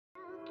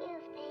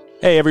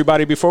Hey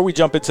everybody, before we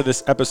jump into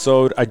this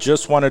episode, I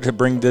just wanted to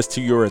bring this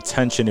to your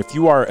attention. If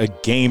you are a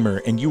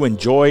gamer and you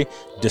enjoy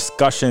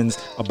discussions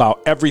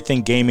about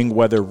everything gaming,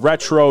 whether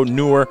retro,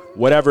 newer,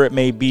 whatever it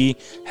may be,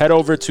 head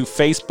over to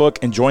Facebook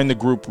and join the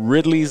group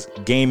Ridley's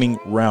Gaming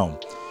Realm.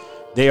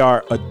 They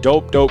are a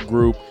dope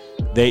group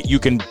that you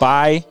can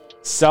buy,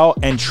 sell,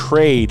 and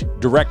trade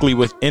directly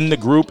within the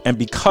group. And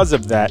because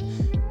of that,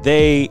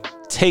 they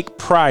take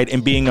pride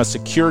in being a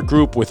secure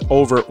group with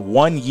over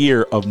 1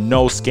 year of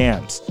no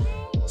scams.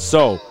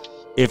 So,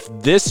 if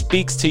this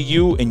speaks to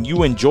you and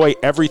you enjoy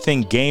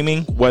everything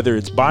gaming, whether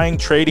it's buying,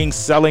 trading,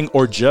 selling,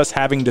 or just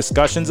having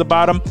discussions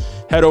about them,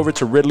 head over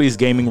to Ridley's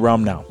Gaming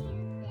Realm now.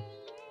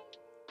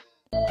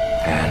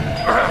 And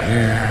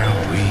here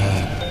we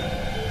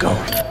go.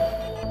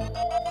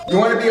 You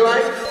want to be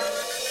like?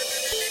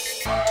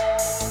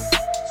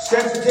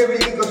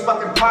 Sensitivity equals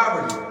fucking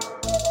poverty.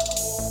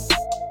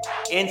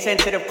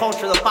 Insensitive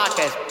Culture, the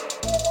podcast.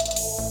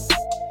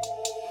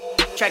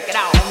 Check it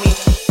out, homie.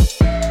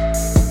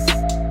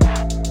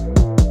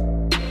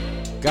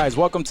 Guys,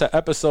 welcome to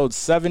episode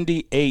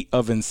 78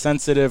 of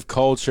Insensitive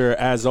Culture.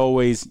 As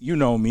always, you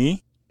know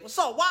me. What's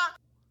up, what?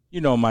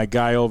 You know my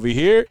guy over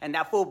here. And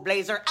that fool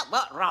blazer,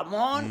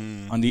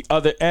 Ramon. On the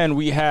other end,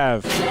 we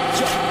have...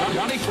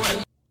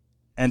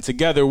 And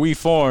together we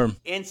form...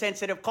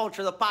 Insensitive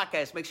Culture, the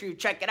podcast. Make sure you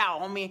check it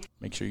out, homie.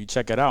 Make sure you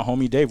check it out,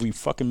 homie. Dave, we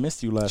fucking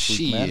missed you last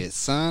week, man. Shit,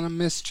 son, I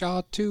missed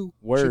y'all too.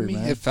 Word,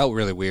 man. It felt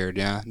really weird,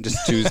 yeah.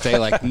 Just Tuesday,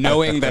 like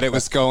knowing that it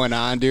was going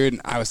on, dude.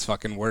 I was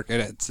fucking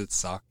working. It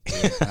sucked,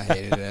 dude. I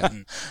hated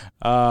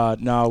it.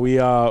 No,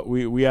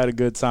 we had a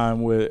good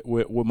time with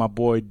my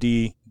boy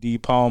D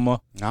Palmer.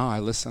 No, I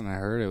listened. I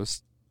heard it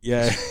was.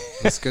 Yeah,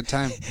 it was a good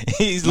time.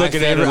 He's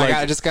looking at it like,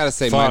 I just gotta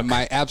say,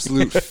 my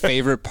absolute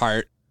favorite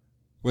part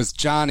was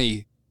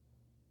Johnny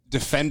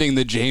defending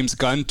the James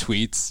Gunn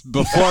tweets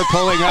before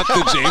pulling up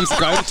the James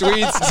Gunn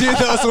tweets. Dude,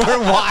 those were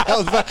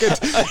wild fucking...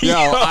 Yo,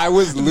 I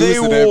was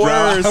losing it, bro.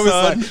 I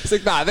was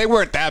like, nah, they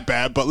weren't that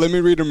bad, but let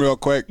me read them real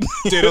quick.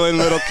 Diddling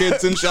little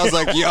kids and shit. I was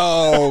like,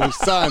 yo,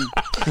 son,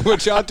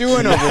 what y'all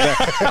doing over there?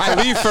 I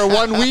leave for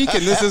 1 week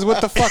and this is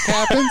what the fuck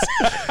happens?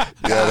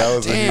 Yeah, that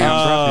was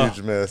a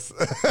huge miss.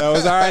 That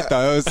was all right,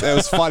 though. It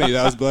was funny.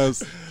 That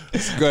was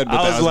it's good, but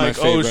I was like,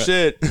 oh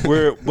shit,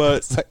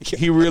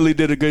 he really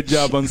did a good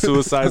job on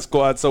Suicide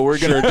Squad, so we're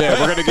gonna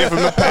give him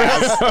a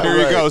pass. Here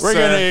you go, we're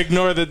gonna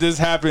ignore that this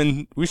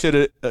happened. We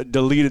should have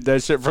deleted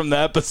that shit from the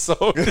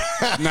episode.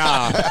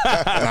 Nah,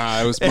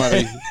 it was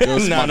funny. No,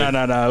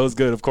 it was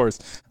good. Of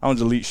course, I don't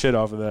delete shit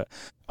off of that.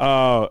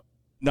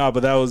 No, but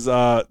that was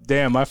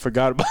damn. I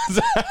forgot about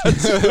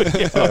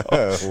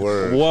that.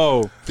 Word.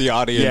 Whoa, the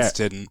audience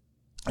didn't.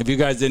 If you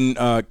guys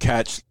didn't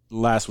catch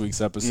last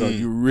week's episode,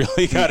 you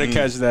really gotta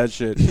catch that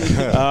shit.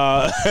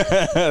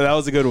 That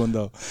was a good one,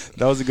 though.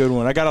 That was a good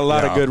one. I got a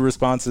lot of good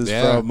responses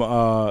from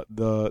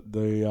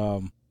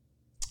the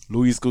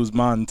Luis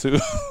Guzman too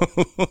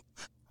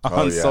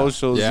on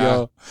socials.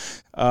 Yo,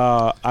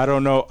 I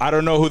don't know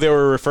who they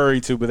were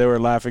referring to, but they were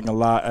laughing a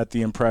lot at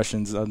the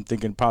impressions. I'm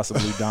thinking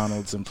possibly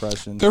Donald's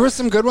impression. There were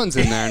some good ones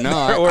in there.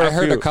 No, I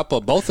heard a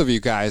couple. Both of you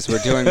guys were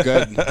doing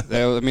good.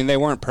 They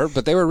weren't perfect,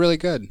 but they were really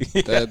good.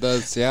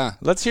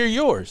 Let's hear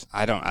yours.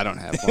 I don't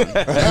have one.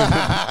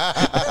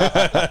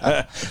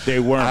 They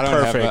weren't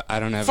perfect. I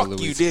don't have Fuck a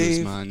Luis you,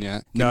 Dave. Guzman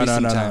yet. No.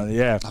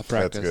 Yeah, I'll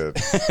practice.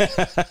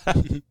 That's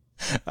good.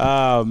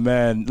 Oh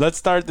man, let's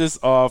start this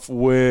off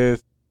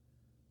with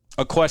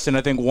a question.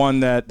 I think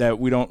one that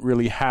we don't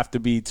really have to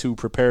be too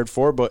prepared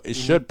for, but it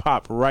should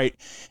pop right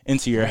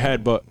into your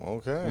head. But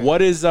okay,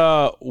 what is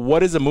a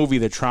movie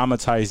that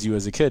traumatized you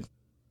as a kid?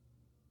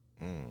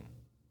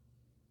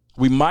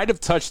 We might have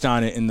touched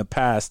on it in the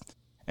past,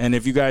 and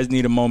if you guys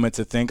need a moment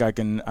to think, I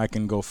can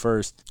go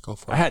first. Go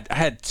for it. I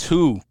had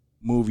two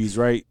movies,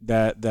 right,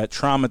 that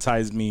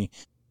traumatized me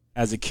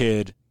as a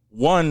kid.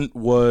 One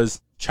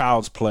was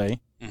Child's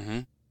Play. Mm-hmm.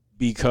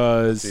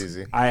 Because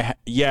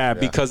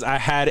because I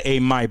had a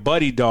My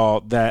Buddy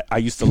doll that I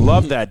used to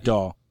love. That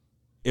doll.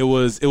 It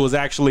was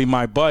actually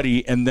my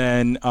buddy, and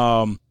then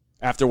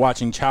after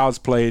watching Child's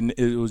Play,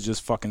 it was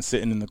just fucking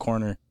sitting in the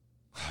corner,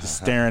 just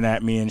staring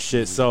at me and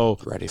shit. So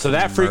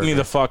that freaked me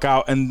the fuck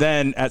out. And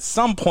then at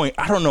some point,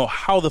 I don't know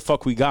how the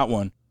fuck we got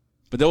one,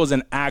 but there was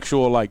an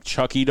actual like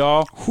Chucky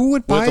doll. Who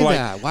would buy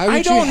that? Why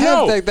would you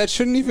have that?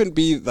 Shouldn't even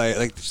be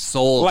like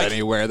sold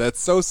anywhere. That's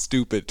so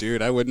stupid,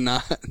 dude. I would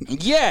not.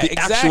 Yeah, the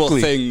actual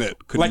thing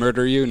that could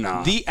murder you.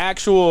 No, the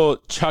actual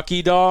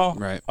Chucky doll,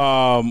 right?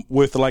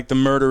 With like the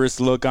murderous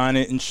look on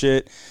it and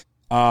shit.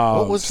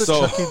 What was the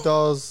Chucky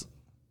dolls?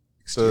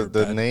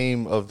 The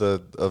name of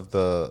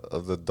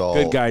the doll.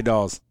 Good Guy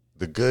Dolls.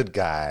 The Good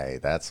Guy.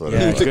 That's what.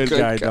 Yeah, Good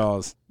Guy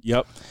Dolls.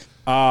 Yep.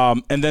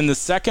 And then the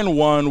second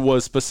one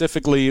was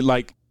specifically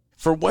like,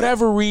 for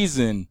whatever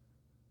reason,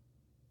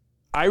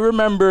 I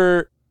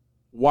remember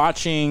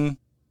watching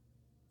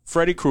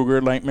Freddy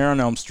Krueger, Nightmare on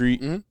Elm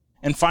Street,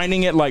 and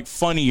finding it like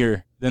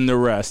funnier than the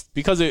rest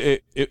because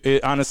it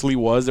honestly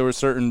was. There were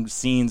certain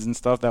scenes and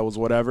stuff that was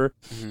whatever,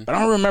 but I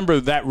don't remember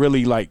that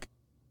really like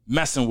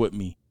messing with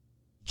me.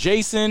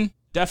 Jason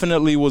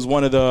definitely was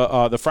one of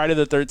the Friday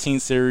the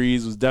 13th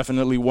series was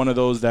definitely one of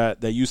those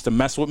that used to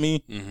mess with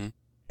me. Mm-hmm.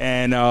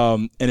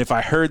 And if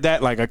I heard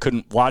that, like I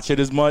couldn't watch it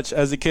as much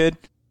as a kid.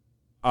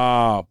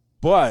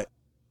 But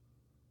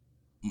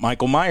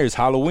Michael Myers,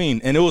 Halloween,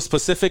 and it was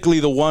specifically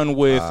the one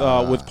with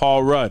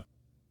Paul Rudd.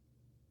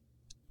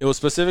 It was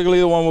specifically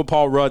the one with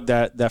Paul Rudd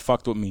that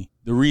fucked with me.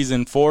 The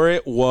reason for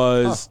it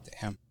was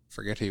damn,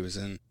 forget he was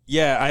in.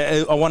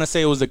 Yeah, I want to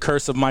say it was the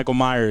Curse of Michael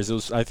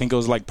Myers. I think it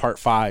was like part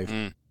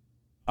 5.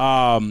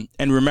 And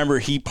remember,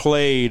 he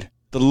played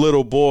the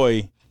little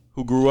boy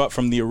who grew up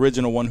from the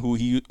original one who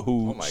she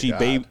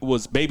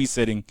was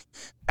babysitting,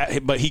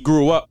 but he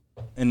grew up,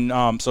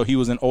 and so he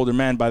was an older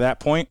man by that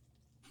point.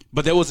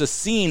 But there was a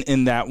scene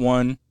in that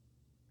one.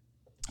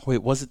 Wait,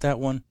 was it that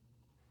one?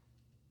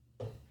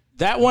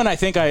 That one I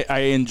think I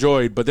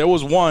enjoyed, but there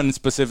was one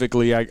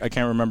specifically I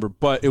can't remember.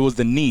 But it was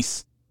the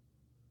niece.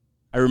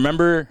 I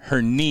remember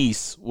her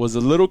niece was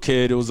a little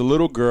kid. It was a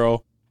little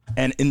girl,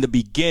 and in the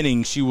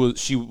beginning she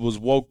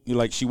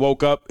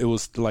woke up. It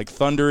was like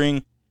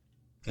thundering.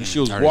 And she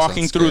was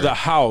walking through the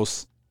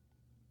house,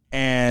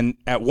 and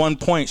at one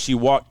point she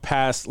walked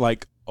past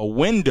like a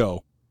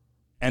window,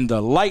 and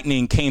the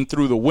lightning came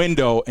through the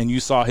window, and you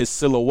saw his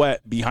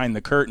silhouette behind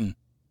the curtain.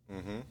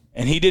 Mm-hmm.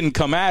 And he didn't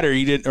come at her,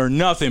 he didn't or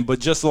nothing, but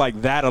just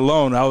like that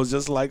alone, I was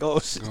just like, oh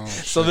shit.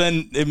 So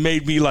then it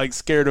made me like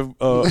scared of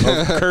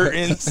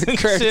curtains and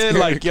shit.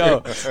 Like, yo,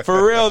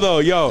 for real though,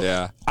 yo.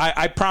 Yeah.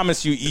 I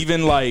promise you,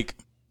 even like.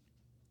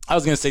 I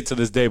was gonna say to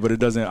this day, but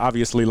it doesn't.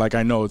 Obviously, like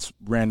I know it's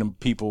random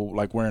people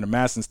like wearing a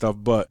mask and stuff.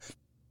 But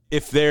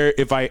if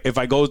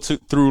I go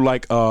through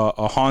like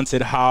a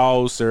haunted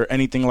house or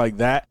anything like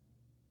that,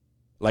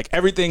 like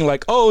everything,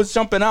 like it's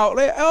jumping out,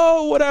 like,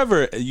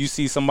 whatever. You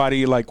see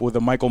somebody like with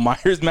a Michael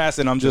Myers mask,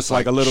 and I'm just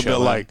like a little bit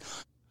like,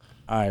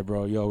 all right,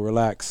 bro, yo,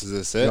 relax. Is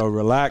this it? Yo,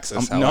 relax.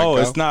 No,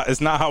 it's not. It's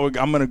not how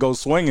I'm gonna go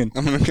swinging.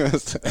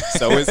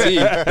 So is he.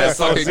 That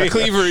fucking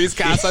cleaver he's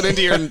casting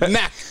into your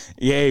neck.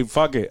 Yeah,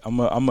 fuck it. I'm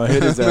gonna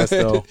hit his ass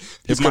though.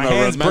 If my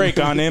hands break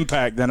on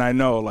impact, then I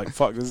know, like,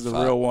 fuck, this is the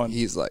real one.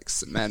 He's like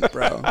cement,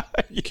 bro.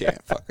 You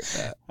can't fuck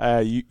with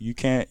that. You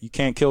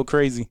can't kill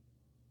crazy.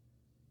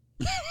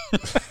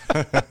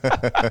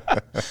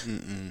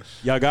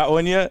 Y'all got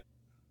one yet?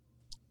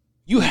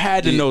 You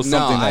had to know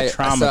something that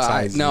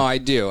traumatized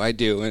you. I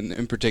do. And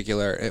in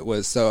particular, it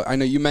was, so I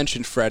know you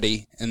mentioned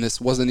Freddy, and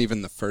this wasn't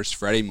even the first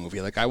Freddy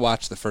movie. Like, I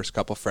watched the first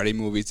couple Freddy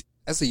movies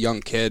as a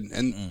young kid,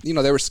 and,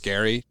 they were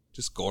scary,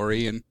 just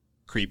gory and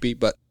creepy.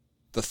 But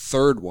the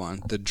third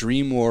one, the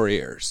Dream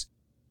Warriors,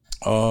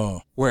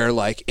 where,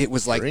 like, it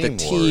was like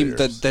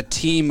the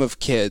team of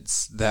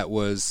kids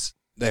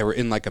they were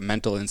in, like, a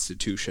mental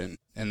institution,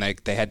 and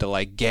they had to,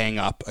 like, gang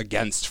up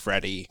against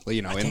Freddy,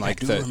 in,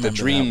 like, the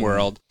dream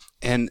world.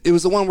 And it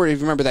was the one where, if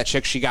you remember that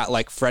chick, she got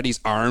like Freddy's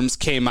arms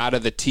came out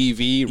of the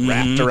TV,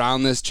 wrapped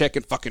around this chick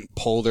and fucking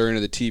pulled her into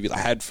the TV like,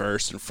 head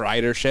first and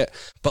fried her shit.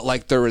 But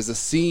like there was a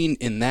scene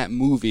in that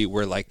movie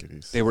where like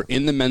they were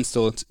in the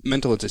mental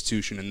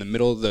institution in the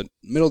middle of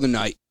the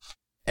night.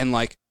 And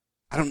like,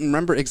 I don't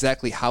remember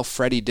exactly how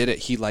Freddy did it.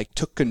 He like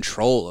took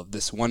control of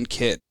this one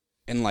kid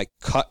and like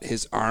cut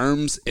his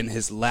arms and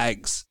his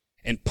legs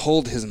and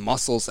pulled his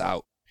muscles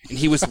out. And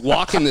he was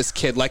walking this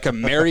kid like a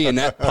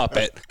marionette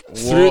puppet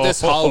through this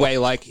hallway,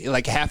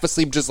 like half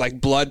asleep, just like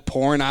blood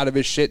pouring out of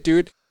his shit,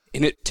 dude.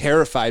 And it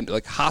terrified me.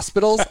 Like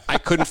hospitals, I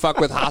couldn't fuck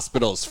with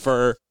hospitals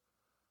for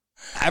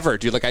ever,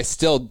 dude. Like I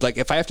still, like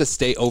if I have to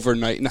stay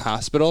overnight in a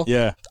hospital,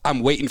 yeah,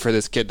 I'm waiting for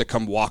this kid to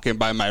come walking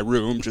by my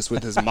room just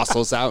with his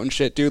muscles out and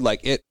shit, dude.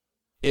 Like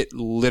it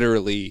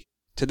literally,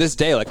 to this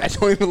day, like I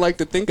don't even like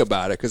to think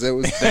about it because it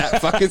was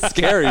that fucking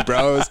scary,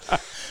 bro.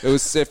 It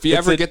was if you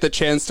ever get the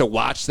chance to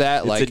watch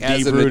that, like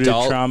as an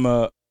adult,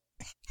 trauma.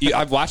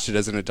 I've watched it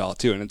as an adult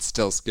too, and it's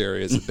still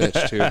scary as a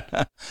bitch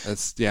too.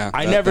 That's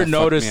I never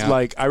noticed.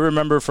 Like I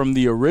remember from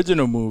the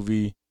original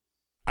movie,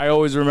 I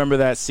always remember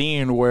that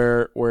scene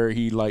where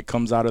he like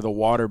comes out of the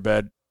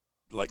waterbed,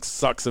 like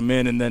sucks him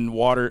in, and then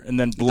water and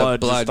then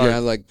blood,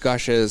 like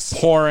gushes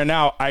pouring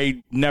out.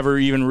 I never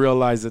even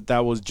realized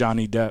that was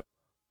Johnny Depp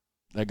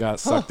that got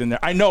sucked in there.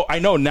 I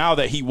know now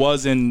that he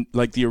was in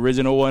like the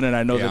original one, and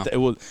I know that it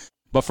was.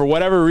 But for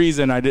whatever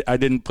reason, I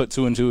didn't put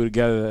two and two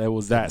together. It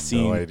was that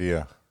scene. No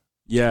idea.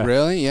 Yeah.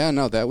 Really? Yeah,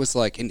 no, that was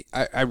like, and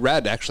I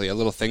read actually a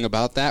little thing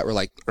about that where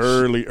like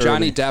early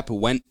Johnny Depp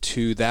went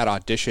to that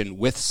audition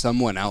with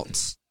someone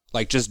else,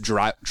 like just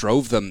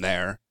drove them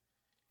there.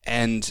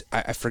 And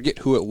I forget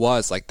who it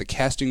was, like the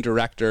casting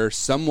director,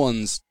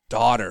 someone's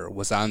daughter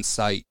was on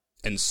site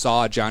and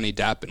saw Johnny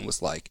Depp and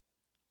was like,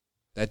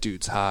 that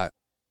dude's hot.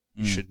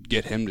 You should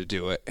get him to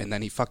do it. And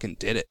then he fucking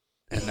did it.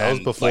 And that was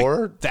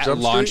before like, that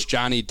launched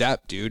Johnny Depp,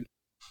 dude.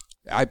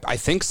 I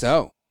think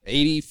so.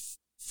 84?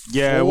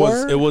 Yeah,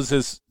 it was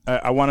his.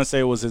 I want to say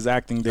it was his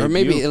acting debut, or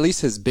maybe at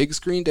least his big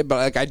screen did. But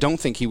like, I don't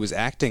think he was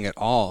acting at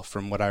all,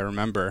 from what I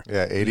remember.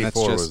 Yeah,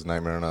 84 was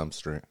Nightmare on Elm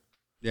Street.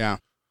 Yeah.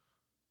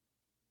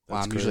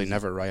 Well, I'm usually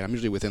never right. I'm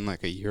usually within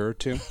like a year or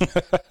two.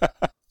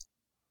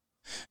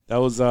 That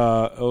was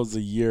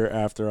a year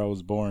after I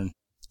was born.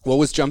 What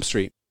was Jump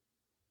Street?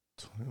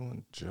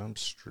 21 Jump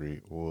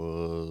Street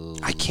was...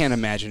 I can't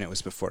imagine it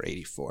was before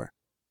 84.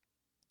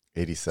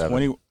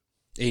 87.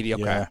 80,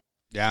 okay.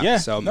 Yeah. Yeah.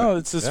 So, So no,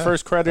 it's his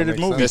first credited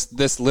makes movie.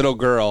 this little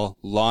girl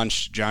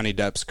launched Johnny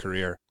Depp's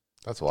career.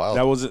 That's wild.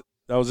 That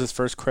was his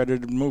first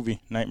credited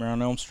movie, Nightmare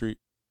on Elm Street.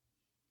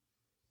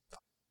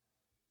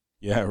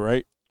 Yeah,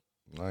 right?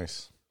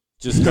 Nice.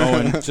 Just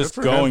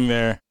going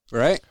there.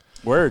 Right?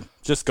 Word.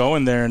 Just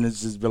going there and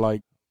it's just be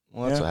like,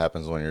 Well, that's Yeah. what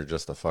happens when you're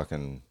just a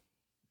fucking,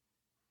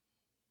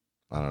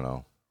 I don't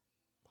know,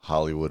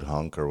 Hollywood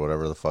hunk or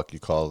whatever the fuck you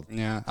call it.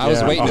 Yeah. I was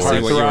Yeah, waiting to a see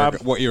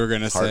heartthrob. what you were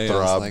going to say. I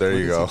was Heartthrob, like, there what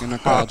you is go. he gonna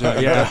call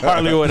Johnny yeah,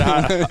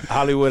 Depp?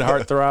 Hollywood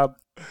heartthrob.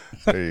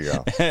 There you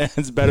go.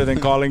 It's better than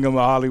calling him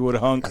a Hollywood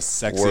hunk. A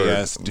sexy Word.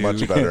 ass dude.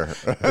 Much better.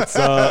 It's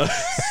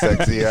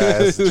Sexy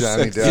ass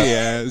Johnny Sexy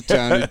Depp. ass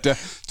Johnny Depp.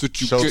 That's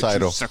what you Show get, you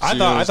title. sexy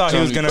I ass thought he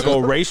was Johnny gonna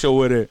go Depp. racial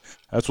with it.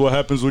 That's what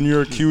happens when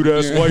you're a cute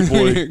ass white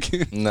boy.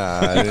 Nah,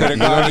 Could have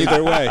gone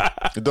either way.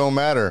 it don't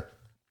matter.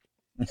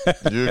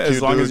 You're a As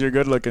cute long dude, as you're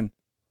good looking.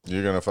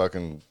 you're gonna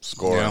fucking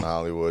score Yeah. in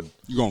Hollywood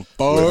You going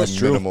with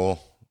fuck?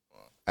 minimal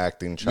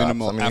acting chops.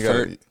 Minimal you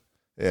effort.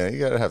 you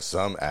gotta have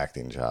some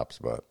acting chops,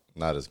 but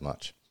not as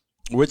much.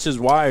 Which is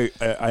why,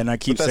 and I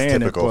keep But that's saying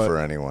it, typical but for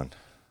anyone.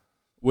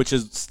 which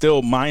is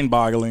still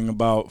mind-boggling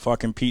about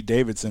fucking Pete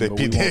Davidson, but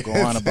we won't go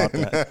on about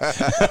that.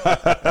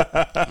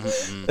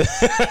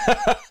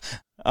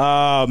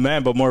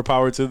 Man, but more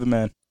power to the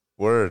man.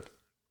 Word.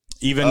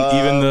 Even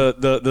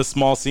the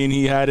small scene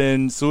he had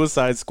in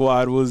Suicide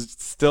Squad was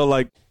still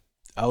like,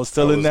 I was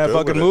still I in was that good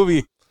fucking with it.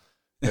 movie.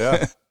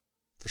 Yeah,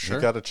 For sure.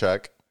 you gotta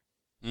check.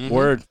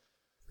 Word.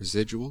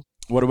 Residual.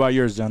 What about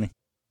yours, Johnny?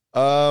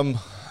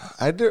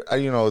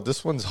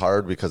 This one's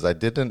hard because I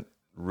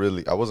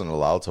wasn't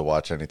allowed to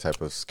watch any type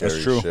of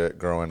scary true. shit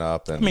growing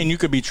up. And I mean, you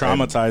could be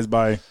traumatized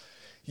by.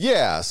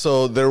 yeah,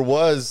 so there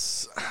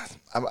was,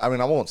 I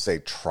mean, I won't say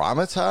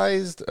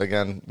traumatized.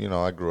 Again,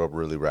 I grew up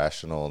really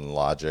rational and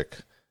logic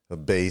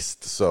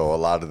based. So a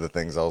lot of the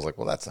things I was like,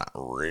 well, that's not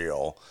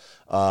real.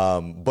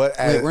 But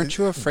Wait, weren't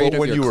you afraid of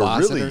when your you were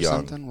closet really or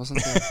young, something?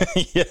 Wasn't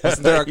there, Yeah,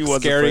 wasn't there he a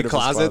was scary afraid of his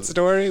closet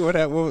story? What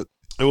It was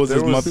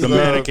There was the the-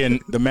 mannequin.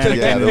 The mannequin.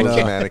 yeah, there in was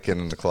the- a mannequin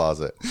in the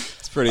closet.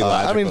 It's pretty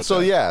logical.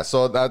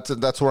 So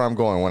that's where I'm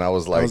going. When I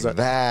was like was that?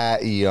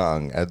 that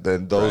young at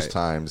those Right.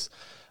 times,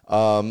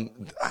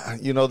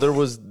 there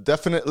was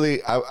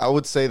definitely. I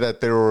would say that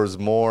there was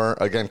more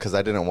again because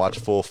I didn't watch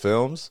full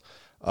films.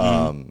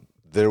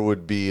 There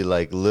would be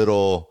like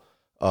little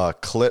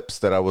clips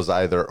that I was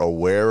either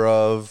aware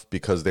of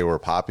because they were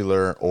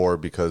popular or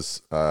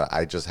because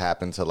I just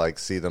happened to like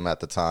see them at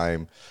the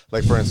time.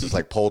 Like for instance,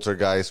 like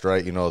Poltergeist,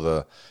 right?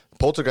 The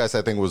Poltergeist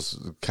I think was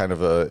kind of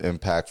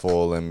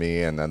impactful in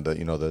me, and then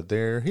the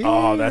they're here.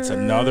 Oh, that's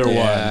another one.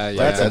 Yeah,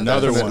 That's yeah.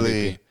 another one.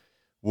 Definitely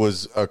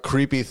was a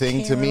creepy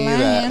thing to me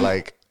that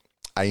like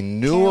I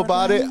knew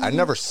about it. I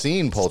never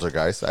seen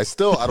Poltergeist. I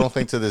don't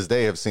think to this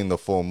day have seen the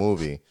full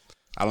movie.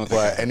 I don't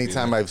think. But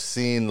anytime I've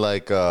seen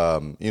like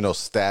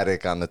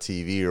static on the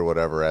TV or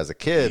whatever as a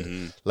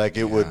kid, like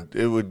it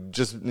would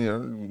just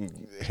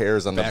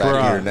hairs on the back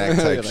of your neck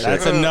type shit.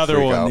 That's another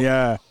Freak one. out.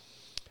 Yeah,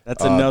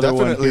 that's another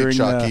one. Definitely Hearing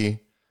Chucky.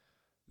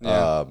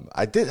 Yeah.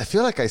 I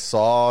feel like I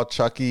saw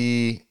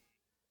Chucky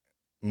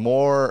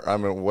more. I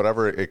mean,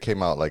 whatever it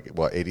came out like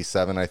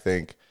 87, I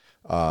think,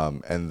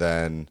 and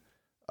then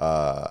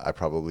I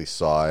probably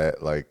saw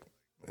it like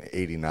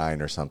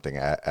 89 or something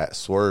at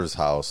Swerve's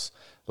house,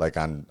 like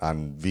on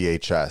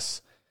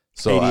VHS.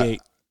 So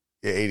 88.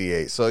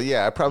 88. So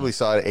yeah, I probably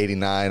saw it at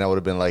 89. I would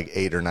have been like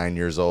 8 or 9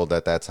 years old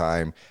at that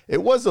time.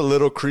 It was a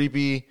little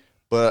creepy,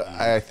 but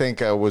I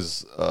think I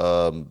was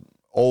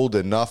old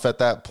enough at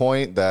that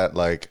point that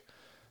like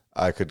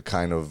I could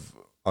kind of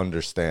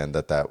understand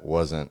that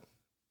wasn't,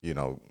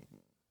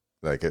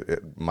 like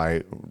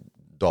my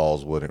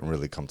dolls wouldn't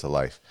really come to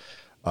life.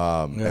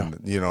 And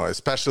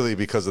especially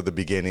because of the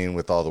beginning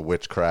with all the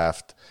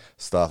witchcraft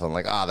stuff, I'm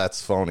like,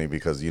 that's phony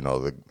because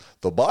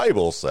the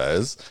Bible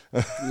says,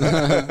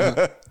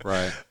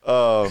 Right.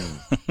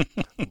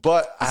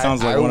 But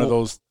sounds like one of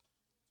those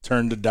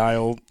turn the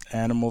dial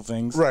animal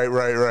things. Right.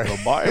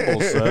 The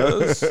Bible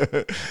says.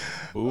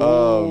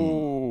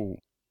 Ooh.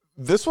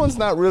 This one's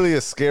not really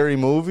a scary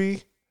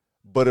movie,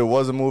 but it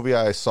was a movie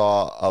I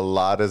saw a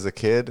lot as a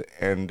kid,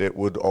 and it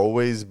would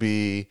always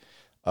be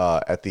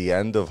at the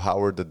end of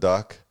Howard the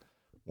Duck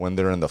when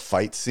they're in the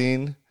fight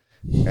scene,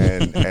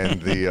 and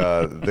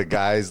the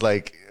guys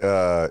like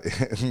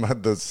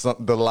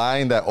the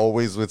line that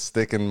always would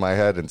stick in my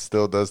head and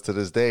still does to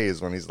this day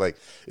is when he's like,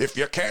 "If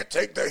you can't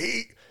take the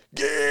heat,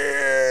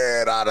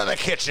 get out of the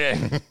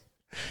kitchen."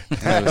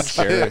 That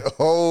shit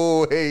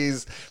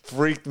always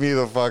freaked me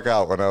the fuck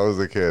out when I was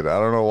a kid. I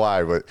don't know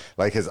why, but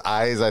like his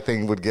eyes, I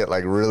think, would get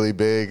like really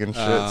big and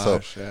shit. Oh, So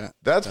shit.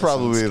 that's That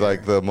probably sounds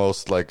like the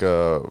most like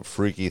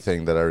freaky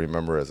thing that I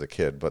remember as a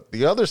kid. But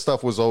the other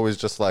stuff was always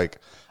just like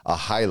a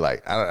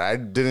highlight. I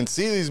didn't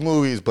see these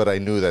movies, but I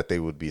knew that they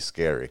would be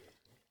scary.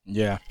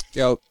 Yeah.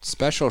 Yo,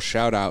 special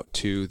shout out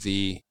to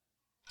the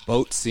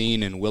boat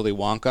scene in Willy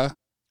Wonka.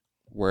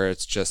 where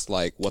it's just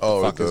like, what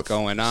the fuck is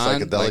going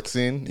on? Psychedelic like,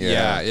 scene?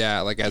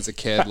 Yeah. Like as a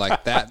kid,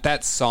 like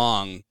that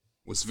song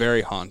was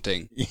very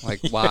haunting.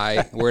 Like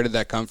why? Where did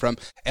that come from?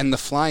 And the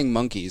flying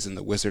monkeys in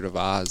the Wizard of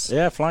Oz.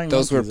 Yeah, flying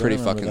Those monkeys, were pretty I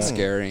remember fucking that.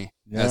 scary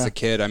as a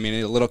kid. I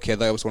mean, a little kid,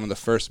 that was one of the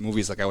first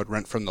movies like I would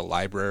rent from the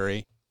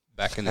library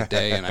back in the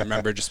day, and I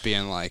remember just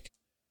being like,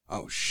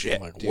 oh shit,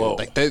 Like, dude. whoa.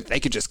 Like they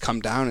could just come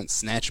down and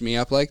snatch me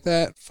up like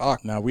that.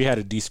 Fuck. Now we had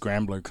a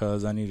de-scrambler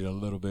because I needed a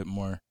little bit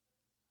more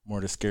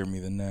to scare me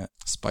than that.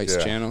 Spice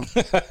Yeah. Channel.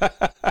 Same.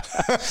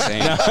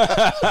 Yeah,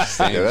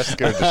 that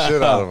scared the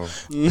shit out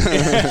of him.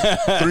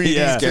 3D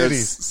Yeah.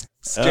 titties.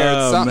 Scared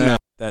Oh, something. man.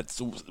 That's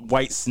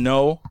white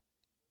snow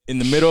in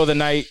the middle of the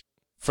night.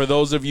 For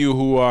those of you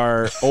who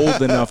are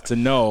old enough to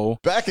know,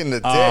 Back in the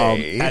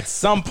day. at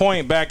some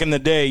point back in the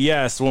day,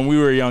 yes, when we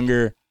were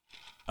younger,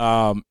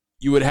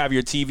 you would have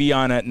your TV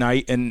on at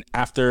night, and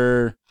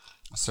after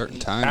A certain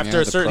time. a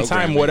the certain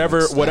time, programming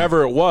would stop.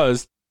 whatever it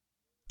was,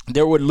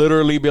 there would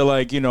literally be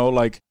like,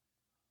 like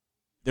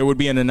there would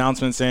be an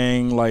announcement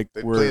saying like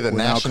They play we're the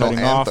now national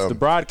cutting off anthem. the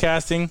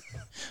broadcasting.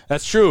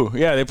 That's true.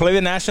 Yeah, they play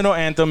the national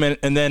anthem,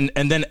 and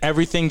then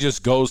everything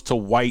just goes to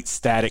white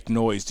static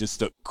noise,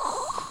 just a.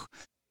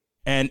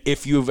 And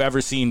if you've ever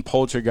seen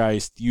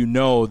Poltergeist, you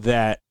know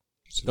that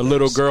the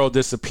little girl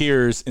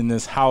disappears in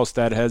this house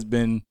that has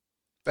been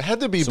It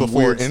had to be some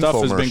before weird stuff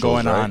has been infomercials,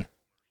 going right? on.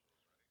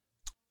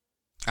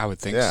 I would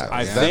think Yeah, so.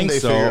 I yeah. then think they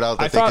so. figured out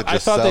that I they thought- could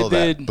just I thought they sell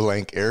that did-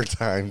 blank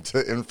airtime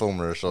to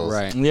infomercials.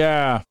 Right.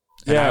 Yeah,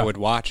 And yeah, I would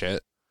watch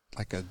it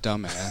like a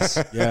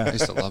dumbass. Yeah. I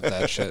used to love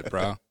that shit,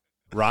 bro.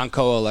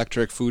 Ronco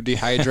electric food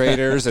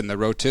dehydrators and the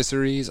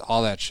rotisseries,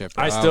 all that shit,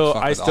 bro. I would still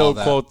fuck I with still all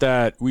that. quote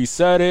that we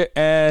said it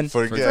and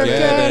Forget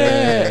Forget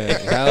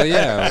it. Hell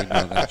yeah, we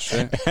know that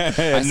shit. I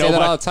say that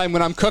Nobody- all the time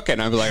when I'm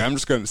cooking. I'm like, I'm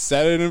just going to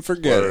set it and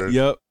forget Word. it.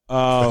 Yep.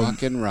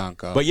 Fucking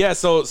Ronco. But yeah,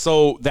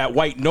 so that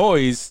white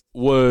noise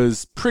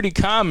was pretty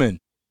common.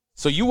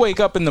 So you wake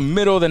up in the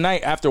middle of the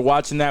night after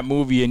watching that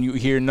movie and you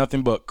hear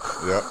nothing but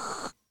Yep.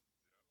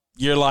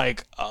 you're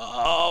like,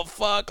 oh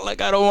fuck,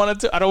 like I don't want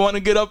to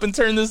get up and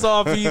turn this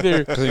off either.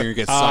 You're going to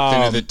get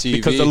sucked into the TV.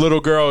 Because the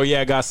little girl,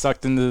 got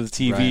sucked into the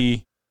TV,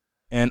 Right.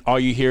 and all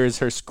you hear is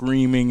her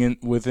screaming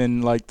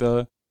within like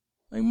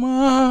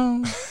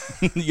mom.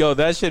 Yo,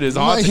 that shit is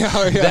haunting.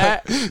 Yeah, yeah.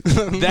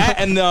 That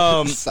and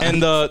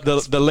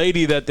the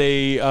lady that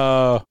they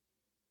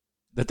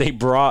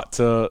brought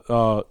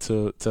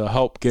to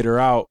help get her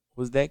out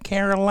was that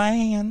Carol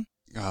Ann.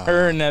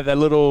 Her and that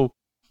little,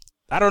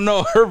 I don't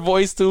know, her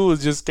voice too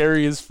was just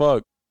scary as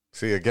fuck.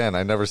 See, again,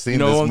 I never seen You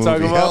know this what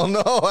I'm movie. talking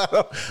about? Hell no. I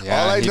don't,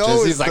 Yeah, all I he know just-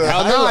 is he's like, the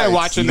hell no, I highlights.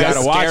 watching You that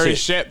gotta watch scary it.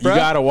 shit, bro. You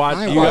gotta watch.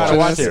 I You ain't gotta watching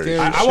watch that it. scary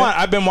I shit. want.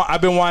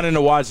 I've been wanting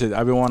to watch it.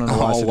 I've been wanting to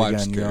watch I'll it watch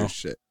again. scary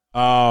shit.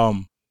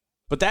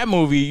 But that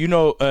movie,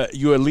 you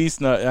at least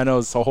know. I know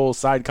it's a whole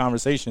side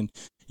conversation.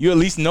 You at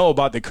least know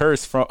about the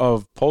curse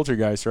of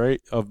Poltergeist,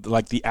 right? Of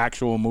like the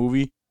actual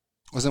movie.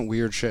 Wasn't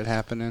weird shit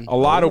happening? A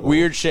lot of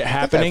weird shit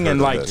happening, I've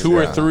and heard of like this, two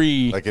or yeah.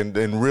 three. Like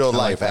in real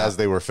life that. as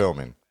they were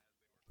filming.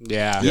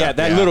 Yeah. Yeah,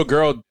 that little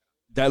girl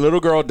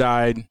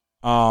died.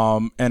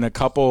 And a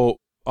couple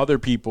other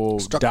people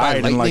Struck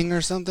died. by and lightning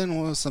or something?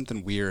 What was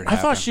something weird I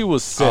thought happened? she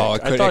was sick. Oh,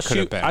 it could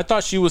have been. I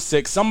thought she was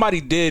sick.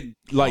 Somebody did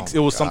like Oh it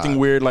was something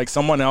weird. Like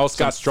someone else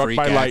Some got struck freak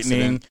by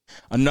lightning. accident.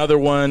 Another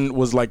one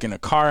was like in a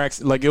car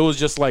accident. Like it was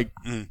just like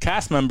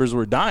cast members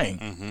were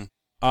dying.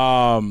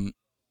 Mm-hmm.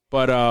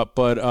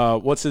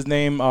 But what's his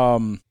name?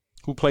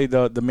 Who played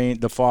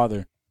the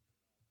father?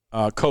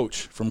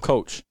 Coach from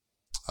Coach.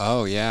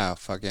 Oh, yeah.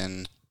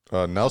 Fucking...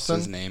 What's his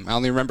Nelson? name? I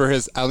only remember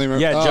his... Yeah,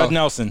 oh. Judd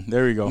Nelson.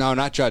 There we go. No,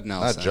 not Judd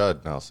Nelson. Not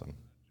Judd Nelson.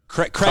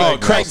 Craig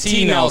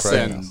T.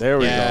 Nelson. There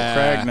we Yeah.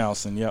 go. Craig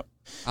Nelson. Yep.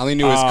 I only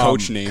knew his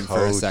coach name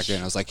for a Coach.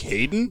 second. I was like,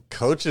 Hayden?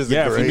 Coach is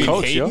Yeah, a from great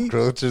Coach, yo.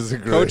 Coach is a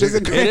great Coach is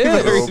a great It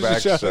is.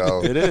 throwback show.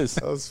 show. It is.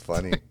 That was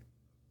funny.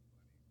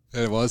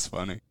 It was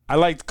funny. I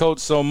liked Coach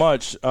so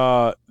much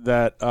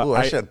that Ooh,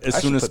 I should- as I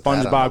soon should as put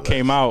that on SpongeBob the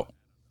came list. out,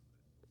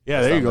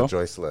 yeah, there On you the go.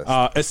 Joyce list.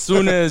 As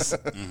soon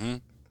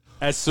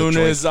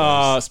as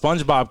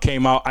SpongeBob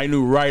came out, I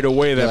knew right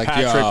away that like,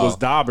 Patrick yo, was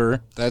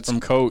Dauber that's- from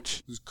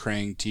Coach. Who's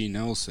Craig T.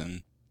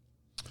 Nelson?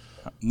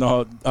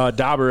 No,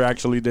 Dauber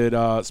actually did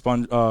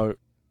Patrick.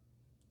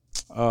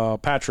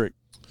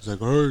 He's like,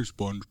 hey,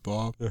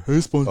 SpongeBob. Hey,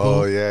 SpongeBob.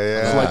 Oh yeah,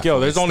 It's yeah. like, yo,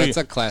 there's only That's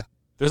a class.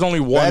 one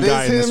That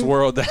guy is in this him?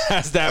 world that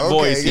has that Okay,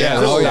 voice. Yeah,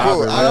 cool, oh, yeah.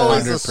 cool. I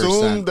always 100%.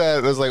 assumed that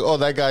it was like, oh,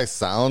 that guy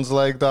sounds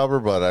like Dauber,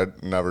 but I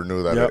never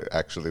knew that Yep. it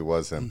actually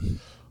was him.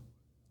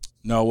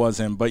 No, it was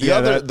him. But The yeah,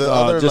 other,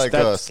 that, just like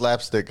that,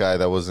 slapstick guy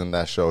that was in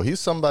that show, he's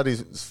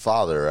somebody's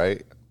father,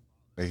 right?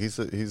 Like, he's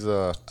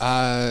a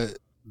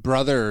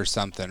Brother or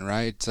something,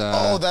 right?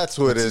 oh, that's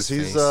who it what's is.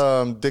 his He's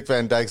face? Dick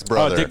Van Dyke's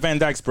brother. Dick Van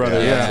Dyke's brother.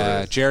 Yeah, Yeah, that's what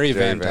it is. Jerry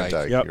Van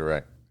Dyke. Yep. You're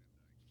right.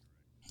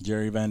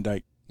 Jerry Van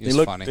Dyke. He's They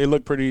look funny. they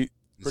look pretty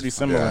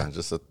similar. Yeah,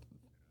 just a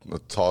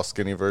tall,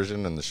 skinny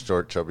version and the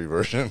short, chubby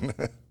version.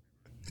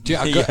 Dude,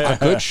 a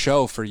good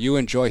show for you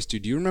and Joyce.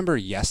 Dude, do you remember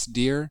Yes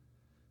Dear?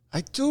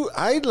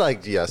 I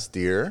liked Yes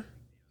Dear.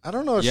 I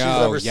don't know if she's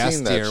Yo, ever Yes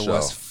seen Dear that show.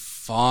 was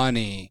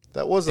funny.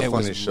 That was a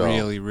funny show.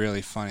 Really,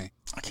 really funny.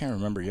 I can't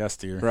remember Yes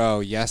Dear.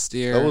 Bro, Yes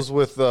Dear. That was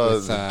with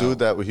the dude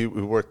that he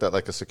worked at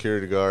like a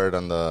security guard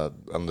on the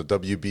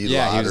WB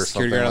lot he was or a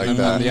security something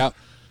guard like that.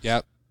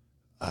 Yep.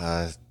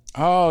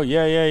 Oh,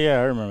 yeah.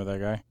 I remember that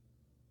guy.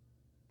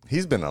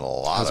 He's been in a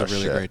lot That of was a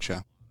really shit. great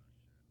show.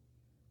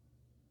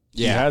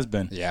 He has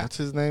been. Yeah. What's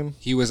his name?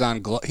 He was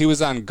on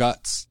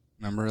Guts.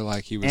 Remember,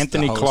 like he was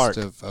Anthony the host Clark.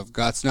 of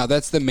Guts. No,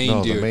 that's the main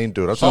No, dude. the main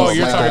dude. I'm Oh,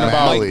 you're talking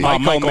about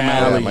Michael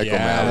Malley. Yeah, Michael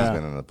Yeah. Malley's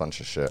been in a bunch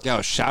of shit.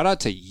 Yo, shout out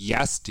to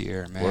Yes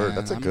Dear, man. Word,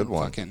 that's a good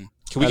one. Can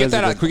we That get is a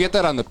that? good- Can we get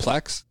that on the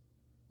Plex?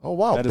 Oh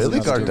wow, That is Billy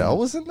another good Gardell one.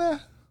 was in there.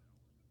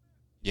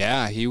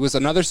 Yeah, he was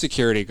another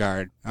security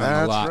guard on the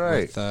That's lot.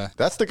 right. With,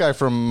 That's the guy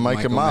from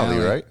Mike and Michael Molly,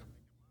 Malley. right?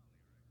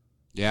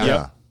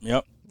 yeah.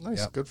 Yep. Nice,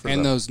 Yep. good for And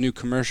them. those new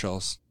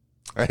commercials.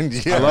 And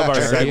I love our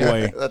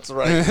segue. That's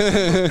right.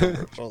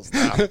 Commercials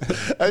now.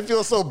 I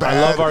feel so bad.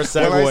 I love our when I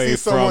segue see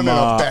someone from,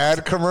 in a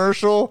bad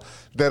commercial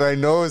that I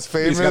know is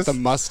famous. He's got the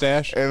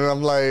mustache. And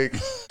I'm like,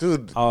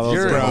 dude, Oh, those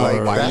you're are like,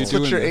 hard. Why are you that's what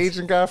doing your this?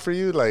 agent got for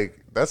you? Like,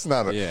 that's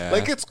not a, Yeah.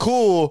 like, it's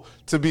cool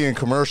to be in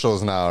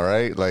commercials now,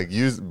 right? Like,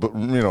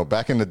 but,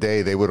 back in the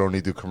day, they would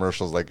only do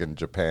commercials like in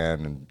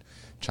Japan and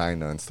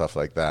China and stuff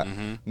like that.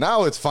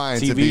 Now it's fine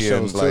to TV be in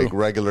shows, like too.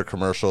 regular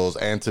commercials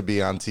and to be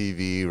on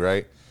TV,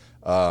 right?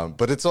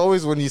 But it's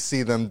always when you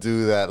see them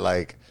do that,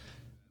 like,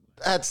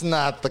 that's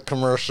not the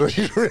commercial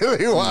you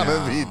really want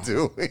to be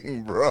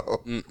doing,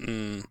 bro.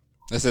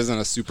 This isn't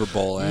a Super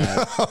Bowl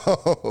ad.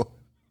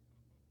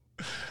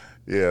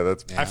 Yeah,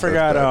 that's. I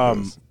forgot. that's bad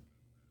news.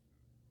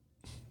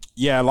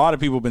 Yeah, a lot of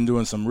people have been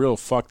doing some real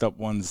fucked up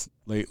ones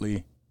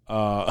lately.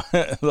 A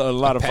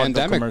lot of Pandemic, fucked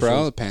up bro.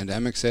 commercials. The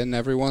pandemic's in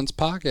everyone's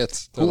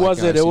pockets. Who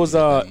was it? It was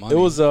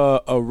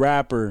a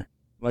rapper,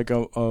 like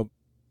a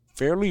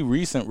fairly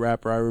recent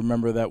rapper. I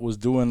remember that was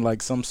doing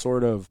like some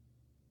sort of,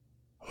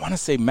 I want to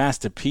say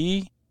Master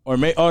P, or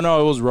oh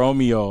no, it was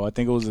Romeo. I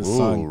think it was his Ooh,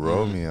 son.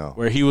 Romeo.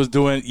 Where he was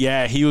doing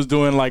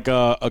like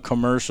a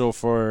commercial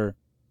for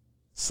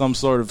some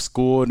sort of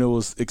school, and it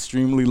was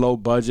extremely low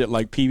budget,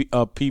 like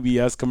a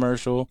PBS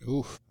commercial.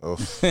 Oof.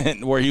 Oof.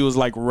 Where he was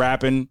like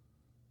rapping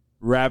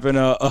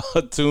a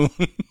tune.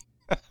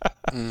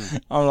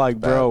 I'm like,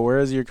 bro, where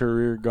is your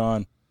career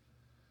gone?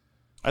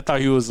 I thought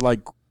he was like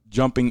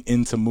jumping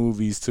into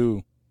movies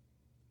too.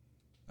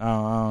 I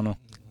don't know,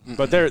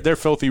 but they're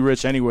filthy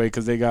rich anyway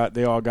because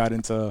they all got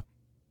into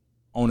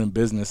owning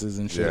businesses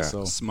and shit. Yeah.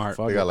 So Smart.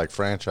 fuck They it. got like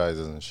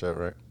franchises and shit,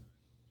 right?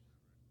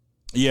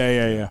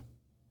 Yeah.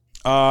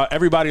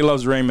 Everybody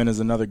Loves Raymond is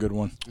another good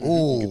one.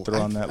 Ooh, You can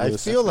throw on that I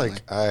list. feel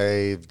like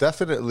I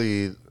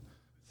definitely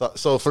thought.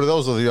 So for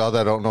those of y'all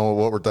that don't know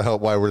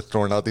why we're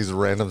throwing out these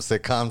random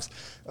sitcoms,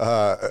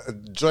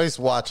 Joyce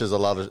watches a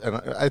lot of,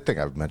 and I think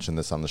I've mentioned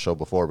this on the show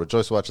before, but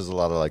Joyce watches a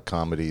lot of like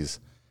comedies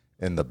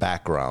in the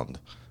background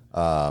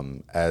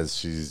as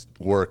she's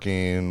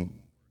working,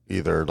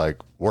 either like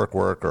work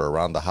or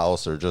around the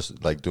house or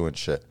just like doing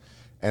shit.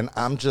 And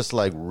I'm just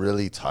like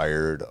really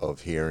tired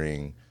of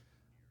hearing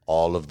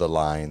all of the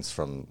lines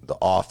from The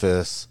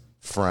Office,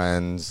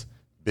 Friends,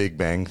 Big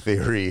Bang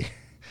Theory.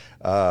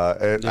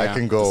 And I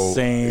can go,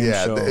 Same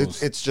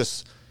shows. It's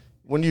just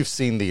when you've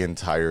seen the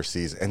entire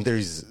season, and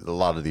there's a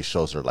lot of these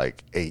shows are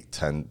like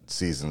 8-10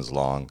 seasons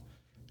long,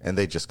 and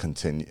they just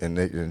continue, and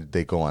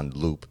they go on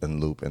loop and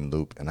loop and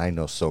loop. And I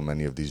know so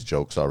many of these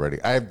jokes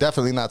already. I have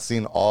definitely not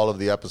seen all of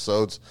the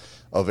episodes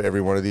of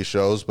every one of these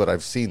shows, but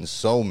I've seen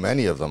so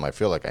many of them. I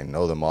feel like I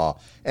know them all.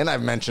 And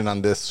I've mentioned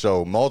on this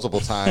show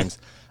multiple times,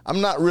 I'm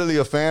not really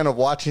a fan of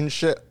watching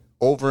shit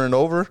over and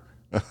over.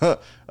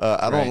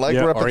 I don't like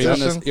Yeah,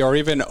 repetition. Or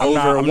even I'm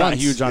not once.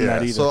 huge on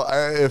that either. So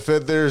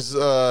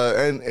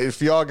and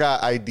if y'all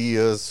got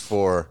ideas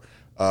for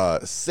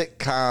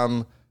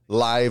sitcom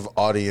live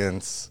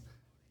audience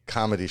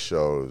comedy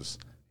shows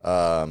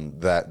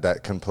that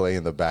can play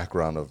in the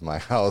background of my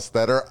house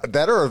that are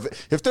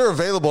if they're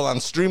available on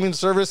streaming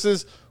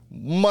services,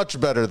 much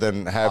better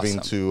than having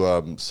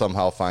to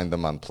somehow find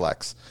them on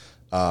Plex.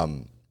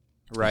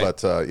 Right. But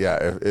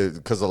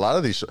because a lot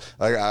of these shows,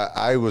 like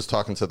I was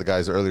talking to the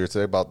guys earlier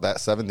today about that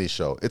 70s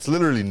show. It's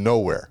literally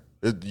nowhere.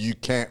 You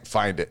can't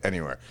find it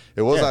anywhere.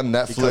 It was on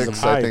because of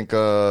Netflix, I hype. think,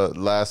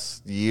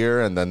 last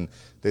year, and then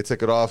they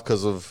took it off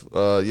because of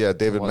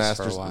David was for a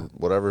Masterson, while.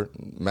 whatever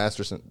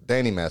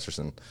Danny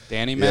Masterson.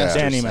 Danny Yeah. Masterson.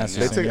 Danny yeah.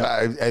 Masterson. They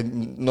took,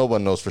 no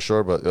one knows for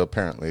sure, but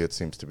apparently it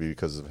seems to be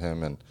because of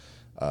him, and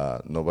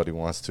nobody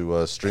wants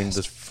to stream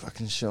this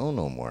fucking show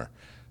no more.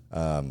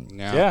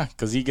 Yeah,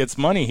 because he gets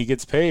money. He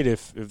gets paid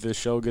if this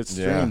show gets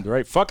streamed,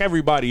 right? Fuck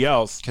everybody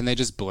else. Can they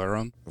just blur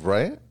them?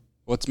 Right?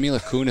 What's Mila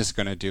Kunis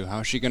gonna do?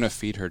 How is she gonna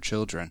feed her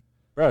children?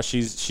 Bro,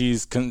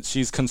 she's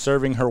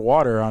conserving her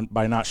water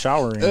by not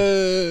showering.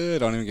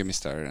 Don't even get me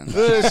started on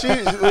that.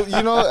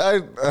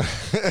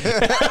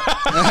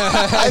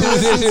 I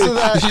listened to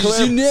that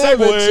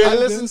clip. I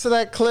listened to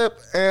that clip,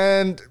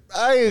 and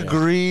I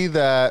agree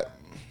that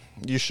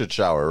you should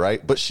shower,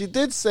 right? But she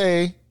did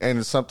say, and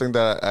it's something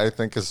that I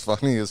think is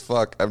funny as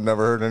fuck, I've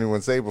never heard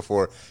anyone say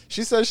before.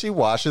 She says she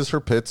washes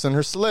her pits and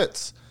her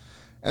slits.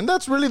 And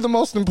that's really the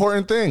most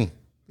important thing.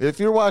 If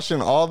you're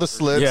washing all the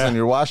slits Yeah. and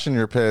you're washing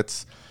your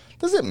pits,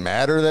 does it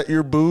matter that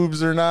your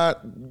boobs are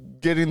not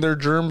getting their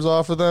germs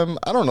off of them?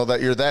 I don't know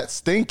that you're that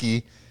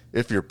stinky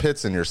if your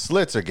pits and your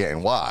slits are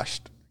getting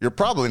washed. You're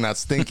probably not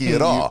stinky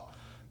at all.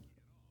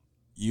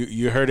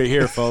 You heard it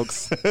here,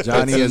 folks.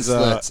 Johnny Pits and is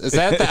slits. Is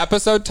that the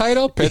episode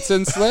title? Pits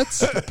and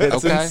slits?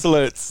 Pits and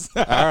slits.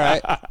 All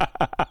right.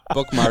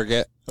 Bookmark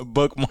it.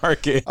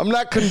 Bookmark it. I'm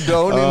not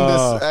condoning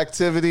this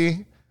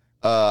activity.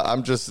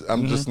 I'm just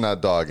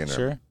not dogging him.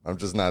 Sure. I'm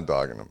just not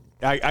dogging him.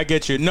 I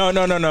get you. No.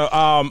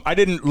 I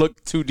didn't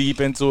look too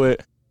deep into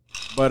it,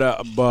 but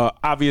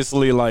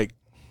obviously, like,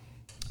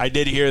 I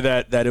did hear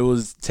that it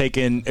was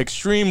taken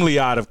extremely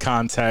out of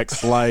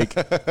context. Like,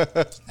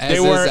 they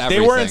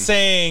weren't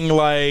saying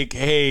like,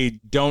 "Hey,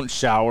 don't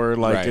shower."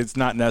 Like, Right. it's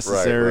not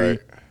necessary. Right.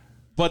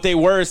 But they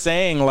were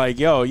saying like,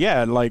 "Yo,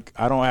 yeah, like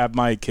I don't have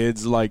my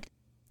kids like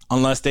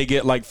unless they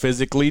get like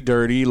physically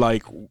dirty,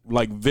 like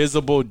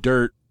visible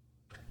dirt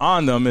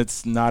on them.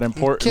 It's not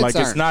important. Kids Like,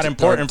 it's aren't- not are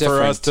important for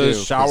different us to too,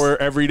 'cause shower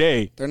every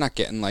day." They're not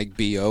getting like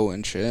BO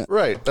and shit.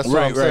 Right. That's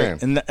what I'm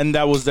saying. And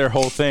that was their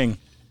whole thing.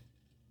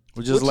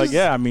 Which is like,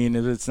 yeah, I mean,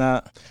 if it's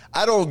not,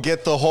 I don't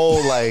get the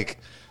whole like.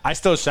 I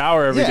still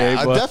shower every day.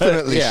 I But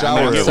definitely Yeah, shower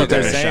I get every what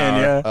they're day. saying.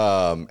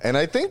 Yeah, And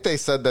I think they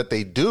said that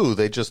they do.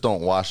 They just don't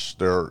wash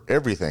their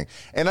everything.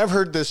 And I've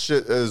heard this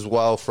shit as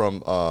well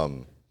from.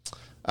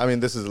 I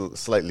mean, this is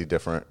slightly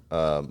different,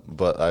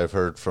 but I've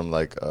heard from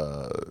like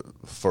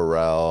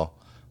Pharrell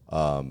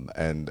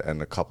and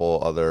a couple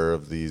other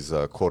of these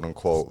quote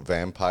unquote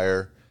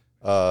vampire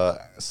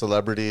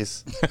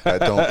celebrities that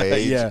don't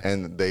age, Yeah.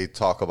 and they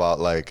talk about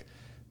like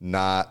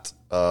not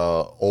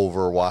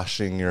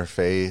overwashing your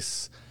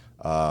face.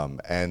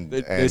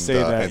 They say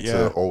that, and yeah.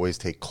 to always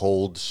take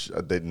cold.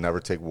 They never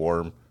take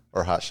warm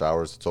or hot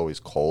showers. It's always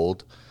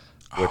cold,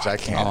 which I Oh,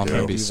 can't I'm do.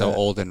 gonna be so that.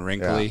 old and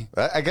wrinkly.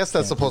 Yeah. I guess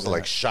that's supposed to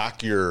like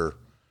shock your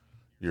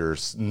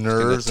nerves and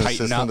tighten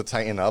system up. to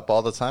tighten up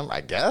all the time.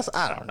 I guess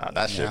I don't know.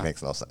 That shit Yeah.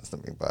 makes no sense to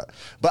me. But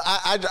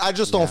I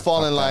just don't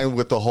fall in line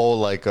with the whole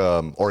like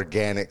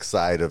organic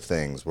side of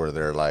things where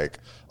they're like,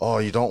 oh,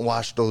 you don't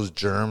wash those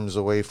germs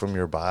away from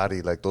your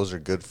body. Like those are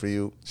good for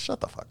you. Shut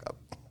the fuck up.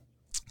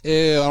 Ew,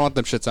 I don't want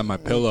them shits on my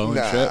pillow and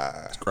shit.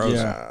 It's gross.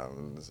 Yeah.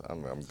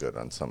 I'm good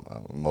on some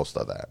most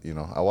of that. You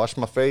know, I wash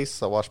my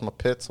face, I wash my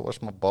pits, I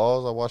wash my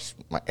balls, I wash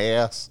my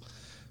ass.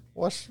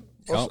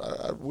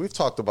 We've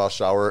talked about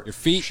shower Your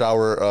feet.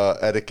 shower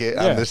etiquette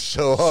Yeah. on this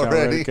show Shower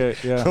already.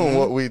 etiquette, yeah.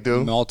 What we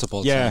do.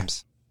 Multiple Yeah.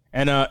 times.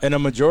 and a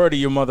majority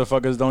of you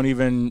motherfuckers don't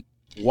even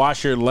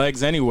wash your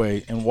legs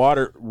anyway, and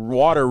water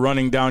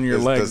running down your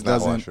This legs does not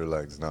doesn't wash your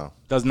legs. No,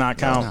 does not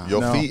count.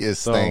 Your No. feet is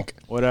So, stink.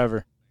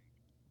 whatever.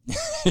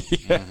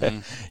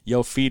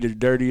 Your feet are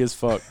dirty as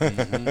fuck.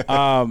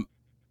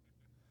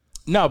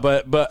 No,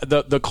 but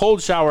the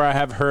cold shower, I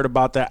have heard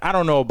about that. I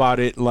don't know about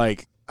it.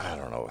 Like, I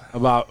don't know.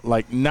 about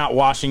like not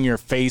washing your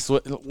face,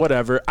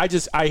 whatever. I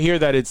hear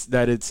that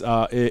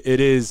it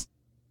is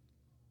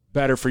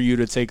better for you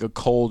to take a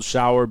cold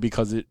shower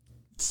because it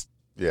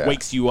Yeah,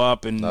 wakes you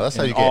up and, No, that's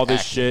how and you get all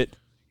this acne. shit.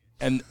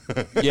 And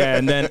yeah,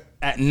 and then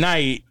at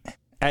night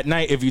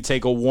if you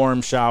take a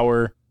warm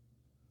shower,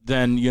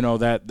 then you know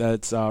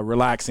that's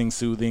relaxing,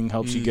 soothing,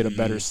 helps you get a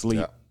better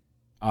sleep.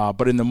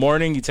 But in the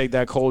morning, you take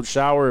that cold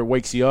shower, it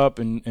wakes you up,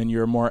 and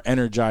you're more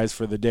energized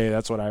for the day.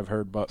 That's what I've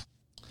heard. But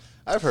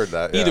I've heard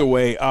that. Yeah. either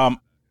way,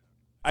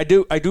 I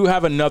do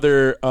have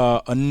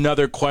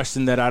another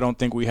question that I don't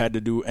think we had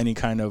to do any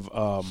kind of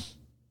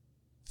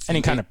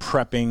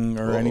prepping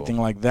or anything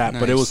like that.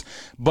 Nice.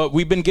 But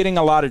we've been getting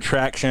a lot of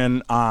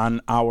traction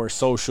on our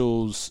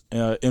socials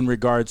in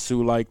regards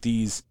to like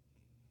these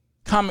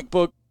comic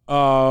book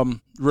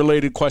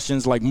related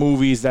questions, like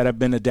movies that have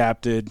been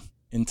adapted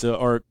into,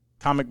 or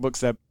comic books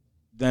that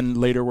then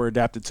later were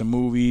adapted to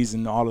movies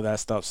and all of that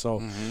stuff.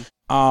 So,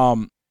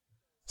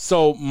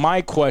 so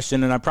my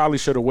question, and I probably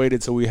should have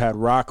waited till we had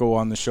Rocco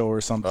on the show or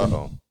something,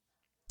 Uh-oh.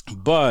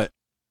 but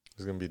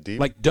It's gonna be deep.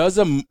 like, does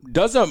a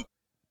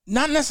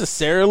not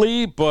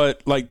necessarily,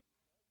 but like,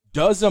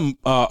 does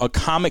a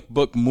comic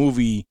book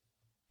movie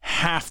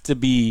have to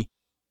be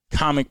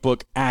comic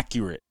book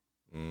accurate?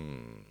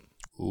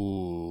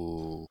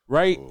 Ooh.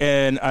 Right?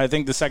 And I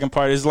think the second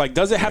part is like,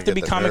 does it have to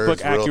be comic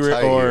book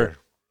accurate, or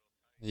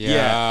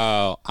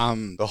Yeah.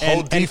 the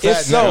whole and if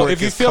DFAT so, network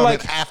if you is feel coming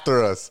like-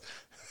 after us.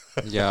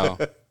 Yo,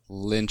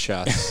 lynch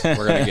us.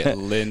 We're gonna get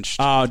lynched.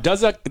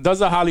 does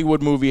a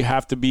Hollywood movie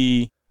have to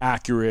be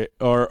accurate,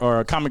 or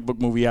a comic book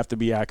movie have to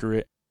be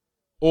accurate?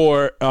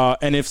 Or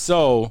and if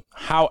so,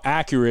 how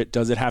accurate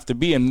does it have to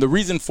be? And the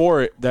reason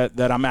for it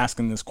that I'm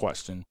asking this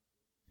question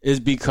is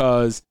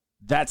because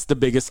that's the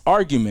biggest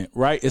argument,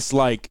 right? It's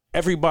like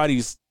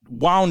everybody's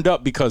wound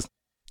up because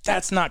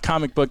that's not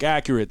comic book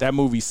accurate. That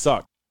movie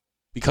sucked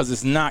because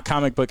it's not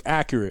comic book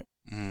accurate.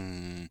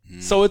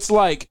 So it's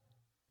like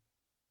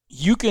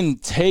you can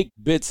take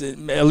bits,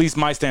 at least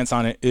my stance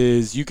on it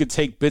is you could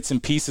take bits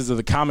and pieces of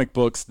the comic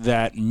books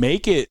that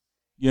make it,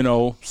 you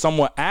know,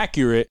 somewhat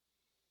accurate,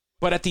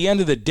 but at the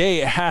end of the day,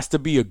 it has to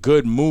be a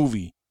good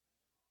movie.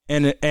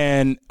 And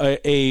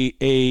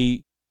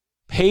a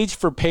page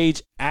for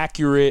page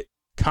accurate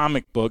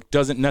comic book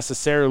doesn't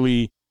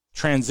necessarily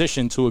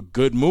transition to a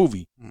good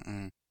movie.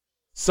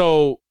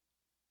 So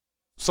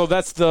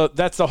that's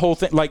the whole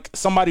thing. Like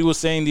somebody was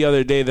saying the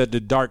other day that The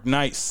Dark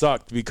Knight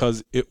sucked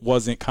because it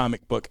wasn't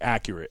comic book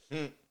accurate.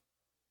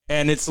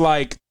 And it's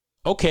like,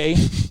 okay,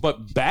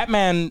 but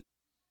Batman,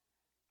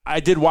 I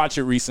did watch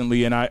it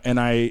recently and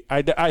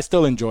I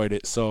still enjoyed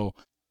it. So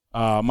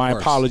my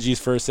apologies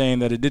for saying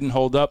that it didn't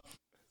hold up.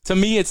 To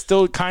me, it's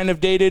still kind of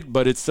dated,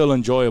 but it's still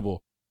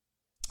enjoyable.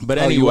 But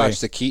anyway, you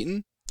watched the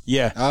Keaton?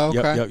 Yeah. Oh,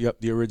 okay.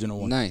 Yep. The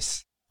original one.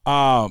 Nice.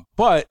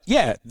 But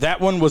yeah,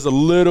 that one was a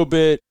little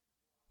bit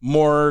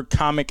more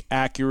comic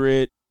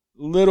accurate,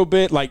 little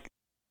bit like,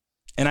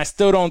 and I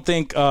still don't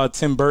think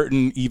Tim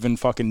Burton even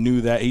fucking knew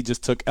that. He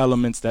just took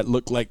elements that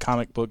looked like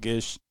comic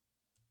book-ish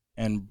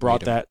and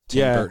brought that.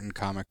 Tim Burton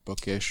comic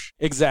book-ish.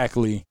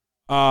 Exactly.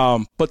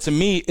 But to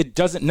me, it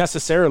doesn't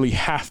necessarily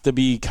have to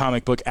be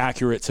comic book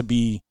accurate to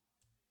be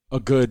a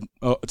good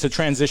to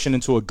transition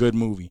into a good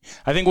movie.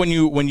 I think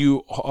when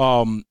you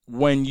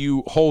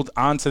hold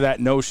on to that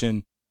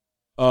notion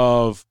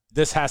of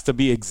this has to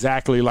be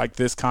exactly like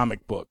this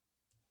comic book,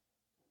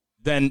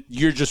 then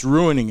you're just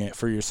ruining it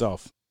for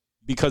yourself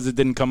because it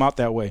didn't come out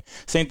that way.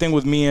 Same thing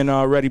with me and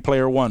Ready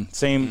Player One.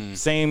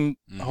 Same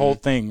whole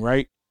thing,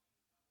 right?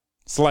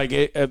 It's like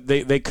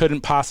they couldn't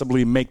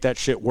possibly make that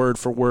shit word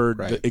for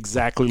word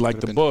exactly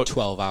like the book.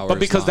 12 hours. But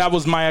because long. that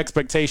was my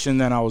expectation,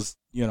 then I was,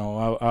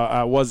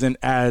 I wasn't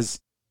as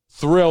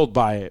thrilled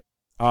by it.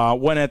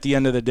 When at the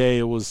end of the day,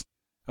 it was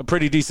a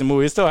pretty decent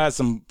movie. It still has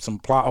some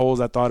plot holes.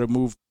 I thought it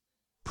moved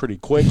pretty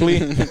quickly,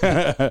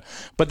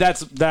 but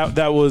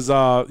that was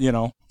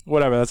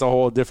whatever. That's a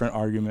whole different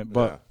argument.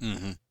 But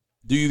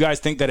do you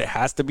guys think that it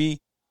has to be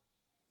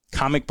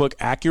comic book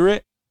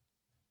accurate?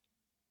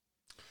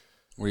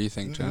 What do you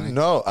think, Johnny?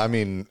 No, I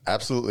mean,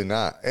 absolutely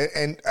not.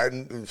 And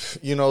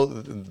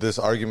this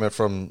argument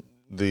from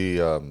the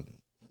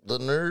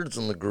nerds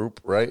in the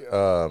group, right?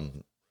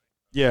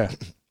 Yeah.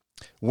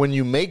 When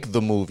you make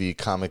the movie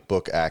comic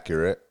book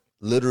accurate,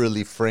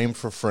 literally frame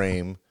for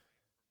frame,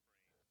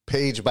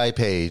 page by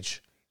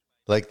page,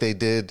 like they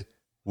did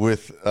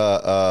with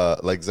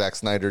like Zack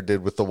Snyder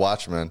did with The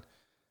Watchmen,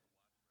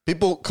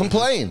 people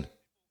complain.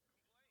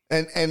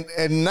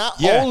 And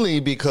not only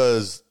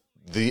because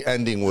the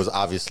ending was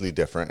obviously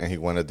different and he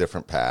went a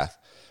different path,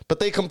 but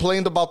they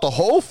complained about the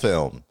whole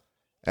film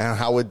and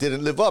how it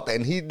didn't live up.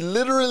 And he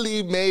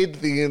literally made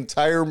he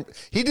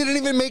didn't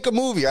even make a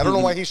movie. I don't know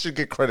why he should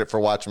get credit for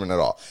Watchmen at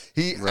all.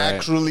 He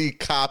actually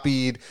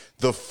copied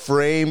the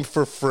frame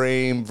for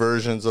frame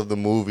versions of the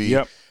movie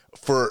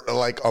for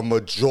like a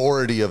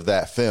majority of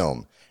that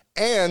film.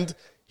 And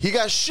he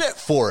got shit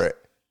for it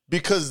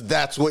because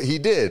that's what he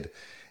did.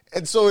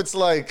 And so it's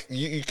like,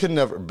 you can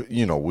never,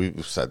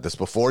 we've said this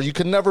before, you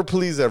can never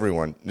please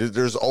everyone.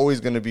 There's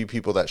always going to be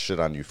people that shit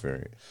on you for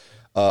it.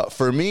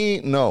 For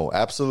me, no,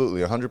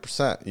 absolutely,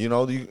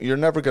 100%. You're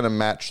never going to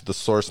match the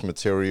source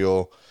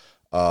material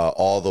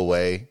all the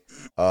way.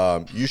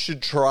 You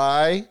should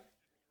try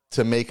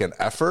to make an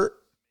effort.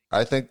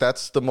 I think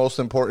that's the most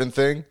important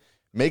thing.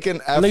 Make an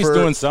effort. At least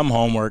doing some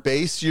homework.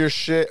 Base your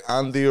shit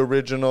on the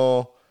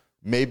original.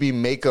 Maybe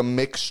make a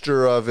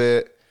mixture of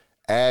it.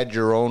 Add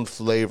your own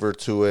flavor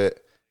to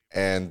it,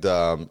 and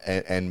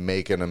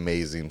make an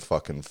amazing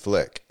fucking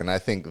flick. And I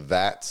think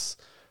that's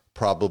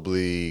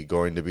probably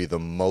going to be the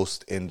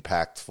most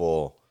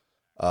impactful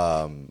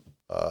to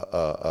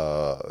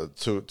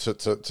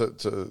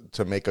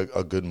make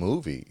a good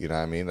movie. You know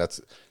what I mean? That's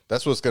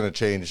what's going to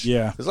change.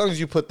 Yeah. As long as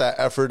you put that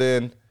effort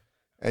in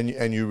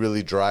and you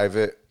really drive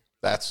it,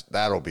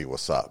 that'll be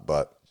what's up.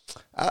 But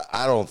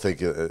I don't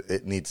think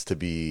it needs to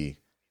be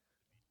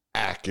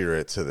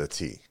accurate to the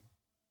T.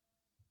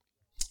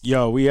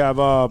 Yo, we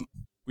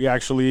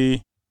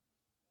actually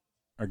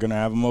are gonna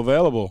have him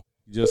available.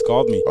 He just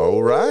called me.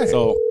 All right.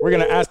 So we're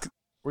gonna ask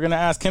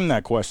him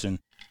that question.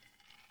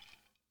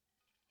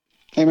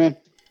 Hey man.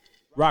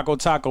 Rocco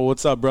Taco,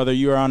 what's up, brother?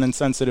 You are on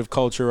Insensitive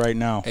Culture right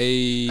now.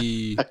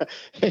 Hey.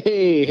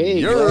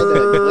 hey,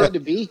 glad to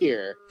be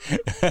here.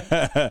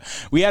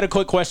 We had a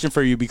quick question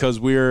for you because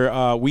we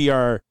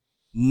are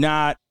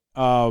not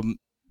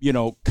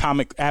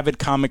avid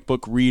comic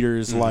book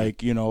readers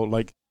like you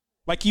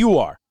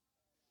are.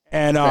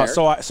 And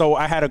so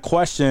I had a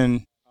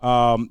question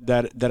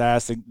that I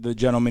asked the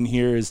gentleman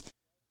here is,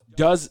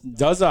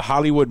 does a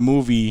Hollywood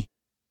movie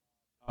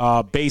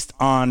based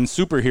on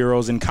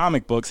superheroes and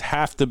comic books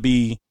have to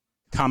be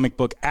comic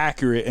book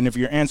accurate? And if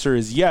your answer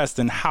is yes,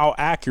 then how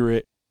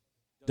accurate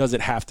does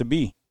it have to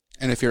be?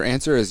 And if your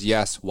answer is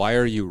yes, why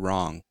are you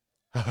wrong?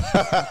 So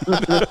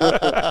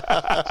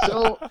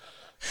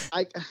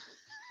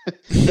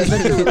that's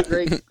actually really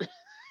great.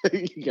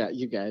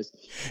 you guys.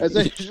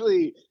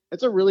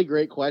 That's a really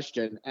great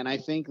question, and I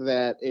think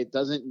that it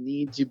doesn't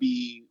need to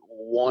be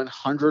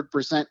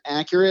 100%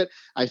 accurate.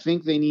 I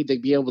think they need to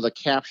be able to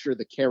capture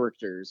the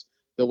characters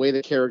the way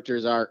the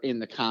characters are in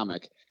the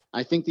comic.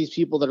 I think these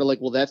people that are like,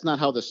 well, that's not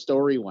how the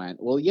story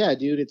went. Well, yeah,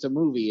 dude, it's a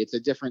movie. It's a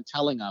different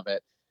telling of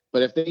it.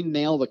 But if they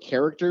nail the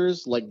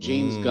characters like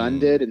James Gunn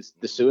did in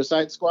the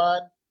Suicide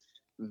Squad,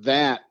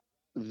 that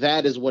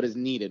is what is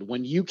needed.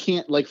 When you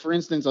can't, like, for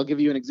instance, I'll give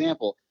you an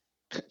example.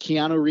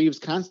 Keanu Reeves'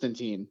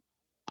 Constantine.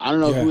 I don't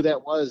know who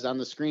that was on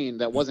the screen.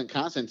 That wasn't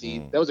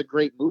Constantine. That was a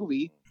great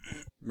movie,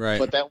 Right.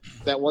 but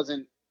that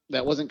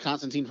wasn't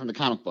Constantine from the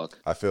comic book.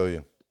 I feel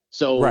you.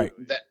 So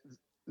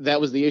that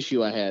was the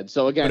issue I had.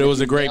 So again, But it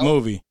was a great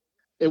movie.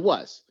 It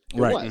was. It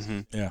Right. was.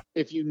 Yeah.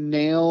 If you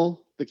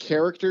nail the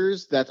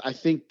characters, I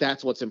think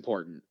that's what's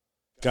important.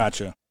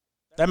 Gotcha.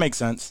 That makes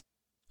sense.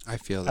 I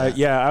feel that.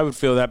 Yeah, I would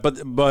feel that.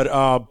 But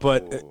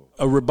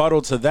a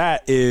rebuttal to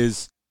that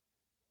is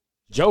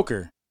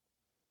Joker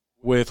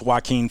with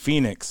Joaquin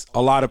Phoenix.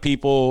 A lot of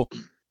people,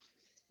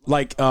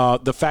 like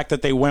the fact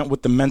that they went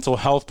with the mental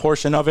health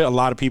portion of it, a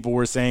lot of people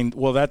were saying,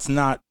 well, that's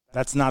not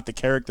the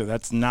character.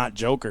 That's not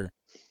Joker.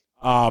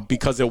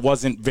 Because it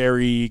wasn't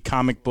very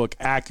comic book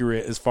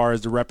accurate as far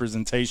as the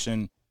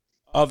representation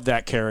of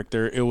that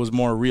character. It was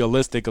more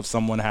realistic of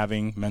someone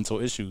having mental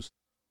issues.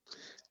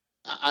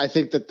 I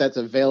think that's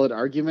a valid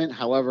argument.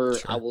 However,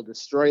 I will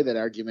destroy that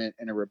argument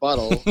in a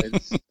rebuttal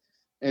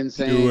and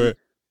saying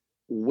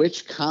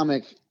which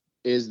comic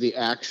is the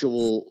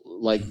actual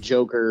like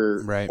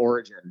Joker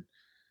origin.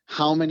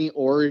 How many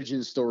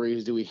origin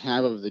stories do we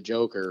have of the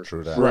Joker?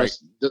 True that. Right.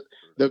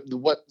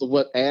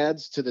 What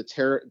adds to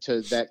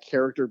to that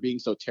character being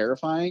so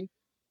terrifying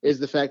is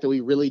the fact that we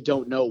really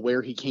don't know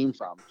where he came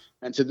from.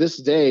 And to this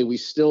day, we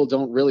still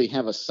don't really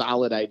have a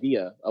solid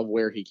idea of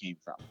where he came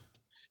from.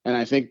 And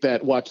I think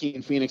that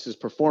Joaquin Phoenix's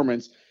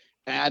performance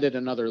added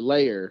another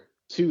layer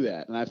to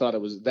that. And I thought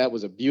that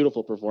was a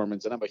beautiful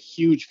performance. And I'm a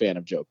huge fan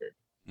of Joker.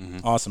 Mm-hmm.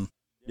 Awesome.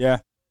 Yeah.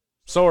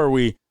 So are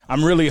we.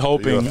 I'm really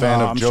hoping. Are you a fan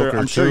of Joker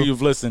I'm sure too?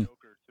 you've listened.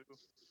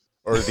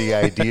 Or the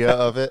idea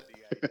of it.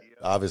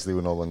 Obviously,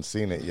 no one's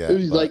seen it yet. It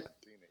was like,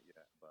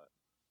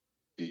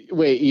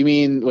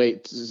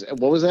 wait,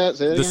 what was that?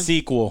 Say that The again?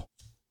 sequel.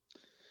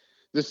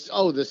 The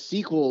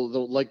sequel,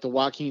 the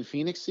Joaquin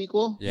Phoenix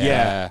sequel?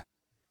 Yeah.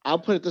 I'll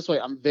put it this way.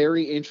 I'm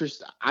very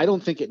interested. I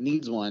don't think it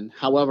needs one.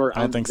 However,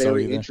 I'm think so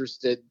very either.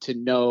 interested to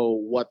know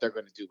what they're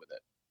going to do with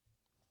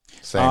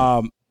it.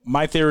 Same.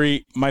 My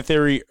theory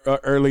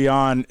early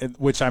on,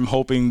 which I'm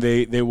hoping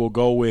they will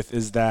go with,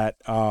 is that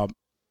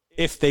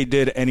if they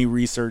did any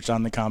research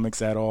on the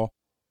comics at all,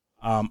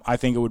 I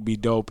think it would be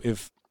dope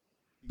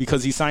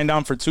because he signed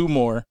on for 2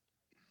 more.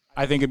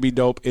 I think it'd be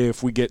dope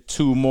if we get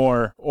 2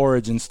 more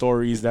origin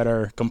stories that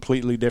are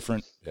completely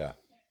different. Yeah.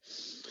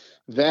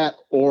 That,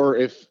 or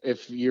if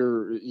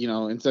you're,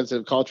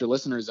 insensitive culture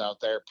listeners out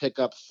there, pick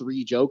up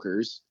 3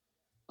 Jokers,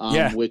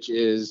 which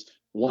is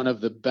one of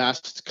the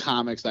best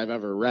comics I've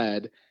ever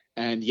read.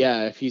 And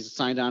if he's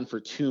signed on for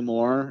 2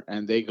 more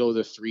and they go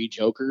the 3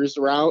 Jokers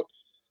route,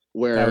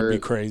 where That would be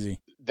crazy.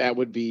 That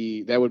would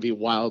be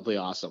wildly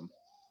awesome.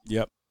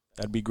 Yep.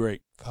 That'd be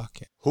great.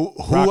 Fuck it. Who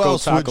Rocco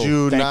else would Taco,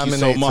 you thank you so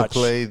nominate to much.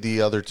 play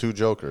the other 2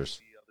 Jokers?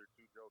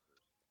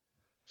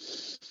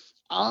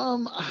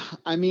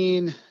 I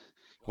mean,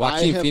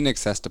 Joaquin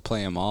Phoenix has to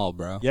play them all,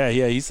 bro. Yeah,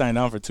 he signed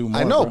on for 2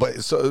 more. I know, bro.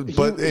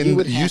 he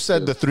would you have said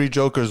to. the 3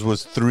 Jokers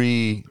was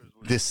 3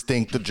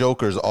 distinct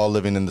Jokers all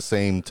living in the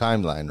same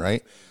timeline,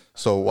 right?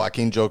 So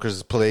Joaquin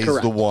Jokers plays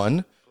Correct. the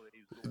one.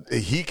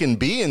 He can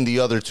be in the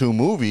other 2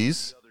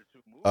 movies,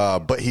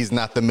 but he's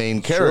not the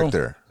main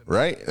character,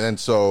 right? And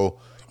so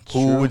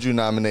who would you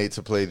nominate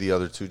to play the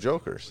other 2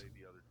 Jokers?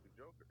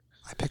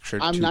 I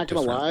pictured. I'm 2 not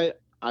going to different- lie.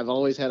 I've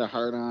always had a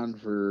hard on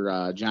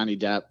for Johnny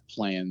Depp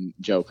playing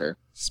Joker.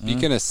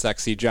 Speaking of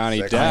sexy Johnny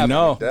Sexy Depp, I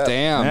know.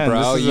 damn, Man,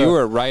 bro, this is you a-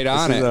 were right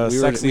on this it. is a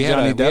sexy we had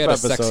Johnny we had Depp a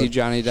sexy episode.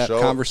 Johnny Depp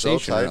Show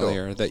conversation title.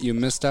 earlier that you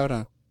missed out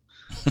on.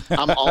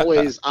 I'm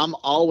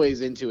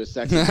always into a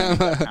sexy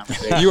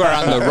conversation. You are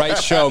on the right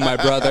show, my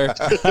brother.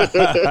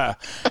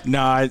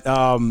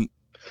 No,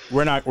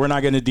 we're not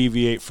going to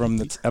deviate from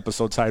the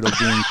episode title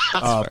being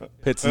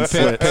Pits and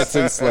Slits. Pits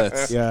and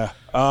Slits. Yeah.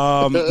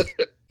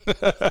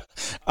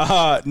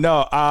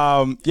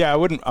 No. Yeah,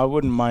 I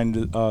wouldn't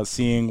mind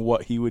seeing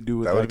what he would do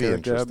with That that, would be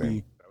character.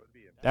 interesting.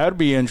 That would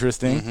be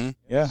interesting. Mm-hmm.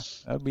 Yeah,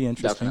 that would be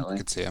interesting. Definitely. I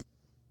could see it.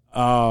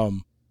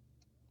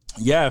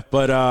 Yeah,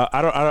 but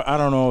I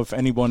don't know if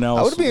anyone else.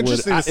 I would be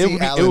interested to see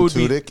Alan would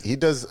be- Tudyk. He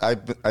does. I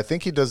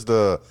think he does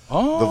the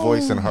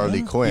voice in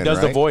Harley Quinn. He does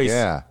the right? voice.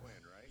 Yeah.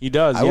 He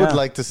does. I would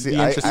like to see.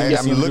 I'm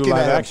looking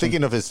at. I'm I'm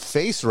thinking of his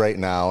face right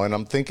now, and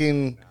I'm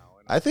thinking.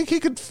 I think he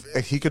could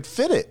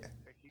fit it.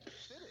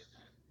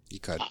 You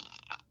could.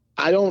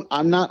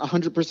 I'm not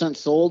 100%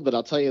 sold, but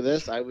I'll tell you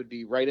this: I would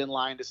be right in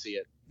line to see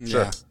it.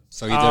 Sure. Yeah.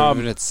 So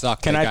either it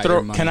sucked. Can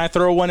I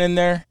throw one in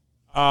there?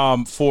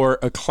 For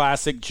a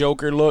classic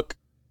Joker look,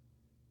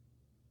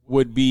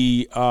 would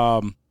be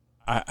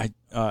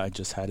I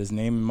just had his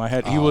name in my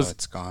head. He was.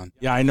 It's gone.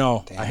 Yeah, I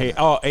know. Damn I hate.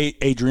 it.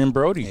 Adrian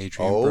Brody.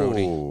 Adrian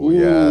Brody.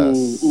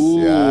 Yes. Ooh.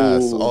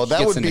 Yes. Oh, that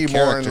Gets would be into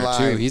more in character,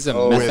 line too. He's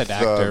a with method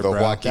actor, the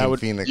bro. Joaquin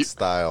Phoenix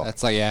style.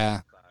 That's like,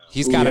 yeah.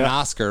 He's got an Yeah.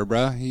 Oscar,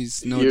 bro.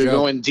 He's no You're joke.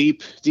 going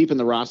deep in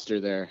the roster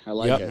there. I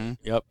like Yep. it.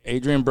 Yep.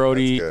 Adrian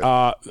Brody. That's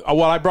good.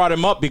 Well, I brought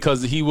him up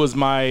because he was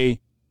my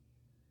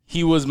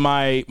he was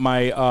my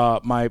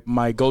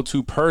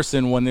go-to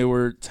person when they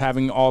were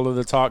having all of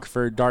the talk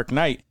for Dark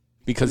Knight,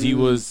 because he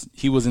was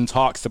in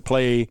talks to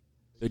play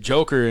the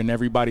Joker, and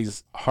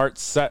everybody's heart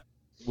set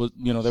was,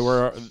 they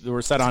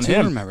were set on I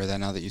him. remember that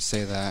now that you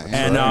say that.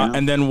 Yeah.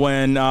 And then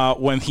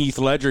when Heath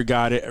Ledger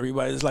got it,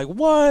 everybody's like,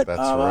 "What? That's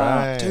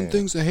right. 10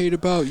 things I hate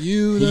about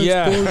you.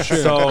 That's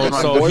bullshit.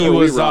 So he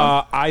was.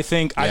 I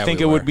think we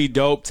it were. would be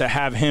dope to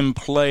have him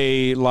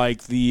play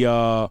like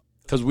the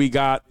because we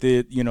got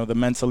the the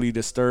mentally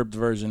disturbed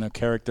version of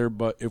character,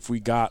 but if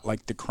we got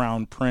like the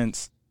Clown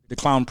Prince,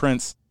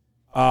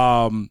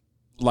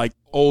 like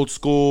old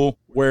school,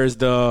 wears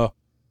the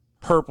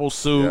purple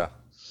suit,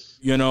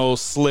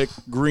 slick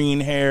green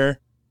hair,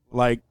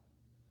 like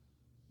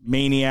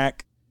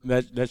maniac.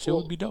 That shit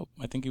would be dope.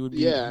 I think it would be.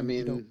 Yeah, I dope.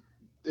 mean,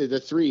 the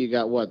three, you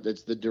got what?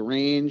 It's the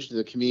deranged,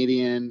 the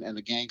comedian, and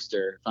the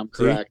gangster, if I'm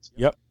correct. See?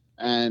 Yep.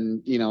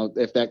 And,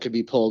 if that could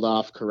be pulled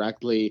off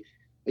correctly,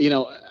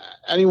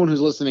 anyone who's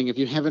listening, if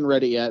you haven't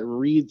read it yet,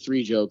 read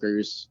Three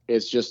Jokers.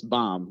 It's just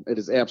bomb. It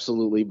is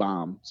absolutely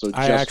bomb. So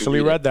I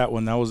actually read that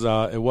one. That was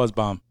it was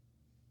bomb.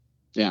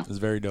 Yeah. It was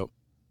very dope.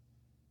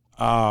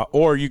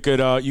 Or you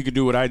could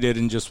do what I did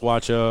and just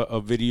watch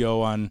a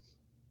video on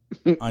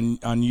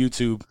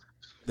YouTube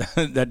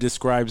that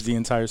describes the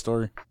entire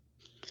story.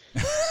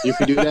 You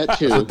could do that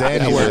too. So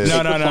Danny did.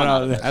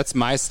 No. That's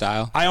my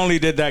style. I only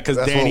did that because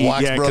That's Danny,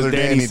 what Wax Brother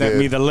Danny sent did.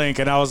 me the link,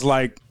 and I was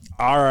like,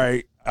 all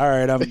right.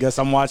 I guess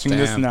I'm watching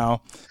this Damn.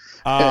 now.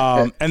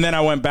 And then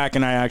I went back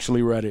and I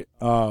actually read it.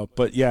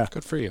 But yeah,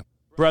 Good for you.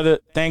 brother,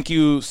 thank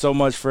you so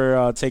much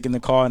for taking the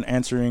call and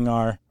answering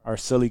our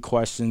silly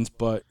questions.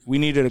 But we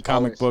needed a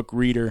comic Always. book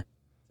reader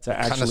to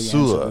actually answer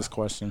Connoisseur. this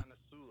question.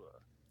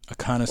 A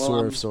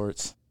connoisseur of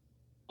sorts.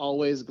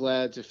 Always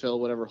glad to fill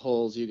whatever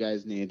holes you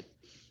guys need.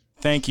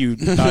 Thank you.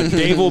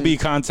 Dave will be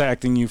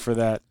contacting you for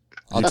that.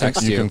 I'll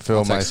text you. You can fill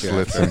I'll my text you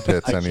slits after. and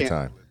pits I can't-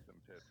 anytime.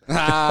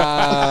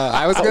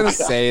 I was going to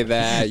say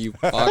that, you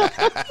fuck.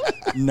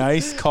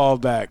 Nice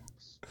callback.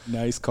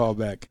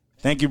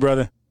 Thank you,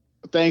 brother.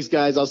 Thanks,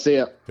 guys. I'll see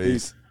you.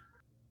 Peace.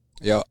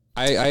 Yo,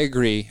 I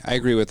agree. I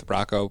agree with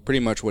Rocco. Pretty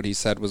much what he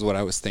said was what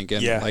I was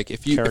thinking. Yeah, Like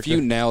if you character.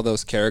 nail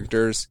those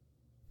characters,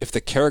 if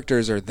the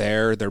characters are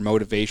there, their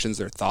motivations,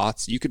 their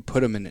thoughts, you could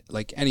put them in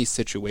like any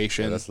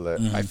situation. Yeah, that's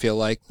lit. I feel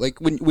like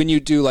when you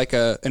do like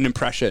an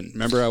impression.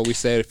 Remember how we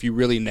said if you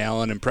really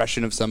nail an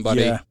impression of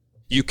somebody, Yeah.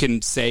 you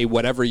can say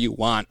whatever you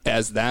want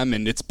as them,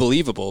 and it's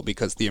believable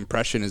because the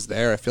impression is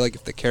there. I feel like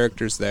if the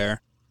character's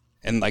there,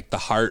 and like the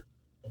heart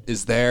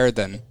is there,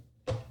 then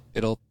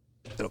it'll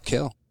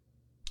kill.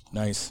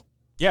 Nice.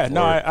 Yeah,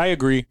 no, I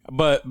agree.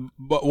 But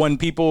when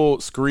people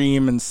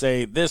scream and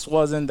say this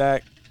wasn't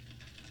that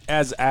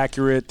as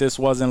accurate, this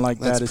wasn't like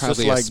That's that, it's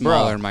probably just a like,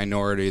 smaller bro,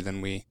 minority than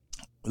we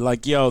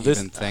like, yo, this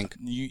even think.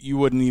 you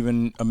wouldn't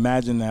even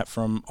imagine that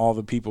from all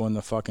the people in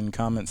the fucking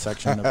comment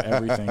section of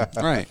everything.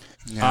 Right.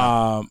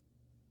 Yeah.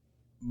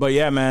 But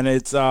yeah, man,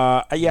 it's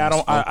I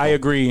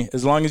agree.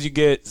 As long as you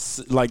get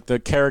like the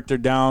character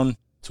down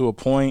to a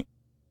point,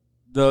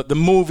 the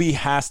movie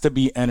has to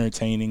be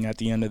entertaining at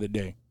the end of the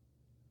day.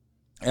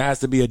 It has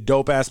to be a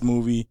dope ass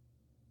movie.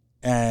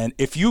 And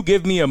if you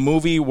give me a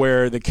movie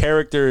where the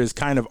character is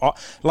kind of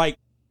like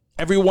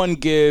everyone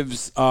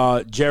gives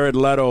Jared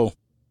Leto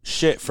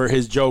shit for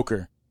his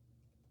Joker,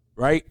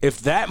 right?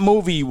 If that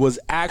movie was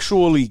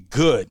actually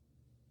good,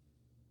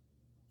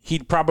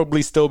 he'd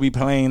probably still be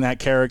playing that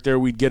character.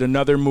 We'd get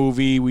another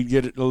movie. We'd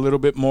get a little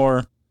bit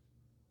more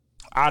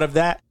out of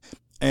that.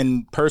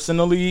 And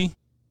personally,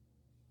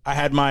 I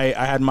had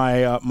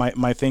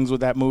my things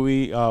with that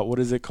movie. What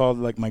is it called?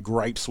 Like my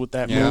gripes with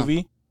that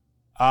movie.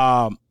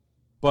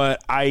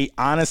 But I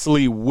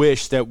honestly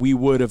wish that we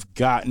would have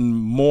gotten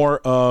more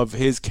of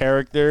his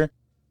character,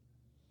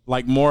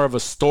 like more of a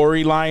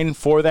storyline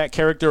for that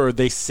character, or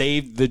they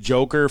saved the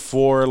Joker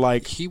for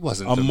like He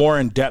wasn't a the- more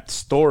in-depth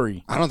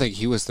story. I don't think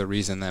he was the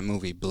reason that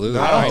movie blew.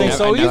 No, I don't think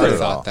so I never either.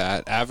 thought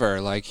that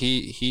ever. Like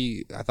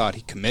I thought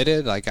he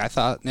committed. Like I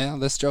thought,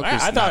 this Joker's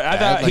I not thought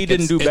bad. he Like,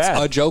 didn't do bad.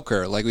 It's a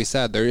Joker. Like we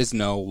said, there is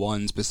no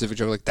one specific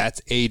Joker. Like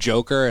that's a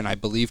Joker, and I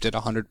believed it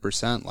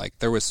 100%. Like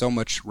there was so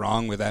much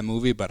wrong with that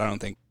movie, but I don't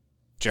think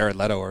Jared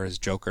Leto or his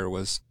Joker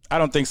was. I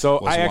don't think so.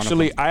 Was I one of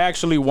them.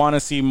 actually want to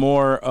see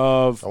more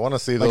of. I want to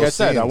see Like those I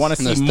said, I scenes. want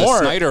to see The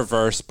more.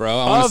 Snyderverse, bro.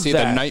 I want of to see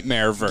that. the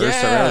Nightmare verse or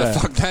Yeah. whatever the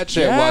fuck that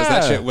shit was.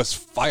 That Yeah. shit was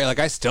fire. Like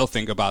I still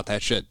think about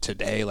that shit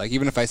today. Like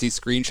even if I see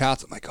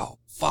screenshots, I'm like, oh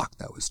fuck,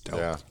 that was dope.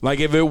 Yeah. Like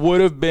if they would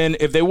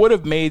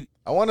have made,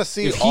 I want to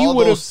see if he all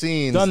would have those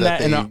scenes done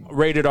that in they a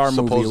rated R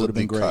movie, it would have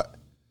been great. cut.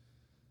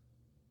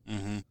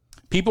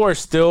 People are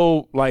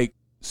still like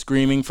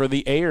screaming for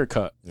the Ayer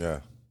cut.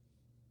 Yeah.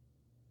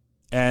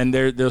 And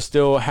they're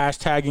still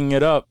hashtagging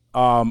it up.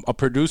 A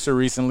producer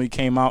recently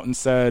came out and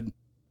said,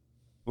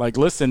 like,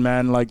 listen,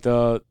 man, like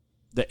the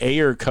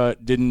Ayer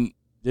cut didn't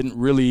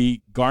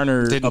really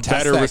garner Didn't a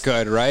test better that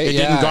good, right? It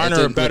Yeah, didn't it garner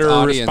didn't a with better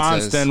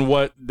response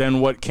audiences. than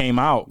what came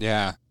out.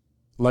 Yeah.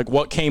 Like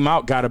what came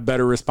out got a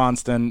better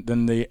response than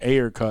the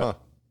Ayer cut.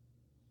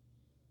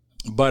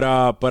 Huh. But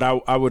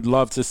I would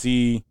love to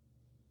see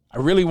I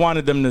really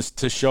wanted them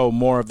to show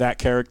more of that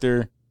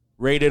character.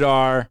 Rated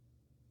R.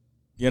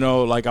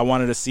 Like I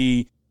wanted to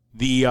see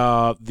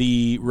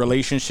the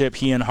relationship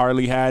he and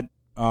Harley had,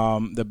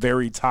 the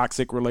very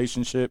toxic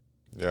relationship.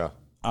 Yeah.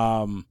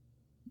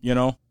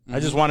 I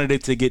just wanted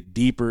it to get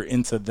deeper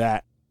into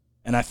that.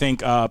 And I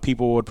think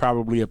people would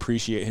probably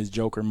appreciate his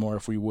Joker more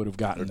if we would have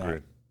gotten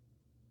that.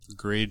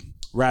 Agreed.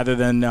 Rather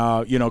than,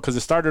 because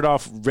it started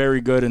off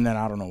very good, and then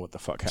I don't know what the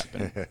fuck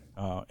happened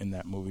in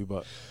that movie.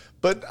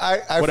 But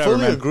I whatever,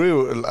 fully man. agree.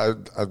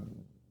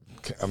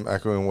 I'm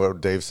echoing what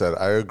Dave said.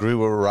 I agree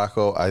with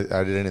Rocco.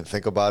 I didn't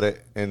think about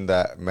it in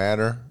that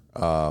manner.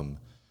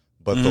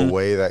 But the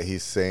way that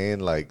he's saying,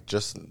 like,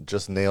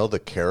 just nail the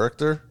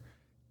character,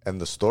 and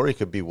the story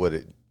could be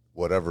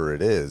whatever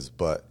it is.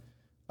 But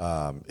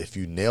if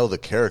you nail the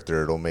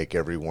character, it'll make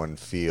everyone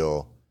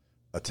feel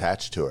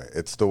attached to it.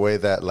 It's the way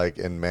that, like,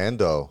 in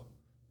Mando,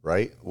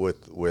 right,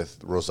 with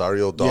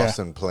Rosario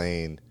Dawson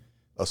playing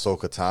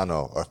Ahsoka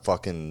Tano, a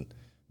fucking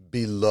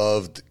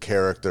beloved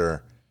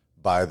character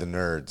by the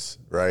nerds,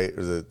 right?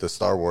 Or the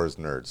Star Wars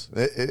nerds.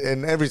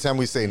 And every time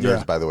we say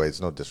nerds, by the way,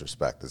 it's no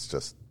disrespect. It's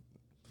just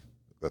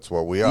that's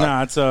what we are.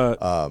 Nah, it's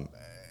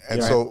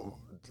so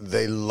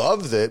they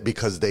loved it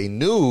because they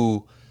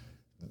knew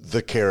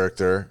the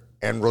character,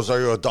 and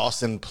Rosario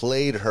Dawson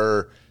played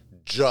her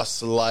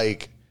just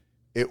like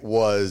it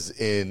was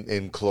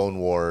in Clone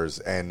Wars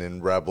and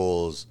in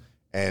Rebels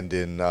and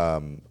in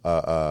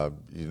I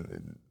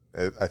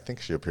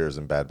think she appears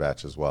in Bad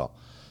Batch as well.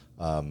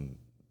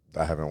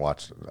 I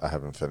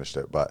haven't finished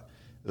it, but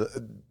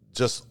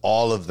just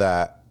all of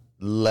that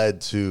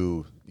led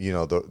to,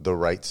 the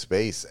right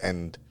space.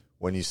 And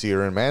when you see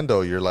her in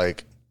Mando, you're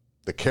like,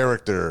 the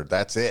character,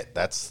 that's it.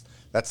 That's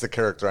the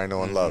character I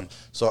know and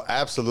love. So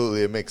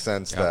absolutely, it makes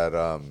sense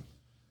that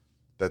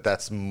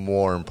that's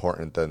more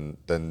important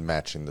than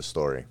matching the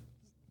story.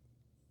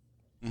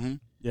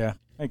 Yeah,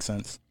 makes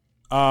sense.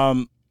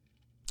 All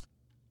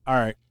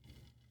right.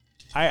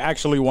 I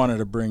actually wanted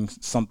to bring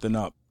something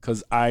up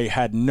because I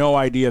had no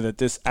idea that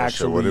this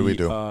actually what did we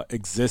do?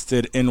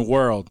 Existed in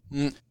world.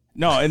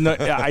 No,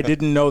 I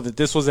didn't know that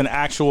this was an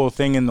actual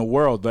thing in the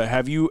world. But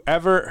have you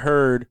ever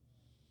heard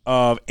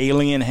of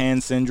alien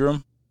hand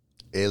syndrome?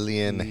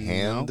 Alien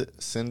hand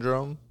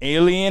syndrome?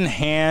 Alien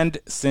hand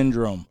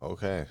syndrome.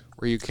 Okay.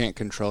 Where you can't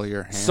control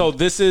your hand. So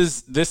this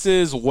is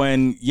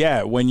when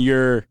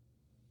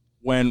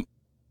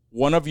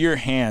one of your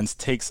hands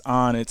takes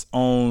on its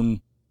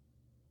own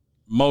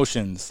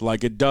motions,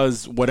 like it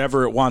does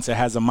whatever it wants. It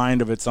has a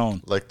mind of its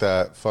own. Like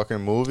that fucking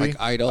movie? Like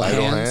Idle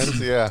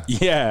Hands? Yeah.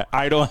 Yeah,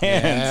 idle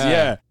hands.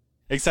 Yeah.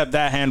 Except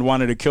that hand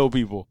wanted to kill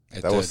people.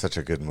 That was such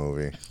a good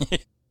movie.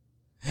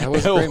 That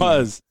was It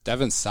was.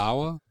 Devon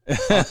Sawa?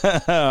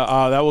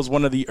 That was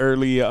one of the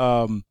early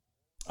what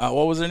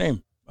was her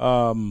name?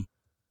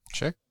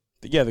 Chick?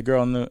 Yeah, the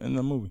girl in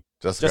the movie.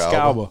 Jessica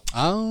Alba.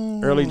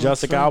 Oh. Early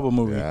Jessica Alba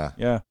movie.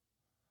 Yeah.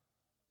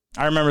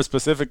 I remember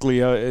specifically,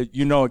 it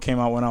came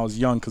out when I was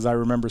young because I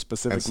remember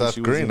specifically. And Seth she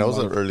was Green, in that was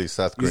one an of early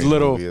Seth these Green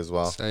little- movie as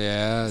well. So,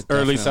 yeah. early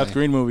definitely. Seth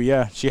Green movie.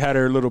 Yeah, she had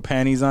her little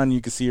panties on.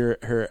 You could see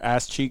her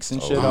ass cheeks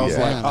and shit. I was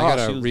yeah. like, Man, oh, I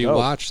gotta she was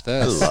rewatch I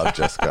this. love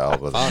Jessica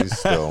Alba. She's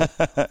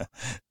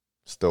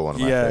still one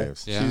of my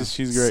faves. Yeah.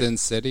 She's great. Sin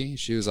City.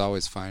 She was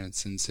always fine in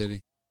Sin City.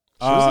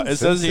 It Sin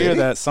says here City?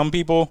 that some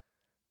people.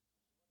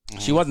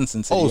 She wasn't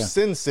Sin City. Oh, yeah.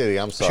 Sin City.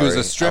 I'm sorry. was a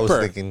I stripper. was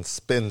thinking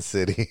Spin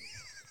City.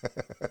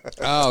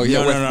 Oh,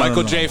 yeah, with no,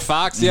 Michael no. J.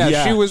 Fox. Yeah,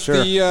 Yeah, she was sure.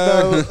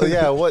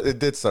 the... It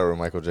did start with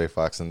Michael J.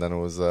 Fox, and then it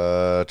was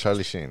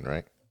Charlie Sheen,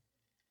 right?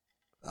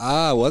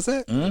 was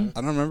it? I don't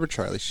remember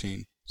Charlie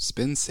Sheen.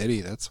 Spin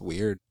City. That's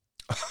weird.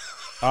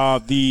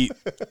 The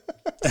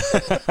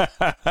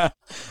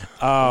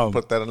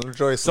Put that on the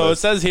choice so it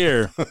list. says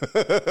here.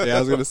 Yeah, I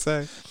was gonna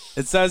say.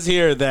 It says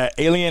here that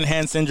alien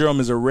hand syndrome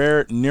is a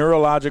rare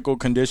neurological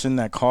condition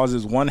that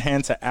causes one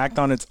hand to act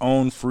on its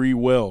own free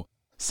will.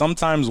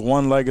 Sometimes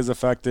one leg is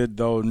affected,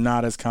 though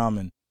not as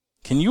common.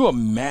 Can you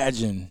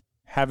imagine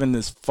having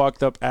this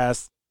fucked up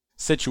ass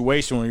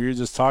situation where you're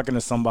just talking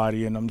to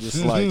somebody and I'm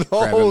just like,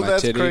 grabbing No, my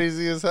that's titty.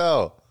 crazy as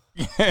hell.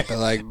 They're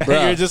like, and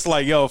bro. you're just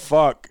like, yo,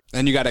 fuck.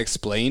 And you got to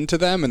explain to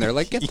them, and they're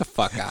like, get the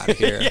fuck out of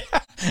here.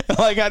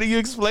 Like, how do you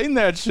explain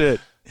that shit?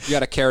 You got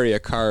to carry a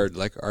card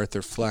like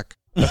Arthur Fleck.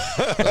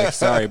 Like,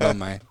 sorry about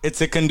It's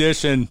a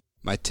condition.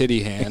 my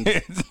titty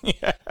hand.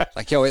 Yeah.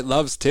 Like, yo, it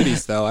loves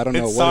titties, though. I don't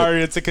know It's what.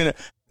 sorry. It's a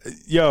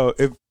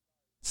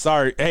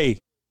sorry. Hey,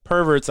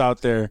 perverts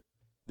out there.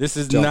 This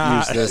is Don't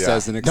not. use this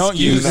as an excuse. Don't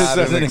use this Not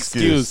as an an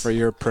excuse. for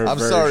your I'm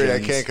perversions. sorry, I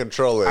can't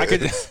control it. I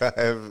could- I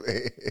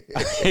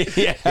have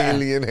Yeah.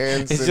 alien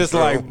hands. It's just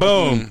like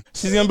boom.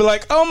 She's gonna be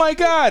like, "Oh my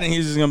god," and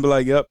he's just gonna be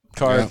like, "Yep,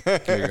 card." Yeah,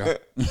 there you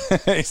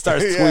go. He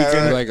starts tweaking.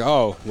 Yeah, right. Like,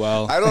 oh,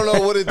 well. I don't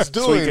know what it's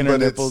doing, Tweaking her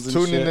but nipples it's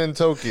and tuning shit. in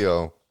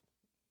Tokyo.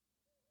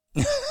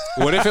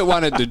 What if it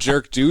wanted to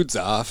jerk dudes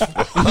off?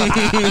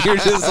 You're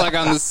just like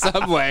on the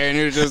subway and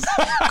you're just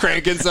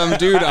cranking some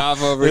dude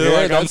off over You're here.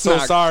 like, I'm That's so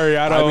not- sorry.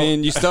 I I don't.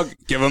 mean, you still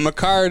give him a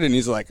card and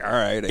he's like, all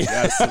right, I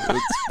guess.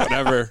 It's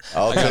whatever.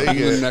 I'll I gotta take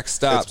do it. the next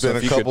stop. It's been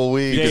if a you couple could,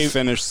 weeks. You could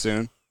finish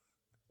soon.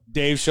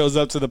 Dave shows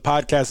up to the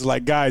podcast is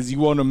like, guys, you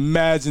won't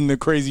imagine the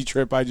crazy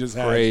trip I just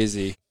had.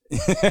 Crazy.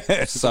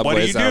 What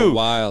Subways do you do? are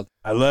wild.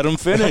 I let him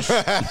finish.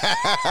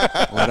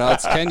 What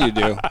else can you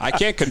do? I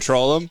can't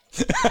control them.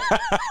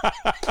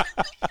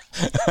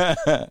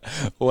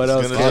 What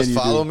else Gonna can just you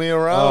follow do? me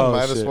around. Oh,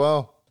 Might as shit.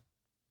 well.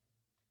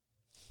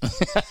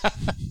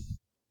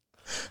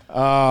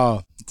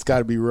 Oh, it's got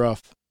to be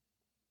rough.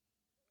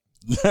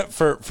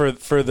 for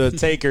the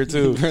taker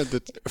too.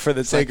 For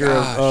the taker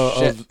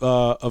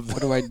of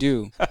What do I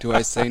do? Do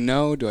I say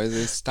no? Do I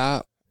say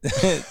stop?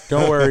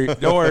 Don't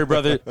worry,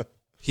 brother.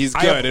 He's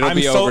good. It'll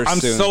be over I'm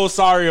soon. so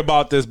sorry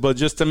about this, but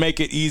just to make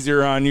it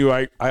easier on you,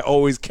 I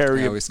always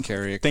carry I always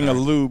carry a thing car.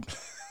 of lube.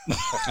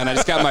 And I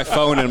just got my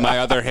phone in my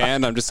other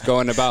hand. I'm just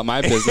going about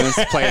my business,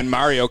 playing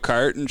Mario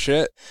Kart and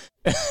shit.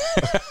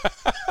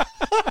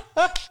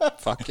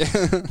 Fuck yeah.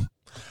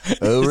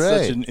 All He's right.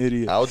 such an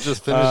idiot. I'll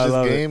just finish I this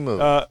love game it.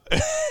 of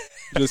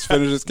Just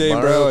finish this game,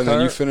 Mario bro, and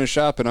then you Kart? finish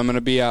up, and I'm going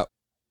to be out.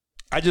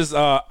 I just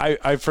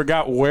I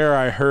forgot where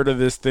I heard of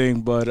this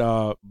thing, but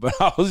I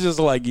was just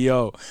like,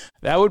 yo,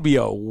 that would be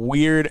a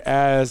weird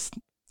ass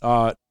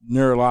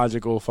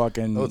neurological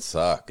fucking that would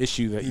suck.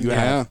 issue that you Yeah.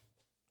 have.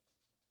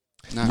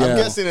 Nah, I'm Yeah.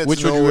 guessing it's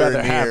Which would you nowhere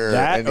rather have, near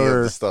that any or-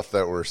 of the stuff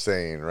that we're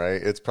saying,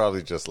 right? It's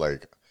probably just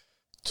like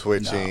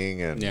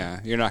twitching and Yeah,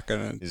 you're not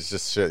going to. it's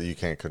just shit you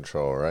can't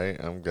control, right?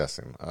 I'm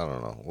guessing. I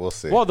don't know. We'll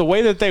see. Well, the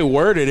way that they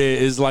worded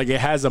it is like it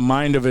has a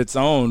mind of its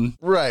own.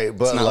 right,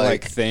 but It's not like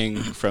like Thing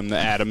from the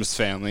Addams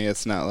Family.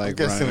 It's not I'm like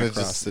guessing running it's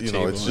across just the you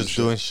table. know it's and just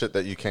shit. doing shit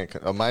that you can't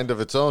a mind of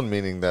its own,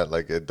 meaning that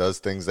like it does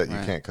things that you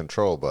Right. can't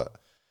control. But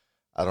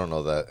I don't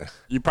know that.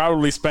 You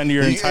probably spend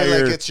your You-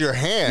 entire like it's your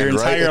hand, your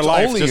right? entire It's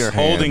life only just your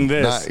hand, holding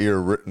this.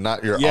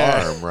 not your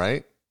Yeah. arm,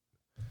 right?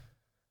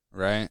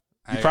 Right?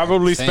 you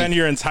probably think spend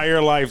your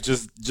entire life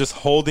just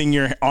holding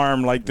your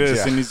arm like this,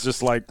 Yeah. and he's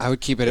just like, I would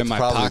keep it in It's my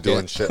probably pocket.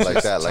 doing shit like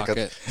Just that. Like tuck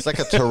a, it. it's like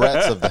a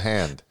Tourette's of the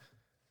hand.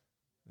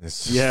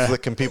 It's just Yeah.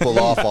 flicking people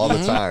off all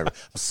the time.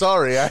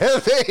 Sorry, I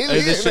have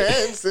alien this shit-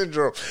 hand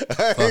syndrome.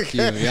 I Fuck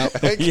you, yep.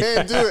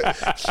 can't do it.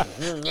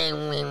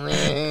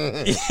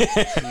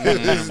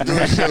 Just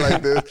doing shit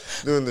like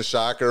this, doing the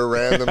shocker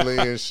randomly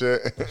and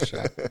shit.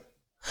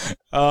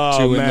 oh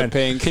Chewing the man,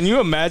 pink. can you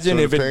imagine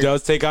Chewing if it pink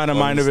does take on a on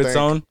mind the of its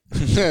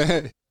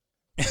stink. own?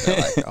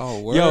 Oh,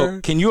 word. Yo,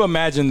 can you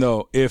imagine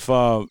though if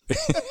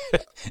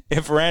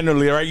if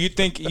randomly, right? You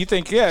think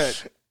yeah,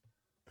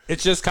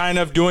 it's just kind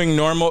of doing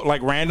normal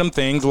like random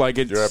things like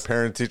it's You're at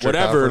parent teacher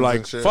whatever, conference like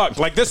and shit. fuck,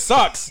 like this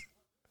sucks.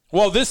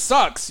 Well, this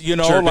sucks, you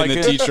know, Jerking like the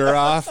it- teacher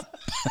off.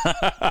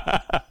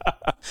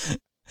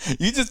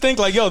 you just think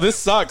like, yo, this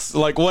sucks,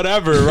 like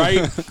whatever,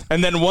 right?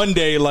 And then one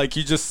day, like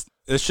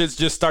the shit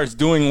just starts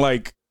doing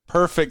like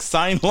perfect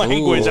sign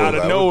language Ooh, out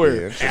of that would be nowhere.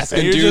 interesting. Asking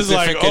And you're dudes just if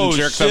like, it can oh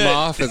jerk shit. them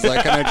off. It's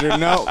like, can I jerk?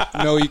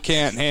 No, you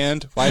can't.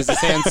 Hand. Why is this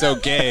hand so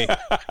gay?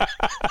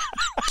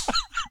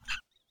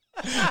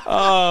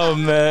 Oh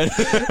man.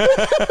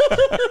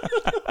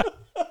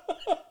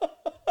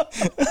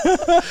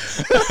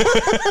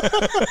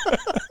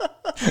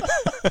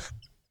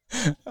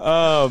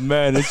 Oh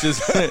man, it's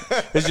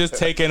just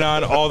taking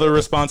on all the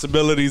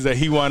responsibilities that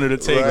he wanted to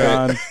take Right.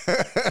 on.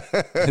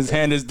 His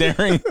hand is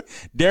daring to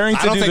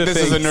I don't do think the this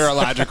is a things.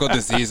 neurological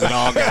disease at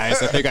all,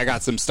 guys. I think I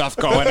got some stuff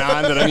going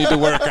on that I need to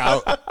work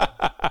out.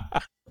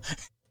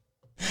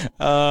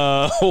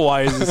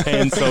 Why is his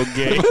hand so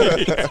gay?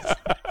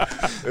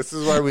 This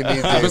is why we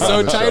need Dave on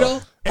Episode the show.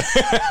 title?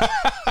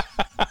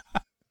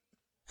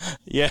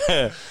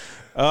 Yeah.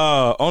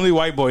 Only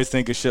white boys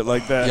think of shit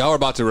like that. Y'all were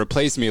about to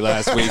replace me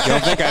last week.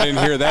 Don't think I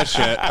didn't hear that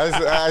shit.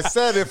 I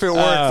said if it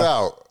works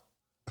out.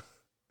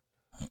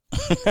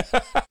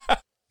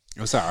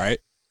 It was all right.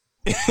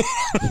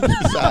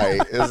 It's all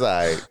right. It's all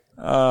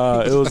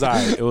right. It was all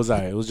right. It was all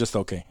right. It was just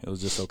okay. It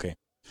was just okay.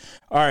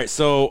 All right.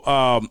 So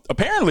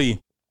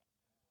apparently,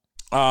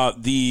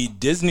 the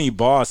Disney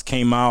boss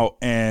came out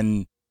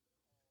and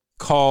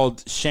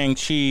called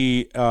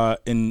Shang-Chi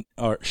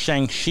or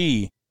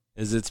Shang-Chi,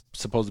 as it's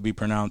supposed to be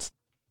pronounced,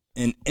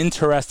 an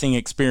interesting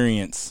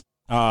experience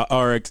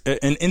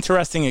an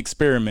interesting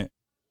experiment,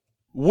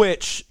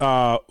 which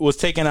was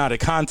taken out of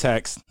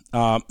context,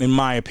 in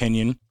my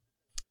opinion,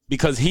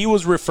 because he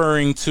was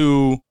referring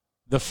to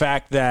the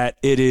fact that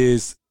it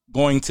is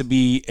going to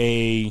be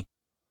a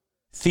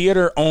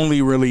theater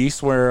only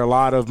release where a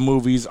lot of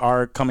movies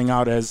are coming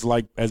out as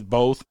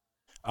both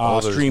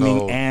There's streaming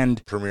no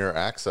and premiere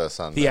access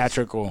on this.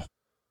 theatrical.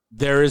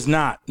 There is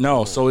not.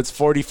 No. So it's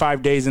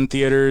 45 days in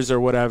theaters or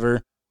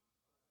whatever.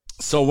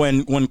 So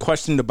when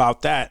questioned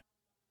about that,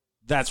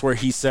 that's where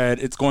he said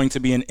it's going to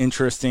be an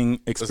interesting Was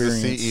the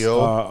experience CEO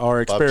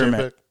or Bob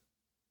experiment. Chapek?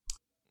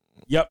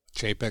 Yep.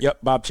 Chapek. Yep.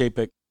 Bob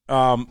Chapek.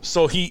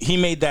 So he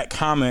made that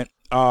comment.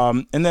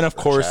 And then of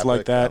course Chapek?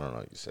 like that, I don't know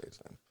how you say his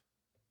name.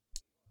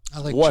 I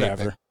like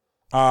whatever.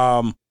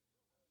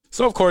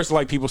 So of course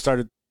like people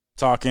started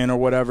talking or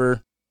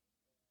whatever.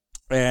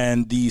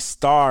 And the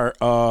star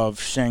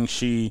of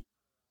Shang-Chi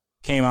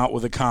came out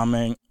with a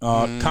comment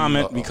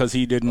Uh-oh. because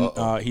he didn't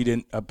Uh-oh. he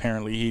didn't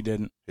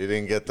He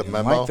didn't get the Didn't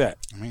memo. like that.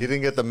 He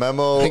didn't get the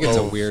memo. I think it's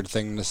a of- weird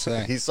thing to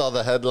say. He saw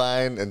the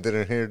headline and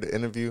didn't hear the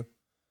interview.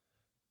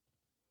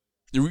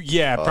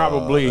 Yeah,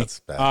 probably.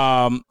 That's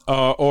bad.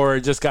 Or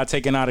it just got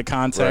taken out of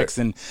context,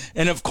 and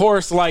of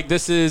course, like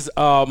this is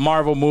a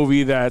Marvel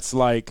movie that's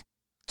like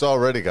It's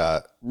already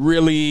got.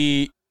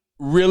 really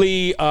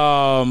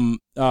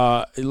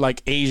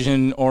like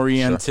Asian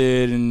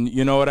oriented, and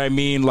you know what I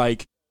mean,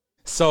 like.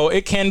 So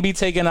it can be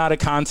taken out of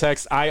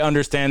context. I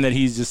understand that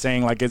he's just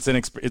saying like it's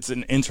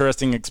an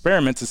interesting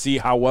experiment to see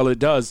how well it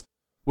does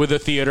with a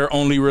theater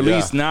only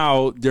release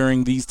now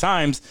during these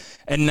times,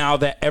 and now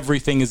that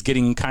everything is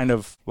getting kind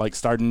of like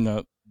starting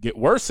to get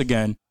worse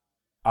again,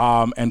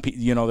 and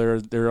you know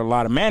there are a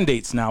lot of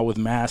mandates now with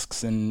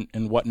masks and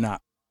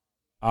whatnot,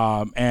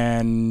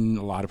 and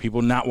a lot of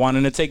people not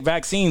wanting to take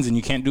vaccines, and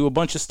you can't do a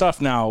bunch of stuff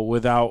now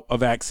without a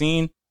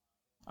vaccine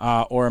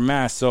or a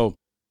mask. So.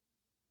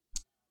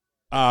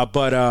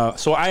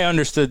 So I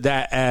understood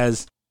that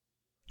as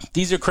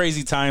these are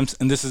crazy times,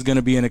 and this is going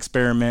to be an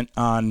experiment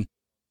on,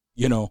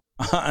 you know,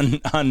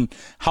 on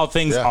how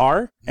things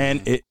are,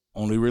 and it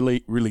only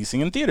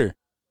releasing in theater.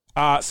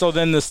 So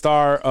then the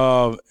star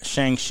of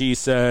Shang-Chi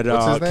said,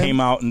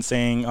 came out and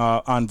saying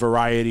on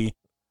Variety,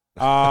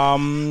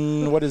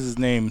 what is his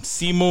name?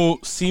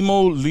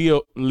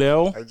 Simu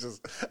Leo. I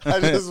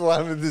just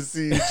wanted to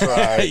see you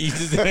try. You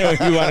just didn't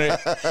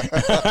want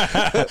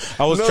to.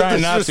 I was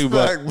trying not to,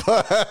 but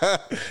I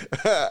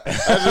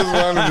just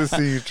wanted to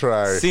see you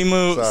try.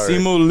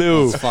 Simu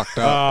Liu. That's fucked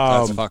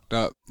up. That's fucked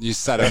up. You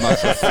set him up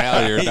for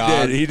failure,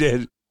 dog. He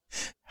did.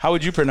 How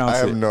would you pronounce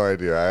it? I have no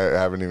idea. I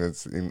haven't even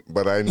seen,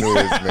 but I knew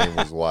his name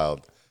was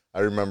wild.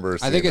 I remember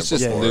seeing think it's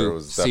just before. Liu. It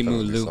was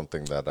definitely Simu Liu.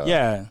 something that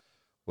Yeah.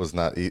 was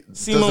not Simu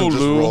doesn't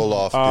just Liu, roll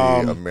off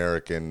the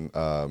American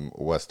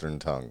Western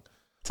tongue.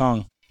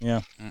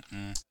 Yeah.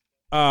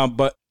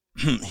 But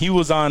he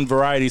was on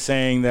Variety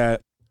saying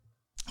that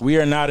we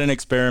are not an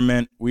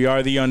experiment. We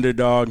are the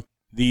underdog,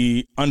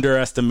 the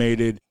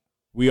underestimated.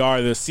 We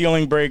are the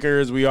ceiling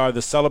breakers. We are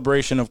the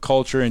celebration of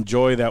culture and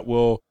joy that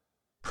will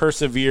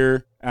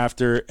persevere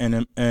after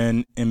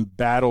an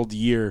embattled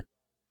year.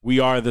 We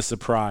are the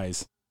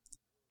surprise.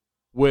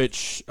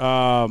 Which,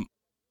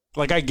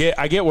 like I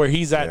get where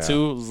he's at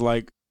too. It was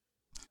like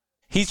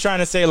he's trying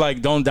to say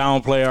like don't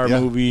downplay our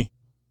movie,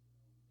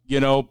 you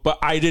know. But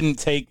I didn't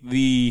take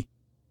the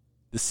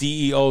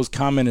CEO's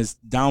comment as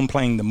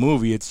downplaying the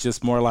movie. It's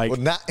just more like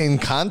not in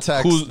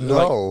context.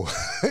 No,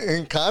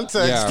 in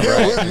context,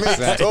 it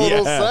makes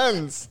total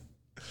sense.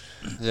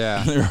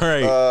 Yeah,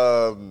 right.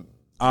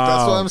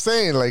 That's what I'm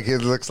saying. Like it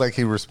looks like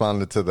he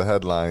responded to the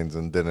headlines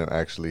and didn't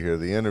actually hear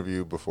the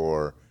interview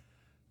before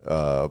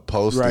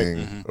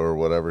posting or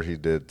whatever he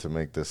did to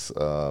make this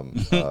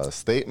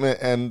statement.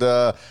 And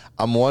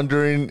I'm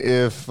wondering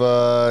if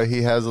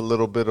he has a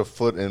little bit of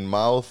foot in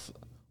mouth,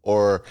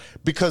 or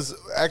because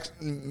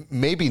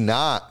maybe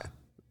not,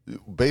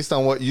 based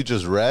on what you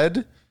just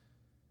read.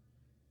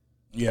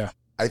 Yeah,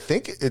 I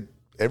think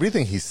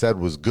everything he said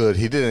was good.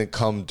 He didn't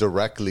come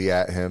directly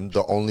at him.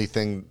 The only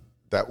thing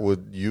that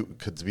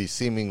could be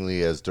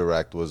seemingly as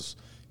direct was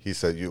he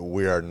said,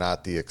 "We are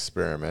not the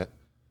experiment."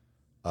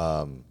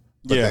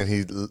 But then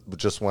he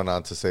just went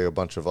on to say a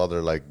bunch of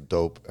other like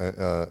dope,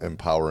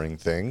 empowering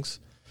things.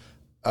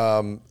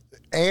 And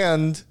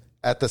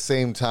at the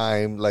same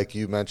time, like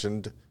you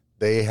mentioned,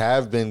 they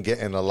have been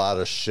getting a lot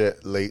of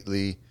shit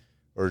lately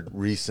or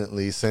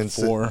recently since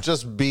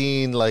just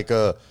being like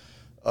a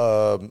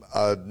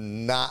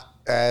not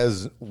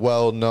as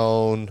well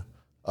known,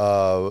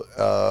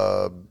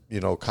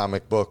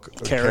 comic book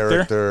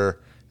character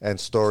and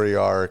story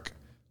arc.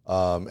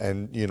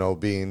 And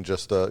being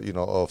just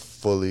a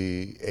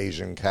fully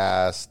Asian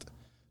cast,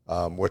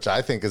 which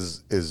I think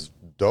is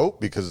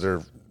dope because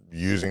they're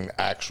using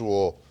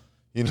actual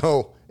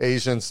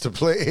Asians to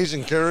play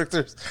Asian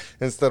characters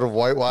instead of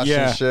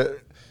whitewashing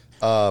shit.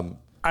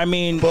 I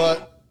mean,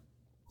 but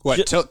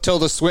what?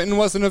 Tilda Swinton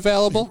wasn't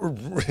available.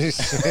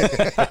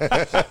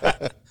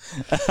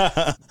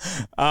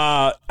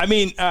 I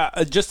mean,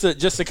 just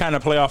to kind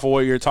of play off of what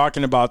you're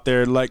talking about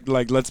there, like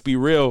let's be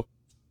real.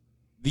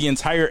 The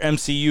entire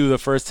MCU, the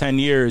first 10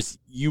 years,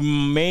 you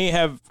may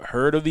have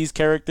heard of these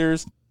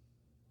characters,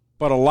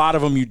 but a lot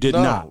of them you did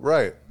not.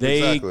 Right.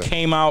 They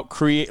came out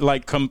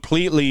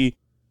completely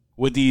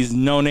with these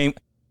no-name.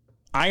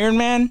 Iron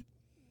Man?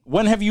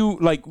 When have you,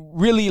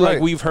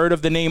 we've heard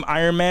of the name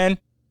Iron Man?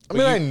 I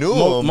mean, I knew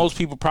him. Most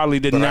people probably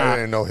did not. I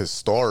didn't know his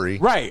story.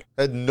 Right.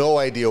 I had no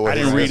idea what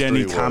his I didn't read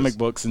any was. comic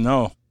books,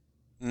 no.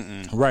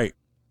 Right.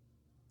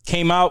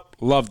 Came out,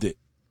 loved it.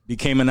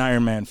 Became an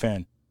Iron Man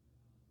fan.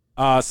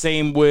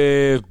 Same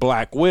with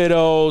Black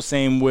Widow.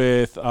 Same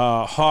with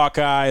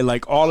Hawkeye.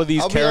 Like all of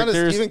these characters. Be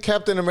honest, even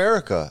Captain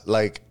America.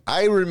 Like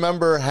I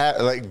remember,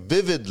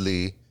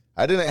 vividly.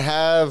 I didn't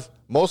have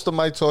most of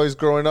my toys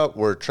growing up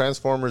were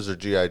Transformers or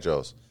GI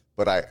Joes,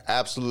 but I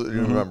absolutely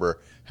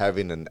remember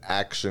having an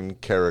action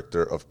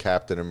character of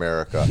Captain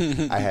America.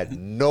 I had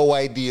no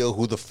idea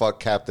who the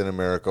fuck Captain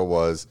America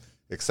was,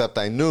 except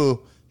I knew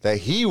that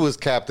he was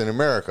Captain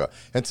America.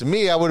 And to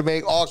me, I would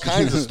make all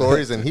kinds of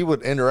stories, and he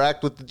would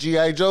interact with the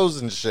G.I.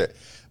 Joes and shit.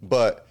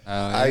 But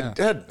I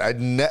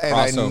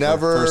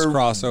never First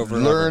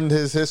crossover learned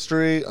his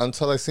history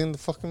until I seen the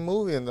fucking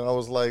movie, and then I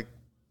was like,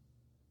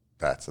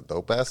 that's a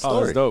dope ass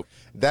story. that's dope.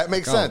 That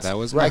makes sense. that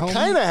was my I homie.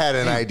 kind of had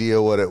an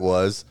idea what it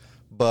was,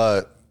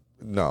 but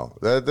no,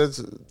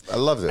 that's I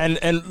loved it.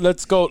 And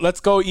let's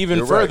go even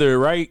You're further,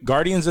 right?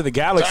 Guardians of the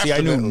Galaxy,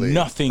 Definitely. I knew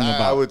nothing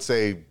about. I would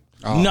say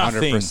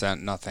nothing.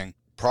 100% nothing.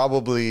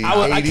 probably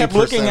I kept 80%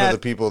 looking of at the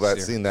people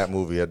that seen that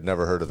movie had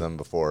never heard of them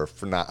before,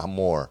 for not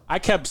more. I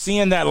kept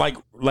seeing that like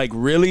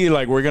really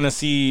like we're gonna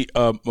see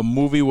a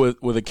movie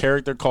with a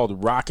character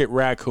called Rocket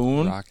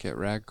Raccoon. Rocket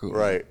Raccoon.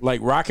 Right.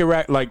 Like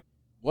like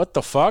what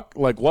the fuck?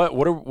 Like what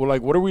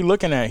are we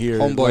looking at here?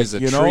 Homeboy's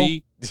like, a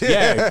tree.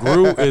 Yeah,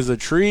 Groot is a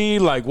tree.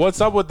 Like,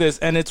 what's up with this?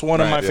 And it's one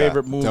of my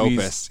favorite movies.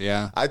 Dopest,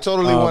 yeah. I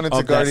totally went into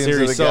of that Guardians of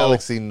series. the So-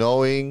 Galaxy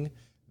knowing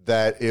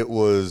that it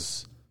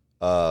was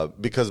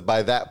because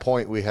by that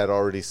point we had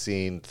already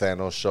seen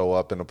Thanos show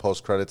up in a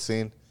post-credit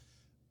scene,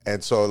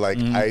 and so like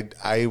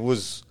I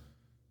was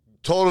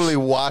totally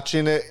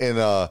watching it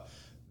in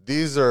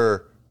these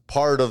are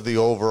part of the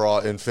overall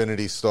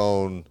Infinity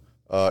Stone,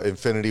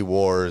 Infinity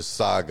Wars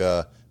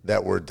saga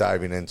that we're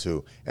diving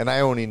into, and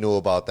I only knew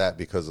about that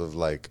because of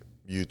like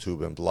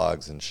YouTube and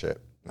blogs and shit.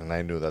 And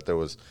I knew that there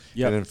was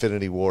an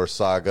Infinity War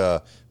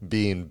saga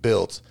being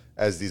built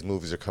as these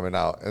movies are coming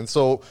out. And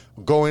so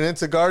going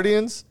into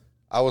Guardians,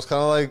 I was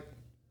kind of like,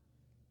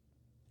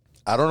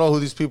 I don't know who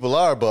these people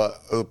are,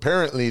 but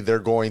apparently they're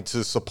going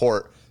to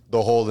support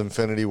the whole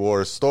Infinity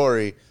War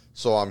story.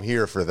 So I'm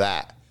here for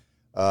that.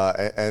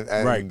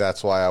 And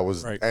that's why I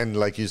was, and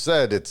like you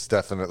said, it's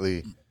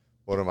definitely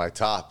one of my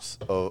tops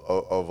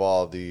of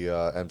all the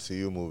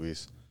MCU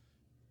movies.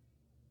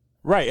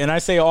 Right, and I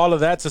say all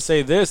of that to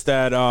say this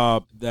that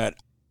that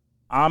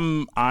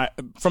I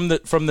from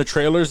the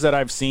trailers that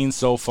I've seen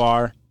so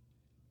far,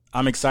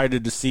 I'm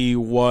excited to see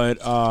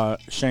what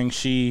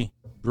Shang-Chi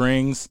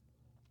brings.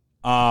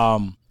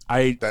 That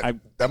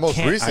most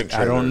recent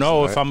I don't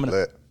know if I'm gonna.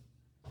 lit.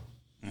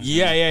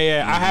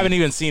 Yeah. I haven't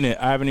even seen it.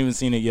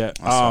 Yet.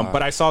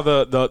 But I saw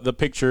the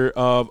picture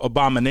of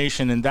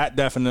Abomination, and that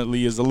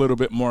definitely is a little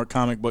bit more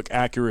comic book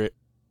accurate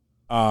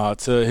to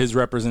his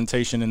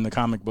representation in the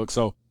comic book.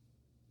 So.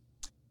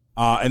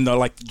 And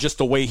just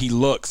the way he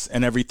looks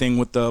and everything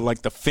with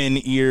the fin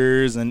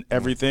ears and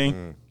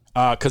everything.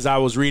 Because I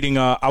was reading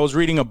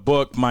a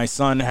book. My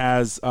son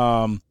has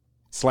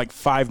it's like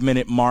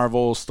 5-minute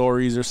Marvel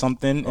stories or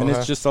something, and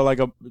it's just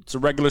it's a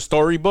regular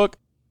story book,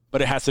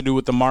 but it has to do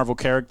with the Marvel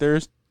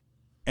characters.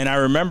 And I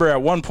remember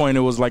at one point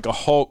it was like a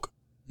Hulk.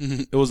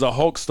 It was a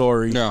Hulk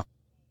story. Yeah.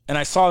 And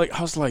I saw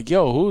I was like,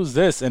 "Yo, who's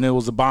this?" And it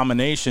was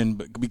Abomination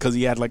because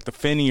he had like the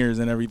fin ears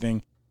and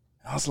everything.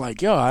 I was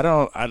like,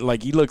 yo,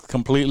 he looked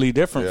completely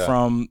different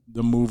from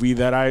the movie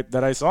that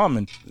I saw him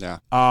in. Yeah.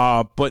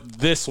 But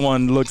this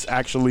one looks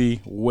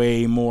actually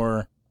way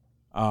more,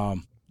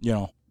 like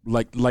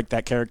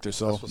that character.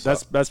 So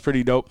that's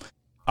pretty dope.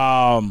 So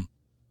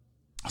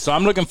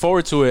I'm looking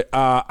forward to it.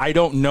 I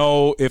don't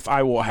know if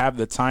I will have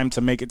the time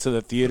to make it to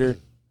the theater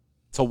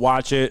to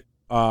watch it,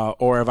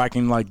 or if I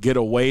can get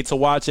away to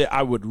watch it.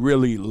 I would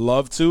really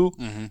love to,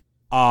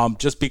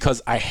 just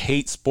because I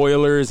hate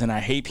spoilers and I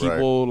hate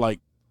people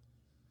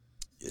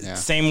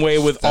same way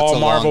with all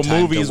Marvel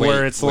movies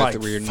where it's where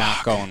you're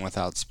not going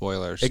without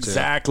spoilers.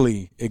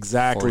 Exactly.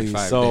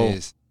 45 so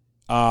days.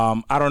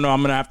 I don't know.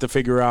 I'm gonna have to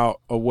figure out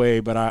a way,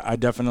 but I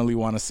definitely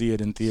want to see it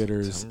in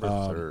theaters.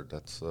 September 3rd.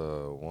 That's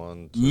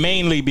 1, 2,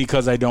 mainly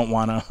because I don't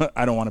want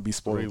to be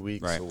spoiled. 3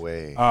 weeks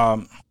away.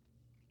 I'm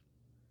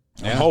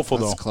hopeful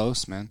that's though.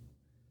 Close, man.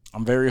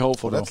 I'm very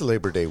hopeful. That's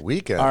Labor Day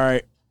weekend. All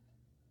right.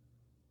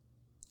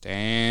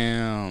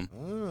 Damn.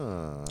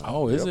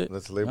 Is it?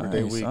 That's Labor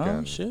Day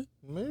weekend. Shit.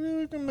 Maybe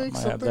we can make I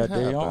might something have that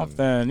day happen. off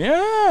then.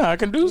 Yeah, I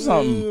can do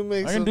something.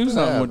 make I can do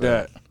something something with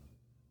that. happen.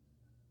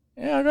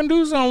 Yeah, I can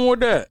do something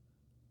with that.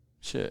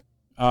 Shit.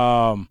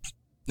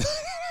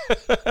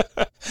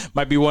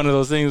 Might be one of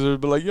those things where it'd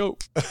be like, yo,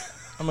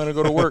 I'm gonna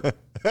go to work.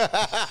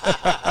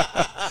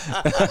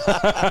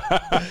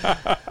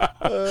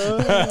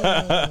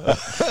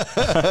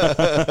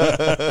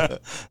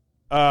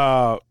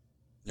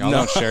 Y'all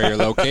don't share your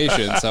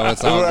location, so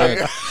it's all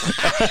good.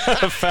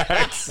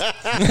 Facts.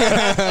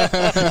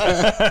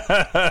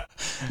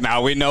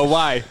 Now we know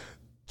why.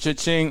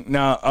 Cha-ching.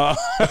 No.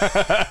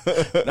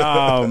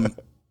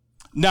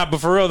 But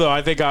for real though,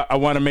 I think I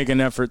want to make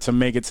an effort to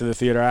make it to the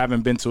theater. I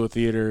haven't been to a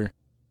theater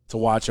to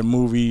watch a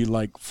movie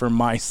for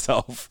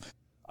myself.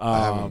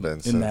 I haven't been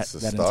since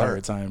the entire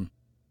start. time.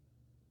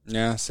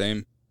 Yeah,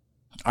 same.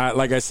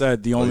 Like I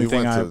said, the only you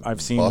thing went to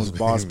I've seen Boss was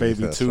Boss Baby,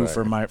 Baby that's 2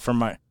 right. for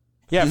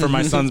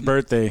my son's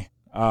birthday.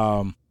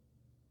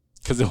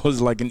 Because it was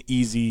like an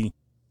easy,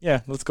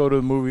 let's go to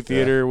the movie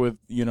theater with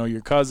your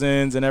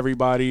cousins and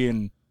everybody,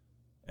 and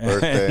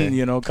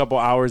a couple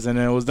hours, and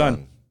then it was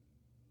done.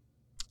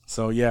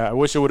 So yeah, I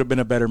wish it would have been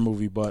a better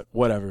movie, but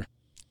whatever.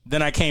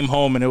 Then I came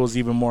home and it was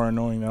even more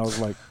annoying. I was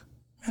like,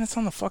 man, it's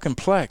on the fucking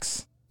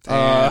Plex.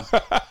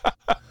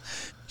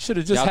 Should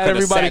have just Y'all had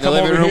coulda everybody sat in the come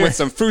living over room here. with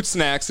some fruit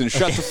snacks and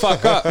shut the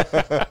fuck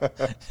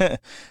up.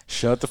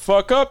 Shut the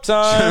fuck up,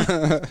 time.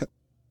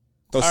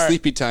 Those right.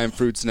 sleepy time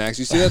fruit snacks.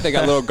 You see that? They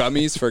got little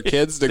gummies for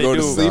kids to They go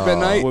to do. sleep at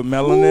night. With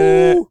melanin in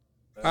it. All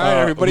right,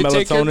 everybody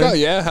take your melatonin. go.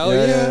 Yeah, hell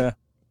yeah.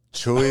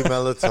 Chewy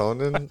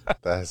melatonin.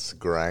 That's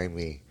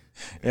grimy.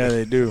 Yeah,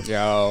 they do.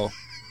 Yo.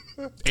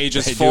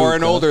 Ages They 4 do,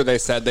 and cuz. older, they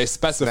said. They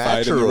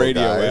specified in the Natural,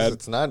 radio guys. ad.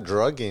 It's not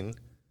drugging.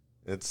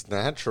 It's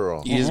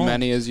natural. Eat as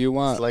many as you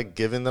want. It's like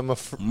giving them a.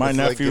 My it's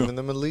like nephew- giving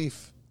them a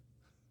leaf.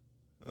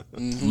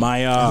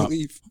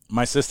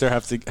 My sister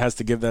has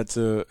to give that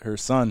to her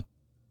son,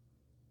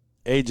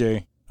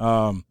 AJ.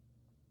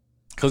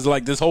 Cause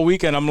like this whole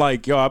weekend, I'm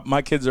like, yo,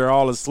 my kids are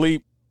all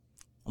asleep.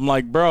 I'm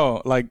like,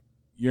 bro, like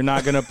you're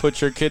not gonna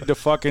put your kid to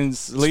fucking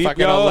sleep,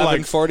 fucking yo.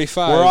 Like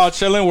 11:45. we're all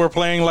chilling. We're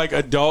playing like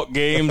adult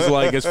games,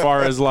 like as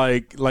far as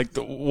like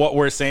what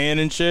we're saying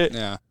and shit.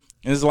 Yeah.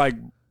 And it's like,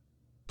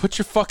 put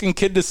your fucking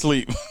kid to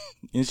sleep.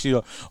 And she,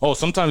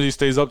 sometimes he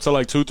stays up till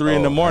like 2-3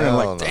 in the morning. hell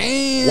Like, no.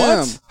 Damn.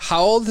 What?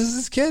 How old is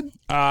this kid?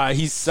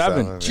 He's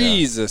 7. Yeah.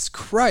 Jesus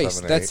Christ.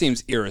 7, That 8.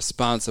 seems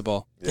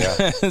irresponsible.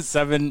 Yeah.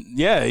 7.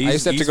 Yeah, he's, I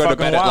used to have to he's go to fucking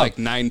bed at wild. like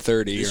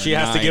 9:30. She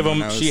has to give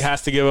him. She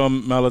has to give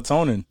him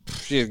melatonin,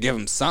 She had to give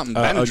him something. a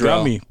Benadryl.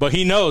 gummy. But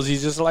he knows.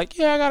 He's just like,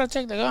 yeah, I gotta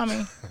take the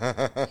gummy.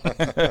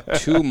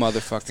 2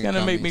 motherfucking It's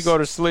gonna make me gummies. go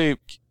to sleep.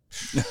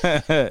 2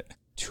 or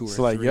It's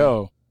like, 3.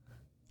 yo,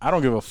 I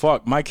don't give a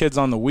fuck. My kids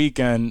on the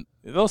weekend,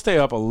 they'll stay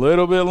up a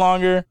little bit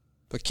longer.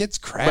 But kids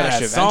But crash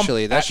at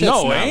eventually. That shit's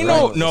no, not ain't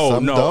right. no.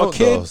 Some A don't,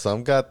 kid, though.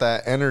 Some got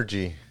that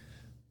energy.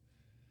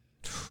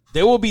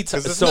 they will be.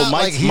 'Cause it's So not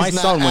my like he's my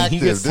not son when active.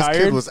 he gets this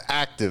tired, kid was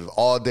active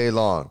all day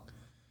long.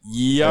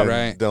 yeah, It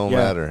right. Don't Yeah.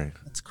 matter.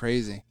 That's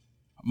crazy.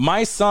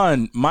 My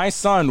son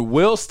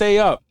will stay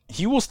up.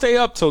 He will stay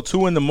up till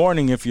 2 in the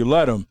morning if you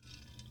let him.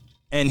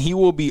 And he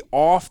will be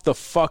off the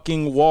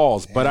fucking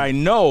walls. But I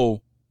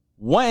know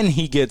when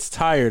he gets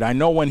tired. I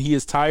know when he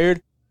is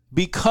tired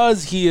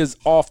because he is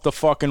off the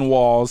fucking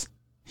walls.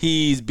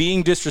 He's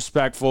being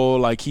disrespectful.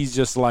 Like he's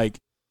just like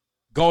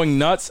going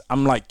nuts.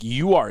 I'm like,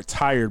 you are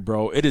tired,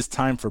 bro. It is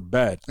time for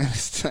bed.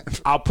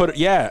 I'll put it.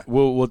 Yeah,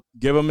 we'll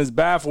give him his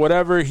bath,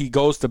 whatever. He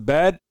goes to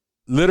bed.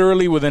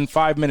 Literally within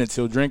 5 minutes,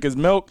 he'll drink his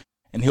milk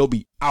and he'll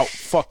be out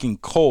fucking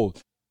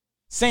cold.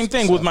 Same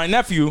thing with my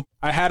nephew.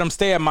 I had him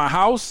stay at my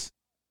house.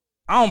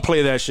 I don't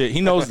play that shit. He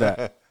knows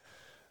that.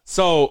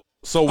 So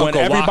when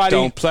Uncle Wok everybody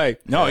don't play.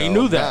 no, he Hell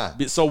knew that.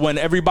 nah. So when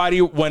it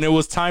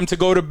was time to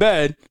go to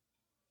bed,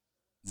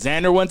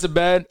 Xander went to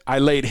bed. I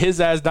laid his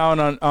ass down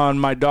on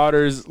my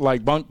daughter's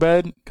like bunk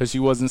bed because she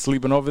wasn't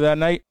sleeping over that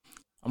night.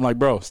 I'm like,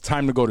 bro, it's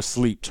time to go to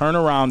sleep. Turn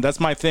around. That's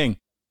my thing.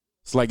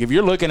 It's like, if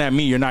you're looking at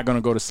me, you're not going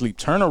to go to sleep.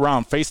 Turn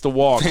around, face the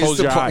wall,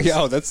 close your eyes.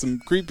 Yo, that's some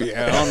creepy.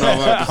 I don't know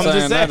about I'm just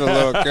saying that a saying.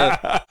 little kid.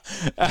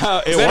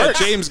 It Is that works.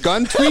 a James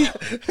Gunn tweet?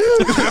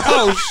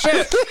 Oh,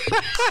 shit.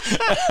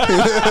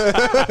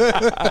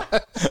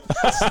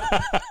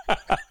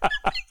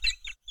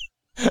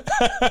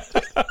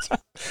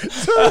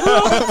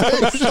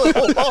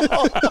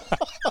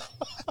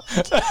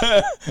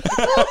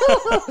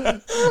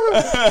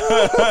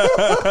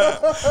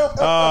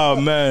 Oh,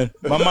 man.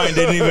 My mind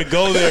didn't even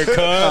go there, cuz.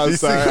 I'm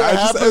sorry.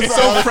 It's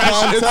so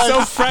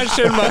fresh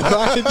in my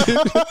mind.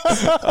 Dude.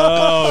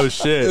 Oh,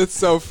 shit. It's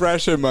so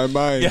fresh in my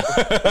mind.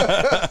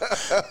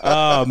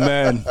 Oh,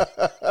 man.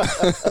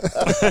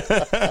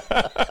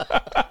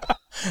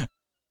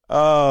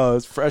 Oh,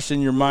 it's fresh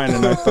in your mind,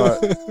 and I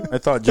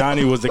thought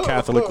Johnny was the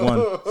Catholic one.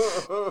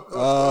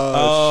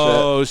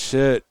 Oh,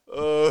 shit.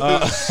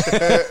 That's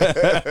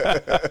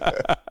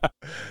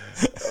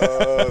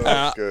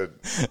good.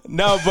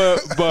 No, but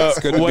It's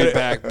good to be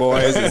back,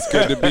 boys. It's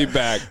good to be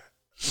back.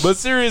 But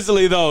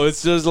seriously though,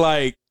 it's just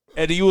like,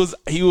 and he was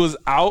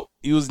out.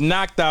 He was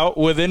knocked out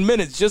within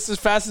minutes, just as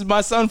fast as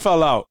my son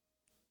fell out.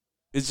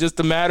 It's just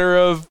a matter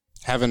of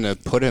Having to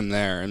put him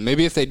there. And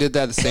maybe if they did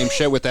that the same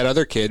shit with that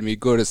other kid and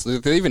he'd go to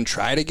sleep, did they even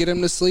try to get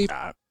him to sleep?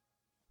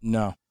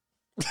 no.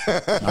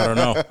 I don't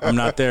know. I'm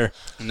not there.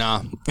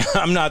 Nah.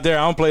 I'm not there.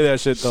 I don't play that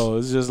shit though.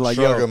 It's just like,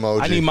 Shrug yo,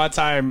 emoji. I need my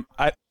time.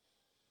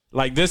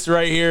 Like this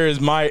right here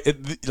is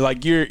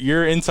like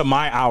you're into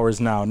my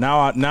hours now.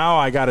 Now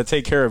I got to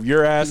take care of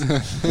your ass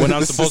when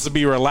I'm supposed to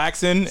be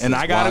relaxing and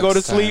I got to go to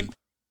Watch time. sleep.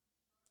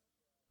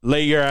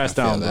 Lay your ass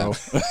feel down, bro.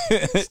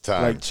 It's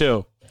time. Like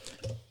chill.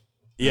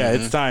 Yeah,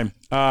 it's time.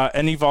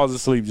 And he falls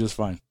asleep just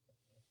fine.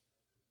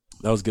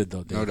 That was good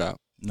though, Dave. No doubt.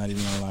 Not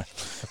even gonna lie.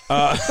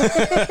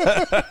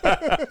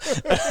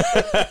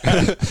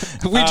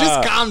 We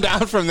just calmed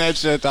down from that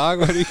shit, dog.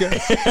 What do you got?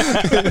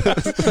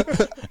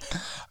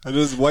 I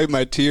just wiped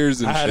my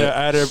tears and I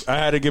shit.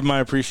 had to give my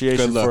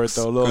appreciation Good for it looks.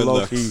 though. A little Good low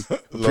looks. key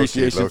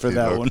appreciation for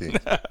that one.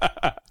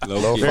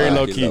 Very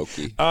low key.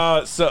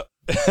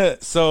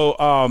 So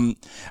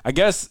I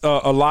guess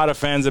a lot of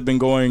fans have been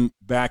going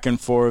back and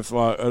forth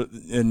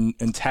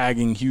and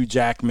tagging Hugh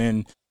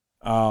Jackman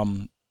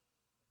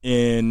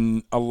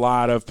in a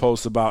lot of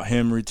posts about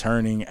him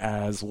returning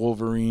as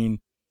Wolverine.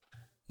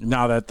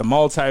 Now that the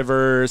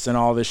multiverse and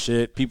all this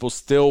shit, people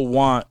still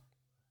want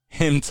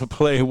him to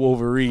play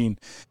Wolverine.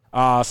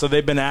 So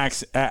they've been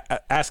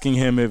asking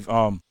him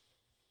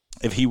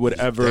if he would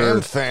ever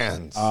Damn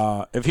fans.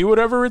 if he would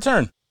ever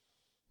return.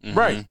 Mm-hmm.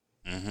 Right.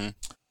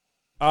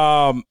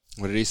 Mm-hmm.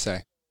 What did he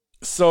say?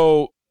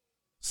 So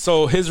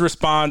his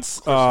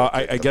response,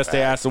 I guess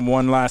they asked him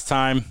one last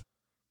time.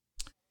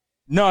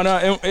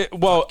 No.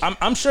 Well,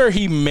 I'm sure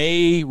he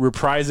may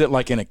reprise it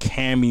like in a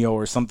cameo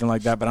or something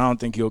like that, but I don't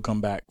think he'll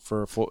come back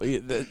for a full.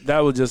 That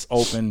would just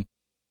open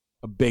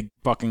a big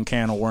fucking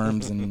can of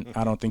worms, and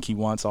I don't think he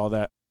wants all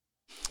that.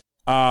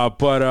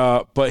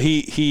 But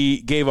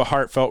he gave a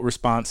heartfelt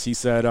response. He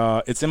said,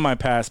 "It's in my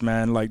past,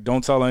 man. Like,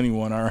 don't tell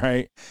anyone, all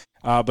right?"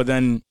 But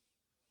then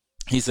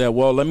he said,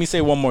 "Well, let me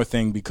say one more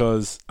thing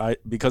because I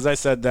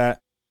said that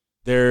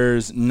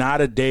there's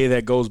not a day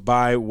that goes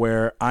by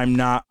where I'm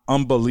not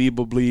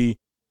unbelievably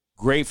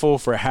grateful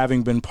for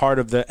having been part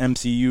of the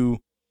MCU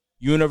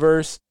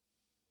universe,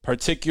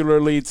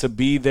 particularly to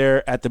be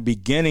there at the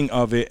beginning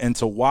of it and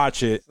to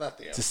watch it,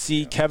 to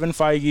see Kevin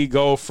Feige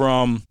go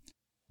from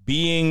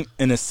being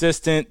an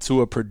assistant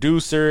to a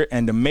producer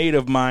and a mate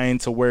of mine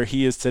to where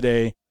he is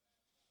today.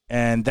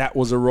 And that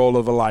was a role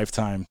of a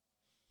lifetime."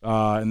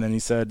 And then he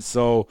said,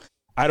 "So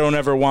I don't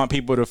ever want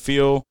people to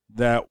feel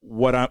that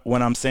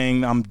when I'm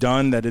saying I'm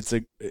done, that it's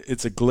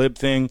a glib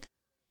thing.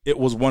 It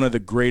was one of the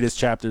greatest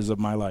chapters of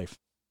my life."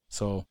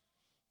 So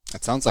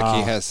it sounds like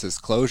he has his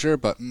closure,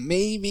 but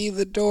maybe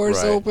the door's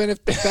Right. open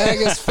if the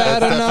bag is fat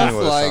That's enough. definitely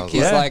what it Like sounds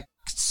he's like. like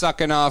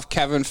sucking off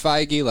Kevin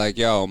Feige. Like,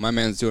 yo, my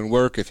man's doing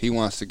work. If he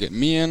wants to get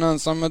me in on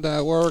some of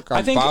that work,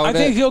 I think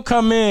he'll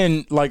come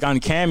in like on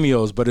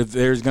cameos. But if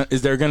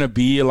is there gonna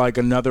be like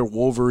another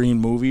Wolverine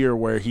movie or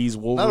where he's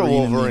Wolverine, in the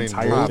Wolverine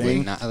entire movie. Probably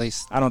thing? not. At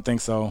least I don't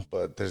think so.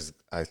 But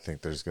I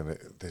think there's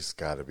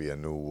got to be a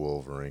new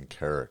Wolverine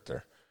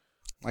character.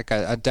 like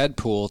a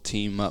Deadpool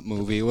team up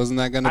movie. Wasn't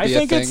that going to be I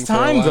think a thing? it's for a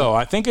time, while? though.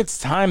 I think it's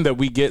time that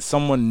we get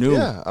someone new.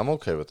 Yeah, I'm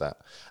okay with that.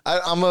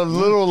 I'm a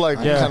little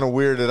kind of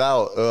weirded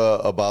out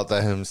about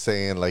that him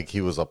saying like he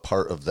was a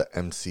part of the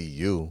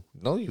MCU.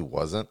 No, you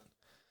wasn't.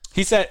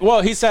 He said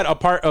a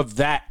part of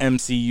that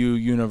MCU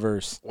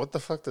universe. What the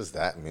fuck does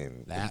that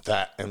mean?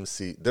 That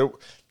MC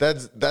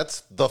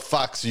that's the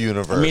Fox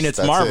universe. I mean, it's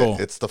That's Marvel.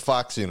 It's the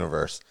Fox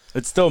universe.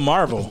 It's still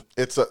Marvel.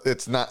 It's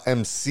not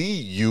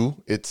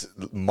MCU. It's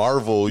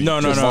Marvel.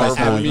 No, just no, it's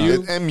Marvel. MU.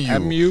 It's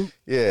MU.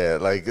 Yeah,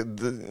 like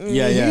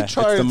Yeah. He It's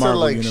tried the to Marvel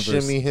like universe.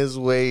 shimmy his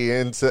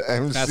way into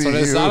MCU. That's what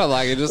it sounded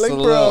like. It just like, a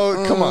little,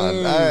 bro, come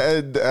on.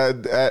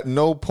 At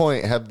no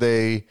point have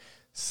they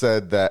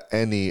said that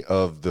any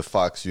of the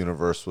Fox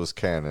universe was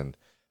canon.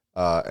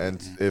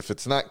 And if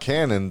it's not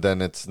canon,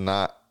 then it's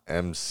not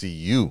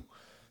MCU.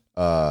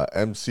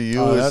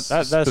 MCU is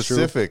that's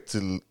specific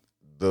to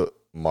the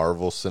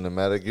Marvel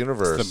Cinematic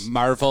Universe. The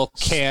Marvel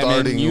canon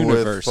Starting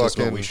universe with is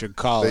what we should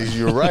call it.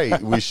 You're right.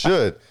 We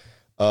should.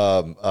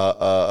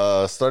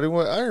 Starting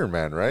with Iron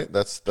Man, right?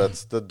 That's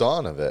the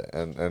dawn of it,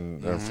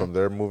 and from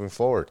there moving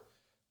forward,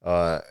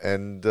 That's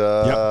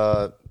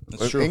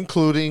true.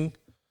 including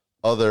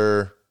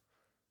other,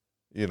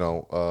 the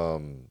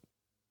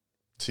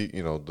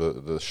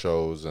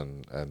shows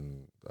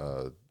and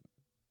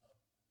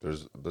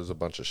there's a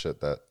bunch of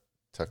shit that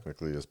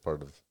technically is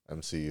part of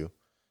MCU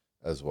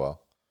as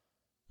well.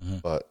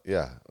 But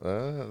yeah,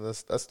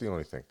 that's the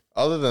only thing.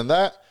 Other than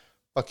that,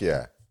 fuck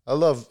yeah, I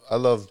love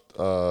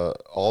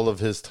all of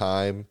his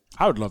time.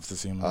 I would love to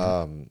see him.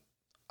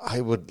 I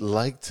would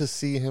like to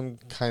see him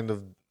kind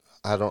of.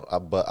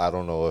 But I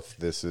don't know if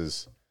this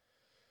is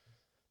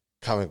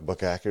comic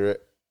book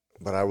accurate.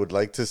 But I would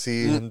like to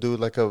see him do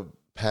like a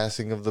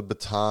passing of the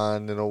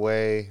baton in a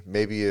way.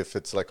 Maybe if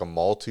it's like a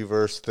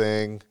multiverse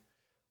thing,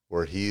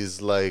 where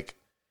he's like,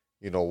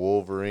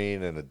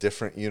 Wolverine in a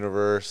different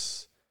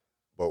universe.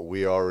 But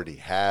we already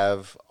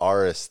have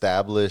our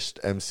established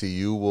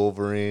MCU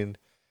Wolverine,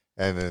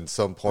 and then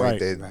some point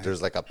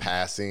there's like a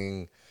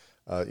passing,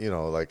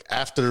 like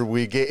after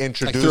we get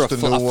introduced to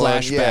new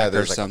one,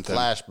 there's like something. a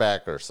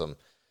flashback or some,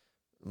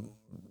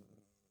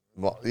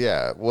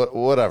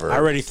 whatever. I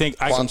already think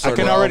I can Some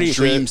already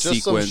dream just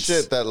sequence. some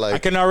shit that like I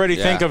can already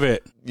think of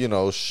it.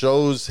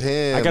 shows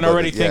him. I can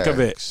already think of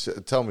it.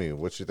 Tell me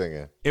what you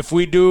thinking. If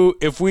we do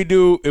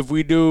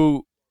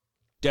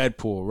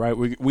Deadpool, right?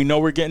 We know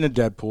we're getting a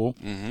Deadpool,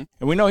 and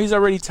we know he's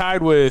already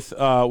tied with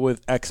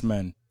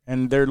X-Men,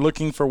 and they're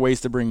looking for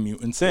ways to bring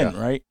mutants in,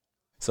 right?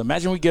 So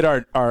imagine we get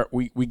our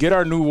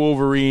new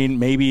Wolverine.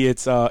 Maybe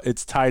it's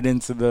tied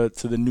into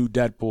the new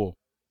Deadpool,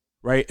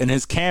 right? And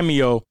his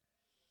cameo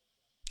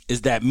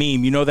is that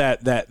meme. You know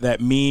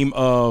that meme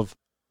of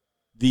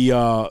the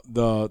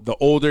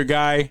older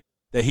guy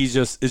that is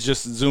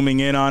just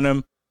zooming in on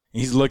him. And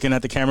he's looking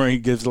at the camera. And he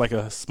gives like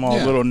a small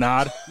little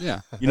nod.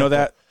 Yeah, you know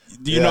that.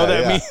 Do you know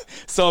that meme?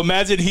 So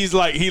imagine he's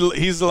like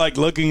he's like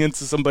looking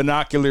into some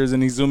binoculars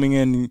and he's zooming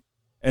in,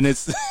 and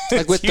it's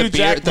like with Hugh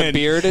the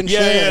beard and shit.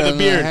 Yeah, the and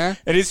beard, hair.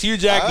 and it's Hugh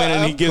Jackman,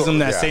 and he gives him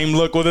that same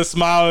look with a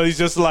smile. And he's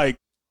just like,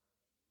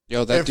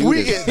 Yo, that If dude we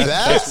is get that,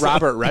 That's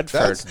Robert Redford.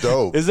 that's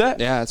dope. Is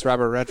that? Yeah, it's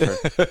Robert Redford.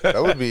 That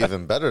would be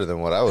even better than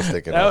what I was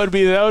thinking. That of. would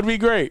be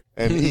great.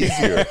 And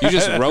easier. You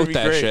just That'd wrote be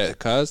that great. shit,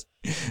 cuz.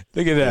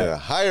 Look at that. Yeah,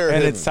 hire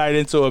And him. it's tied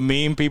into a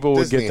meme. People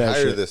would Disney, get that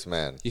hire shit. this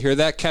man. You hear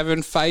that,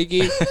 Kevin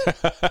Feige?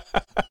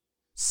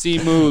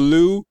 Simu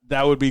Liu.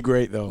 That would be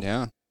great, though.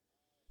 Yeah.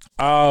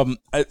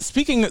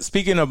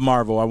 Speaking of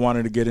Marvel, I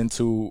wanted to get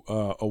into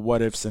a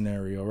what if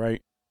scenario,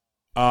 right?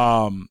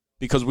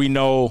 Because we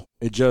know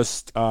it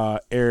just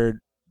aired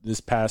this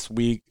past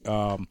week.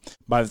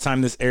 By the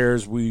time this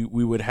airs, we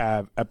would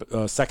have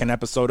a second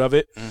episode of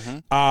it.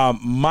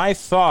 My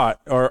thought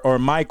or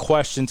my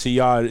question to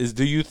y'all is: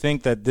 do you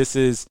think that this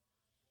is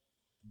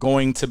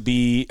going to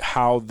be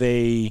how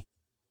they,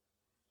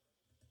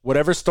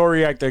 whatever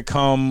story arc they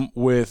come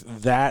with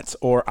that,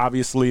 or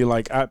obviously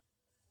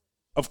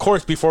of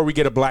course, before we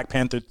get a Black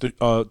Panther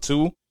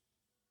 2,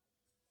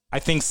 I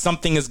think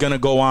something is going to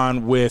go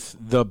on with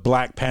the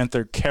Black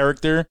Panther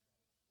character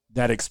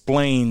that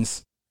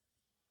explains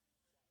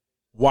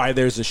why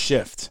there's a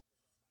shift,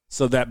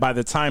 so that by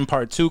the time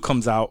part 2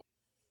 comes out,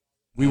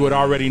 we would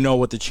already know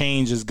what the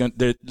change is going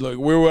to,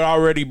 we would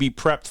already be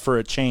prepped for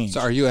a change.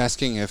 So are you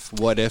asking if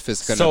What If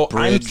is going to So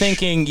bridge? I'm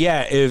thinking,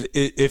 yeah,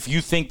 if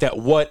you think that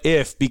what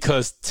if,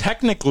 because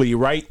technically,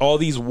 right, all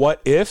these what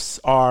ifs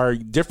are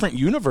different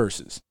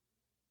universes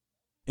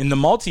in the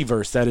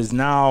multiverse that is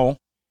now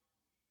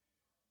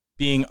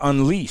being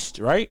unleashed,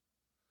 right?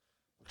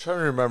 I'm trying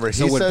to remember.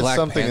 So He would said Black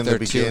something Panther in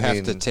the 2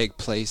 beginning. have to take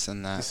place in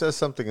He that? says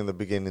something in the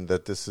beginning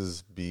that this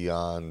is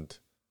beyond,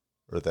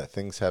 or that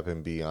things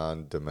happen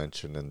beyond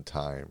dimension and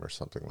time, or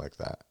something like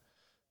that.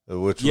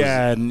 Which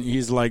Yeah, and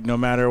he's like, no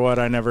matter what,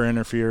 I never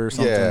interfere or was,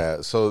 something.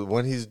 yeah. So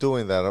when he's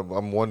doing that,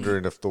 I'm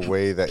wondering if the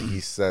way that he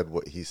said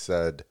what he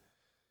said,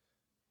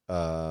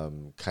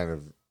 kind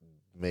of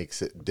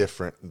makes it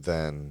different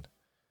than.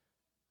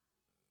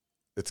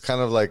 It's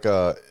kind of like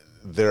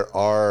there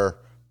are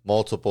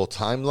multiple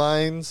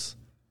timelines,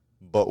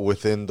 but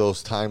within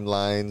those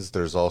timelines,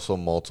 there's also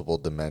multiple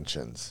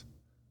dimensions.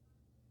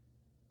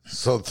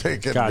 So they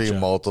can Gotcha. be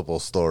multiple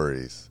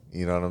stories.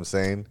 You know what I'm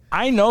saying?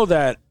 I know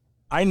that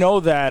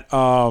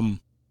Killmonger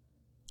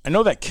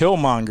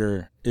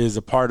is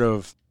a part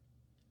of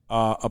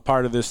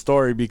this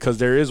story, because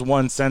there is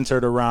one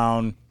centered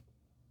around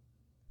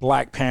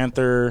Black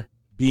Panther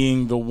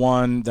being the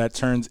one that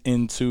turns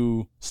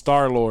into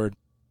Star-Lord.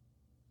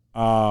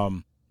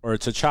 Or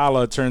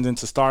T'Challa turns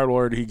into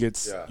Star-Lord. He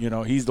gets,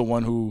 he's the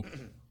one who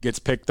gets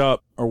picked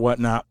up or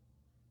whatnot.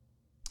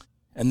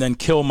 And then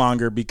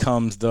Killmonger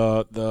becomes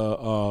the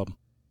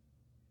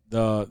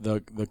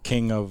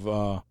king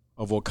of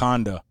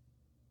Wakanda.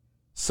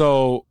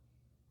 So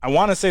I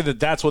want to say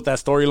that that's what that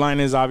storyline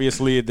is.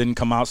 Obviously, it didn't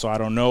come out, so I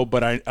don't know.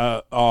 But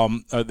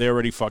they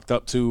already fucked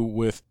up too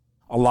with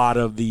a lot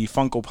of the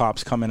Funko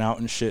Pops coming out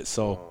and shit.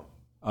 So,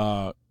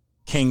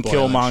 King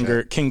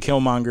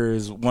Killmonger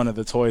is one of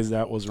the toys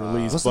that was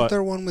released. Wasn't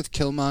there one with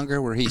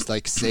Killmonger where he's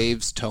like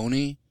saves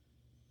Tony?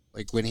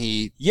 Like when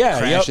he Yeah,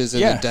 crashes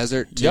yep, in the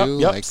desert too.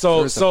 Yep. Like, So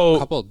there's a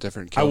couple of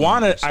different. I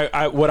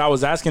Killmongers. what I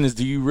was asking is,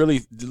 do you really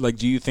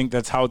do you think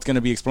that's how it's going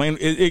to be explained?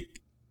 If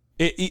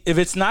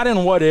it's not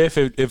in what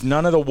if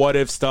none of the what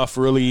if stuff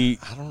really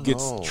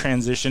gets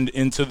transitioned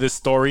into this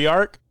story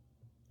arc,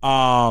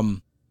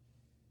 my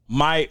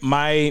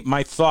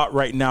thought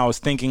right now is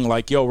thinking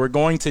like, yo, we're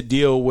going to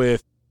deal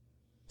with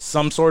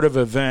some sort of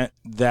event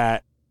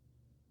that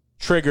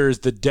triggers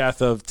the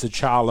death of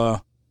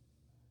T'Challa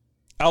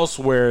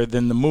elsewhere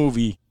than the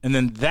movie, and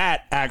then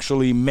that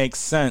actually makes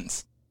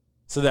sense,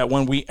 so that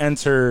when we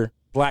enter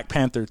Black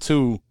Panther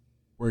 2,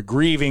 we're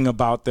grieving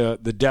about the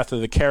death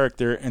of the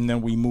character, and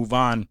then we move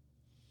on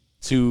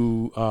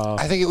to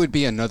I think it would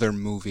be another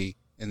movie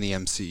in the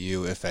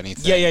MCU, if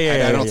anything.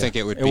 Yeah, I don't think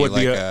it would be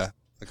like a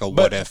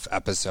what if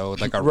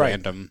episode, like a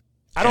random.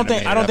 I don't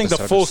think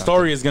the full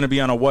story is going to be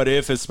on a what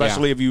if,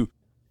 especially if you.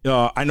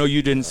 I know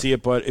you didn't see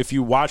it, but if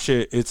you watch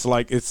it, it's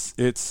like it's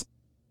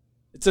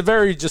a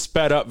very just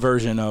sped up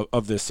version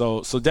of this.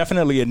 So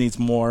definitely it needs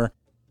more,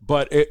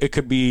 but it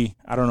could be,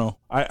 I don't know.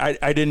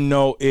 I didn't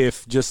know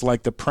if just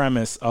like the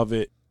premise of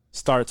it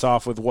starts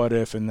off with what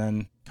if and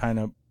then kind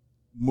of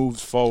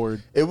moves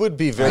forward. It would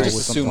be very I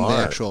just assume the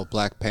smart. actual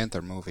Black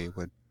Panther movie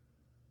would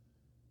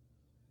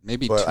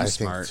maybe But too I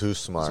smart. think too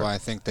smart. So I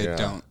think they Yeah.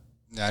 don't.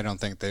 I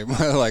don't think they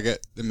like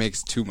it. It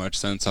makes too much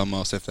sense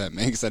almost, if that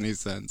makes any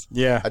sense.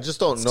 Yeah. I just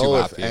don't It's know too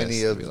if obvious any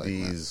to of be like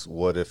these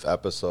what if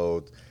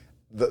episodes.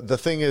 The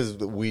thing is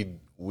that we've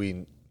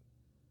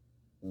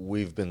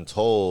been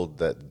told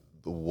that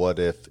the what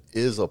if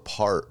is a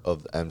part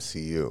of the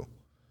MCU,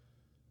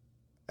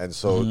 and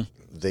so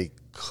they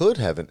could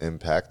have an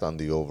impact on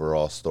the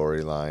overall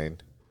storyline.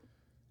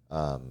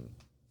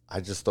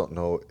 I just don't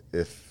know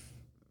if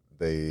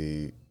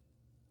they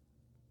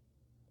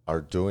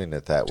are doing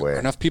it that way. Are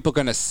enough people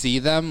going to see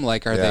them?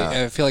 Like, are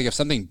they? I feel like if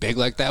something big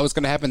like that was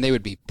going to happen, they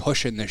would be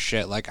pushing this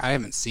shit. Like, I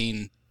haven't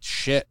seen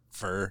shit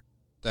for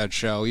that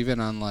show, even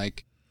on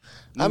like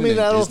I mean,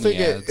 I don't think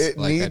Disney ads, it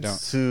like, I needs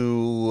don't-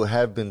 to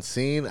have been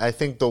seen. I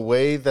think the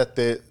way that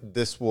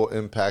this will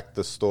impact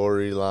the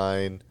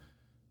storyline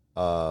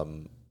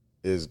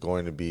is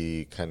going to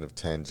be kind of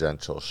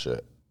tangential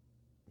shit.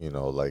 You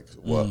know, like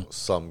what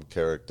some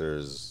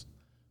characters'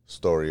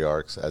 story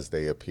arcs as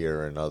they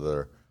appear in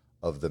other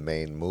of the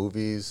main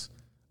movies.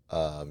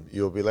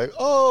 You'll be like,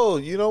 oh,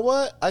 you know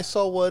what? I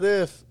saw What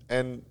If,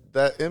 and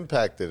that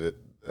impacted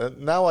it.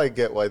 Now I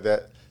get why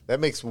that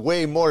makes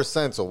way more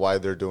sense of why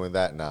they're doing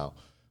that now.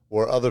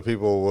 Where other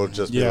people will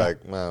just be like,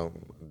 well,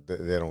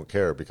 they don't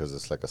care because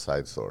it's like a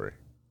side story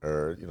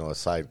or, you know, a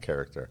side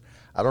character.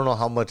 I don't know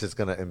how much it's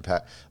going to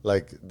impact.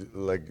 Like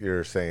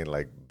you're saying,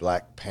 like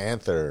Black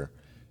Panther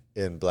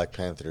in Black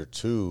Panther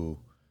 2,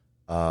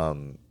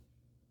 I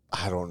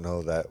don't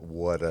know that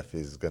What If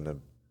is going to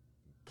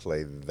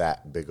play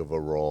that big of a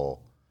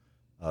role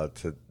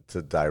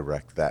to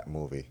direct that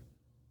movie.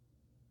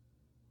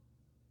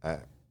 I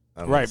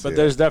don't Right, see but it.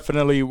 there's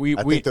definitely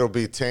I think there'll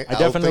be. I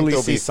definitely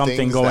see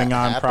something going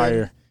on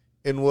prior.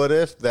 In What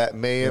If that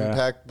may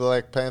impact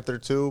Black Panther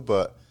 2,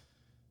 but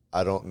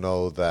I don't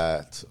know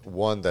that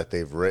that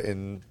they've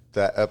written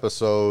that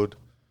episode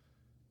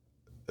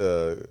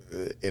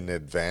in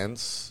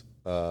advance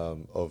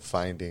of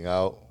finding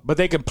out. But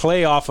they could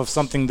play off of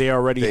something they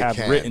already have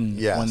can. written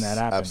Yes, when that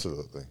happens.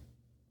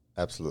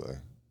 Absolutely.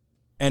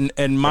 And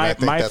I my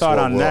think that's thought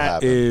what on will that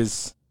happen.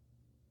 is,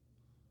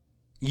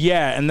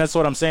 yeah, and that's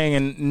what I'm saying.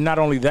 And not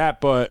only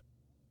that, but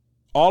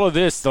all of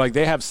this, like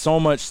they have so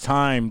much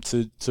time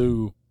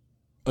to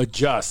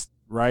adjust,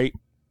 right?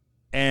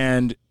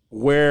 And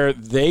where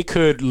they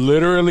could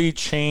literally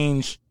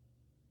change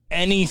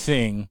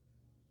anything.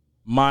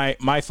 My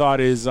thought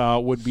is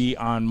would be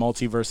on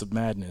Multiverse of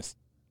Madness.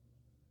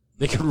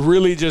 They could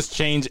really just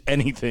change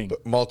anything.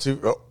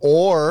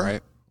 Or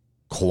Right.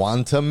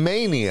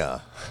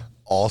 Quantumania.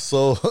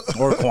 Also,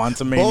 Or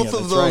Quantumania. both of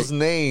that's those right.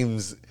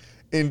 names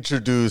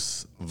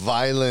introduce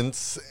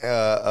violence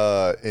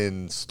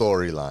in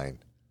storyline.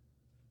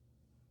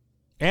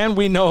 And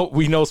we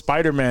know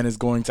Spider-Man is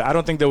going to. I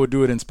don't think they would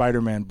do it in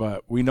Spider-Man,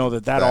 but we know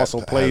that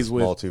also plays has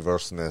with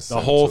multiverseness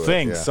the whole into it,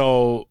 thing. yeah.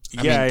 So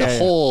I mean, the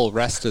whole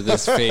rest of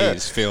this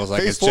phase feels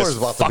like Phase it's 4 just is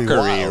about to be fuckery,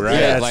 wild. right?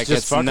 Yeah, it's like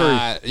just it's fuckery.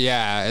 not.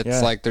 Yeah, it's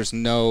Yeah. like there's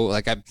no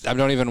like I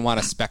don't even want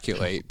to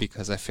speculate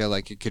because I feel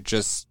like it could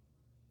just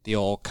the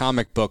old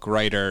comic book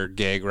writer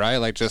gig, right?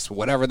 Like just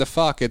whatever the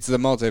fuck, it's the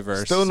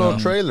multiverse. Still no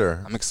So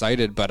trailer. I'm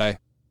excited, but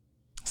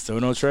still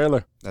no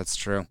trailer. that's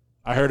true.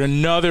 I heard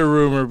another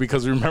rumor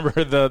because remember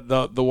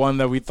the one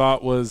that we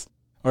thought was,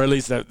 or at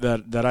least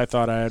that I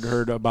thought I had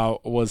heard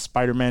about was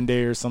Spider-Man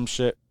Day or some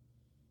shit.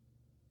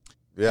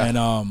 Yeah.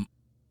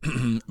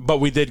 And but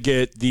we did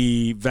get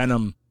the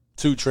Venom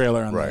 2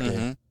 trailer on Right. that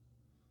day.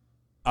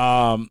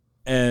 Mhm.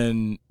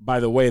 And by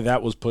the way,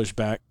 that was pushed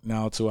back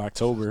now to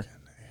October.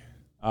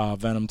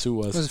 Venom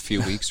 2 It was a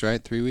few weeks,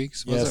 right? 3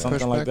 weeks. Was yeah, it something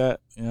pushed like back? that.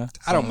 Yeah,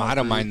 I don't Something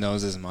like mind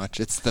those as much.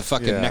 It's the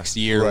fucking Yeah. next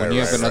year Right, when you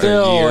have right, another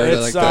Still, year.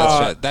 it's,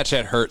 Like that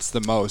shit hurts the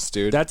most,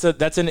 dude.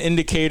 That's an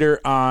indicator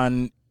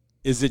on,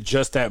 is it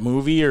just that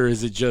movie or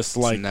is it just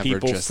It's like never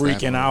people just that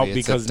freaking movie. out It's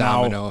because a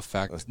domino now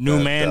effect. new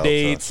That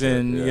mandates Delta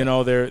shit, and yeah. you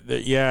know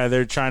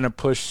they're trying to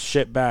push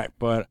shit back,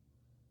 but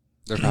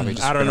They're probably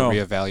just I don't going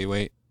know. to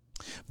reevaluate.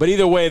 but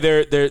either way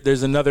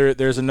there's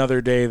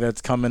another day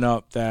that's coming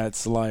up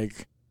that's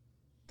like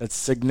that's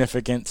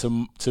significant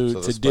to So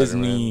the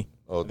Disney. Spider-Man-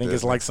 oh, I think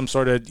it's Disney. like some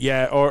sort of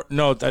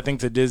I think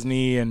to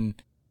Disney and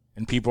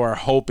people are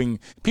hoping,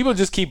 people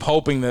just keep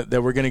hoping that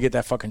we're gonna get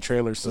that fucking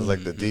trailer So soon.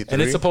 it's like the D3.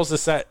 And it's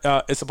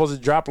supposed to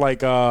drop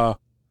like I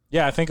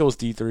think it was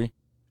D3.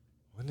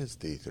 When is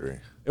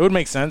D3? It would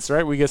make sense,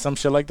 right? We get some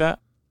shit like that.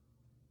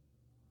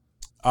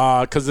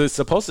 Because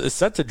it's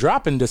set to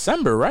drop in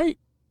December, right?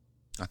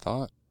 I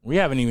thought. We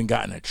haven't even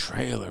gotten a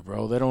trailer,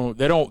 bro. They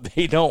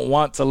don't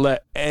want to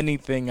let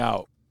anything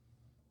out.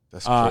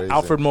 That's crazy.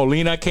 Alfred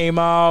Molina came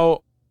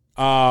out.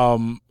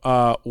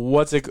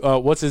 What's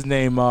his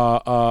name? Who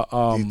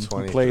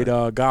D23. played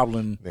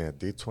Goblin Yeah,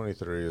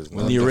 D23 is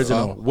in the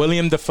original?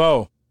 William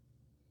Dafoe.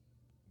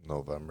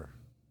 November.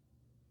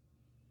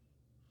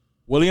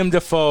 William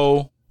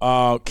Dafoe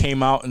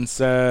came out and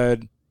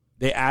said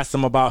they asked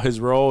him about his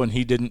role and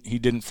he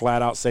didn't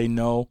flat out say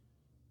no.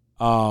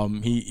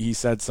 He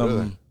said something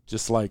Really?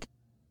 just like,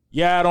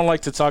 yeah, I don't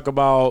like to talk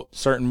about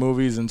certain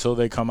movies until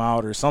they come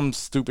out or some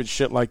stupid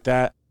shit like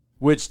that,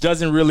 which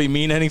doesn't really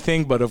mean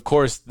anything. But of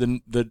course,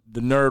 the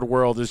nerd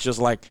world is just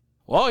like,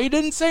 well, he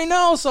didn't say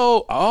no,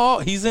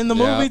 so he's in the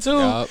movie too.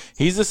 Yep.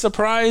 He's a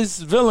surprise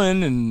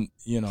villain, and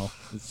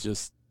it's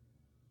just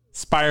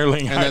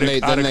spiraling. And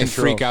then they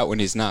freak out when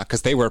he's not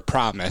because they were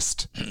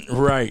promised.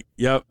 Right.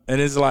 Yep. And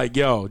it's like,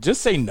 yo,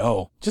 just say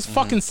no. Just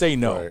fucking say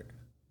no. Right.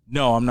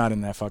 No, I'm not in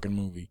that fucking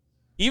movie.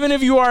 Even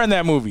if you are in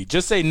that movie,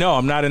 just say no,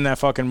 I'm not in that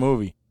fucking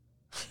movie.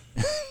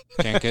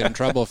 Can't get in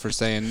trouble for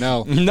saying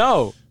no.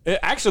 No.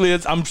 Actually,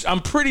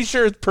 I'm pretty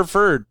sure it's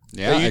preferred.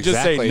 Yeah, that you just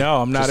exactly. say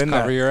no, I'm not Just in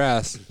cover that. your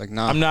ass. Like,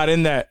 no. I'm not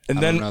in that. And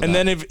I then don't know and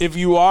that. then if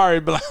you are,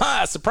 it'd be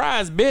like,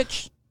 surprise,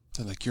 bitch.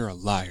 They're like, you're a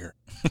liar.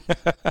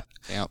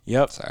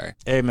 Yep. Sorry.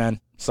 Hey,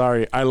 man.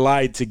 Sorry. I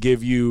lied to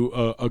give you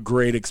a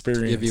great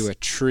experience. Give you a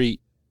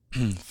treat.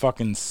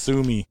 Fucking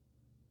sue me.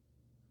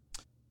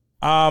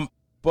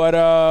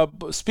 But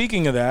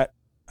speaking of that,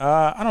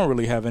 I don't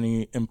really have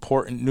any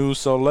important news,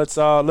 so let's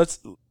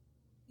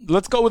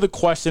go with a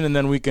question and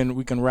then we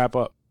can wrap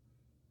up.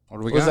 What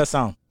do we What does got? that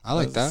sound? I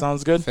like that.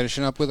 Sounds good.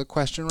 Finishing up with a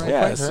question right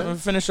Yeah, quick. so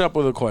finish up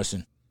with a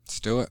question. Let's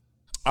do it.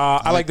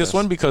 I like this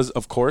one because,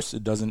 of course,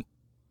 it doesn't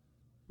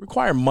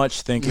require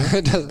much thinking.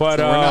 But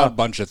we're not a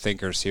bunch of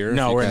thinkers here.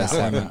 no, if you we're guys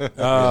not. haven't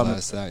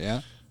realized that,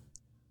 yeah.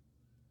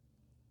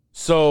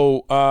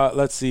 So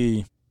let's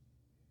see.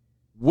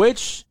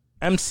 Which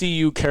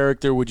MCU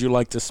character would you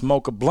like to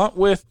smoke a blunt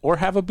with or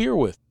have a beer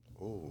with?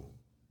 Ooh.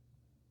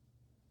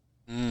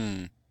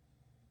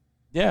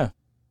 Yeah.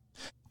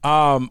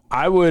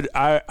 I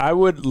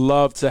would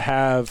love to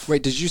have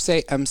Wait, did you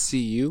say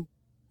MCU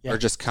Yeah. or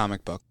just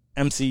comic book?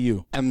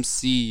 MCU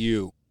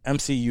MCU.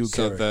 character.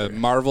 So the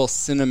Marvel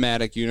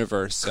Cinematic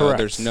Universe. So Correct.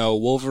 there's no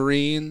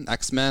Wolverine,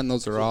 X-Men.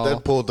 Those are all.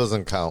 Deadpool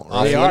doesn't count,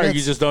 right? They are. limits?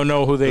 You just don't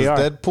know who they Does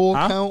are. Deadpool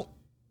Huh? count?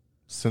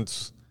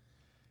 Since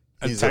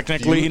he's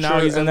Technically, a now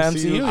he's in the MCU,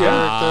 future yeah.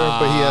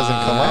 character, but he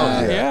hasn't come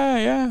out yet.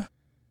 Yeah.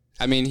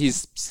 I mean,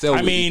 he's still.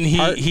 I mean,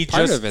 part he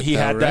part just of it, he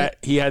though, had right?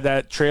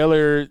 that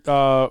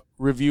trailer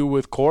review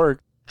with Korg.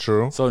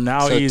 True. So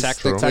now So he's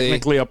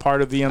technically a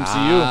part of the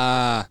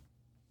MCU.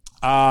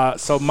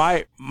 So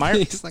my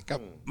he's like a.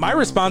 my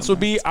response would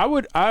be I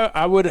would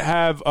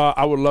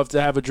love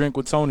to have a drink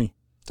with Tony.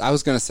 I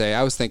was gonna say.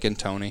 I was thinking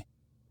Tony.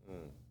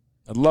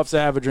 I'd love to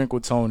have a drink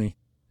with Tony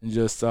and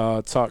just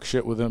talk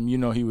shit with him. You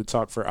know, he would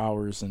talk for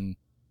hours and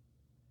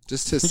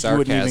Just his You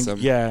wouldn't even-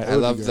 sarcasm. yeah, it I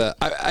would love be the.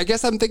 I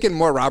guess I'm thinking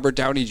more Robert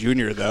Downey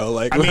Jr. though.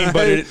 Like, I mean,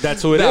 but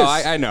that's who it is. No,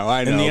 I know.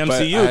 In the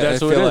but MCU,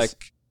 that's I who it feel is.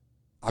 like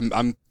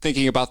I'm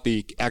thinking about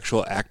the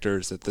actual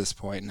actors at this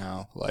point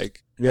now.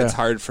 Like, Yeah. it's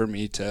hard for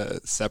me to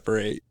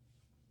separate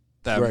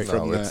them Right.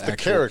 from No, the it's the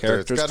actual character.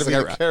 characters. It's got to be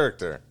 'cause the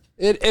character.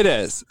 It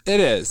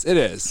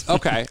is.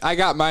 Okay, I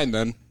got mine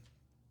then.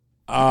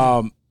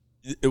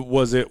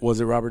 Was it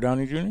Robert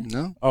Downey Jr.?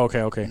 No, Oh,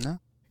 okay. no.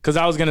 Because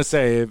I was gonna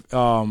say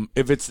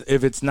if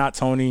it's not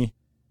Tony,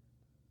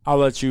 I'll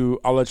let you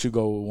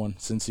go with one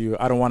since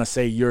I don't want to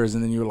say yours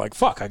and then you're like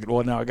fuck.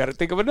 Now I got to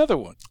think of another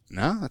one.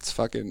 No, it's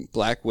fucking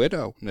Black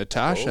Widow,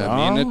 Natasha. Oh,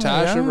 Me and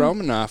Natasha yeah.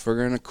 Romanoff.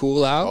 We're gonna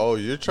cool out. Oh,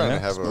 you're trying to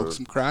have smoke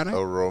some chronic.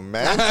 a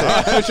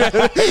romantic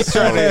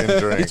Italian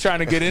drink. He's trying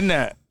to get in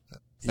that.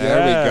 There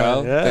we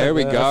go. Yeah, there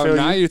we I go. feel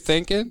Now you. you're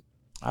thinking.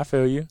 I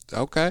feel you,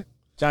 Okay.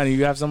 Johnny.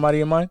 You have somebody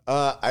in mind?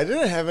 I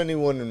didn't have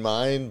anyone in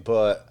mind,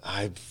 but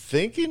I'm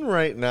thinking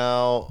right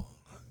now.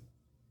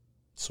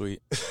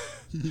 Sweet.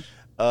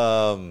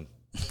 I'm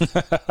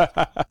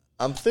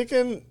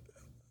thinking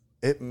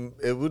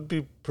it would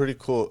be pretty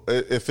cool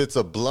if it's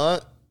a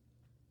blunt.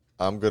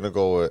 I'm gonna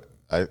go with.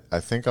 I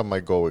think I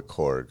might go with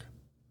Korg.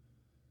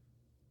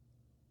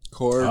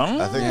 Korg. Oh,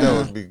 I think that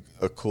would be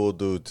a cool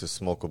dude to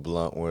smoke a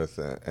blunt with,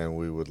 and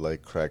we would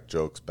like crack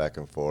jokes back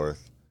and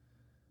forth.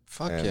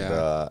 Fuck And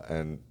yeah.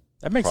 and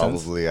that makes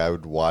sense. probably I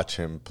would watch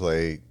him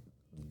play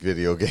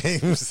video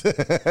games, and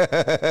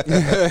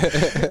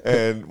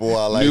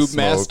while I Noob smoke,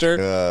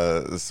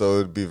 master? so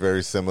it'd be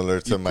very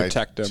similar to You my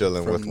protect him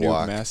chilling from with Noob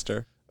Walk.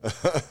 Master.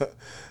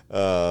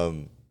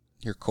 Um,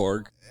 Your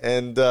Korg.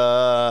 and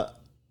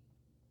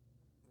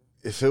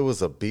if it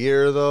was a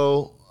beer,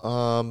 though,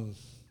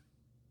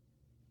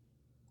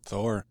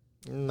 Thor.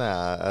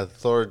 nah,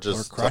 Thor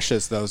just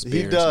crushes those He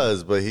beers.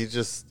 does, but he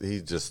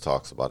just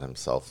talks about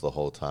himself the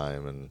whole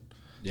time, and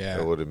Yeah.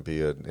 it wouldn't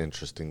be an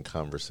interesting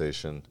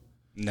conversation.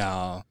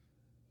 No.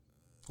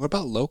 What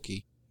about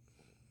Loki?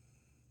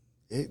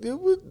 It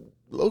would.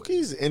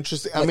 Loki's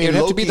interesting. I Like, mean, it'd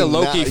have to be the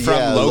Loki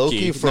from Loki,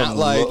 Loki from, not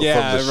like- from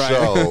yeah, the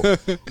right.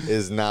 show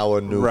is now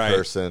a new Right.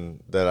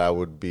 person that I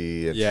would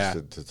be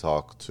interested to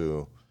talk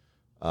to.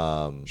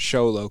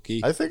 Show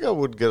Loki. I think I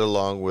would get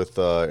along with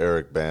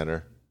Eric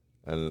Banner,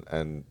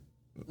 and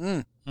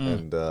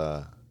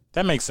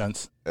That makes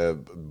sense.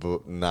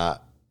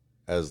 not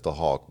as the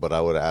Hulk, but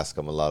I would ask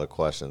him a lot of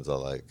questions. I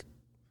like.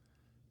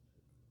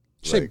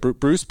 Did you say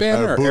Bruce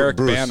Banner or Eric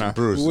Bana?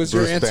 Bruce, Who was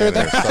your Bruce answer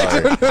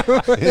Banner,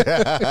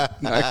 there?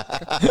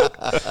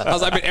 I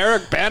was like, I mean,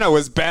 Eric Bana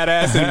was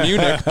badass in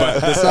Munich, but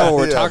that's not what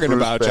we're Yeah, talking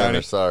Bruce about,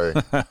 Banner, Johnny. Sorry.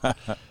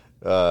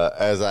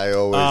 As I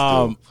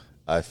always do,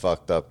 I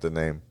fucked up the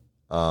name.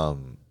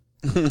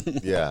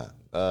 Yeah.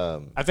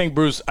 I think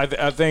Bruce.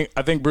 I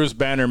think Bruce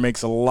Banner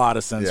makes a lot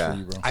of sense Yeah. for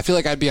you, bro. I feel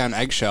like I'd be on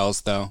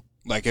eggshells, though.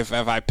 Like, if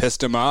I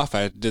pissed him off,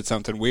 I did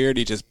something weird,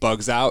 he just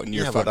bugs out, and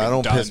you're Yeah, fucking but I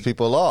don't done. piss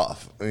people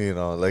off. You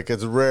know, like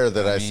it's rare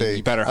that I mean, say.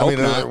 you better I mean,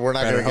 hope not. we're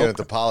not Better going to get hope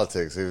into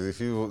politics.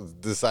 If you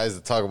decide to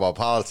talk about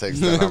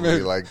politics, then I'm gonna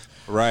be like,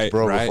 Right,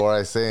 bro. right. Before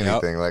I say Yep.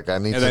 anything, like I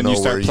need And to then know you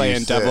where start you playing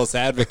sit. devil's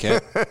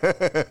advocate,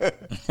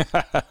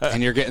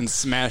 and you're getting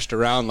smashed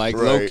around like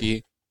Right.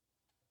 Loki.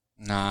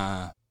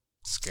 Nah,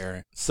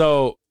 scary.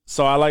 So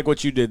I like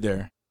what you did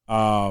there. We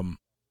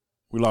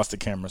lost the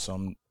camera, so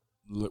I'm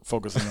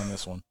focusing on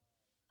this one.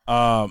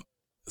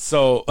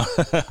 So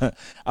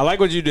I like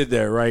what you did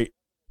there, right?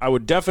 I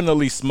would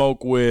definitely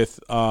smoke with.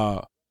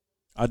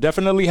 I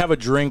definitely have a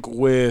drink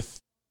with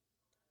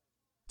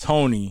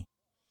Tony,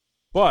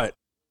 but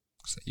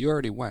You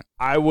already went.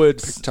 I would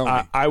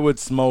Tony. I would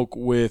smoke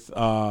with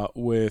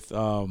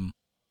Paul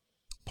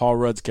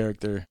Rudd's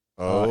character.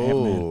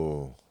 Ant-Man.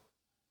 Oh,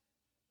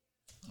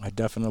 I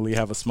definitely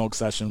have a smoke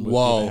session with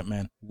Whoa.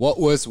 Ant-Man.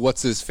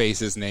 What's his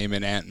face's name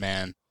in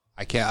Ant-Man?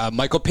 I can't.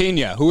 Michael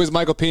Pena. Who is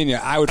Michael Pena?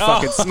 I would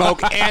fucking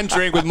smoke and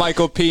drink with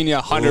Michael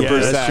Pena, 100%. Yeah,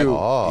 that's true.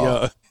 Oh.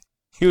 Yeah.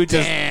 He would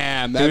just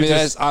Damn. he I would mean,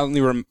 just- I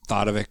only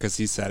thought of it because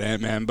he said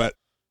Ant-Man, but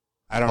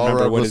I don't Paul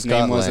remember Rudd what was his name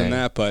Scott was in Lang.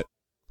 that, but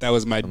that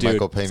was my And dude.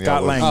 Michael Pena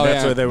Scott was Lang. Oh, That's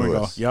yeah. where there we go.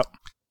 Lewis. Yep.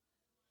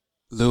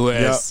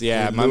 Lewis.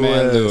 Yep. Yeah, my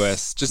man Lewis.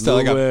 Lewis. Just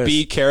like a Lewis.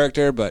 B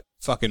character, but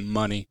fucking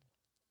money.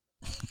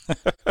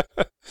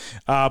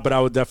 But I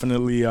would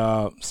definitely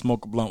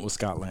smoke a blunt with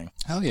Scott Lang.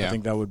 Hell yeah. I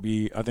think that would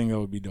be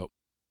dope.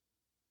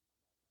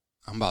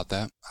 I'm about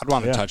that. I'd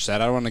want to Yeah. touch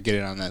that. I want to get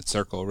in on that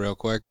circle real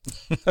quick.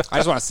 I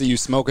just want to see you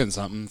smoking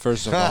something,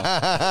 first of all.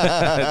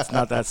 It's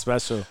not that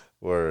special.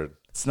 Word.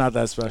 It's not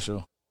that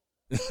special.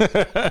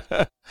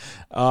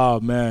 Oh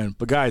man.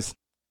 But guys,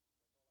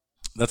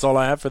 that's all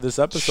I have for this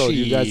episode.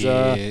 You guys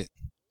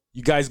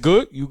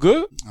good? You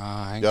good?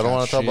 Y'all don't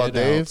want to talk about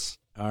Dave?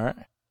 All right.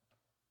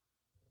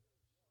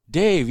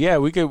 Dave, yeah,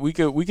 we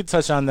could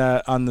touch on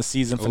that on the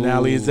season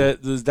finale. Ooh.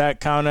 Does that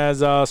count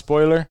as a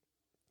spoiler?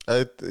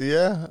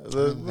 Yeah.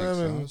 Within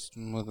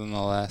the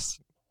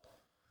last.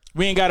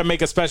 We ain't got to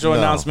make a special No.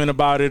 announcement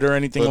about it or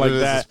anything But like it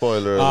is a that.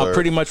 spoiler alert.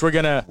 Pretty much, we're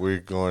gonna. We're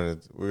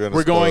going to We're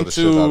spoil going the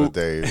shit out to- of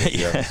Dave if you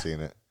Yeah. haven't seen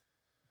it.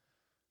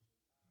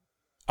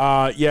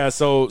 Yeah.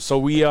 So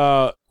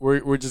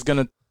we're just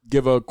gonna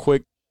give a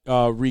quick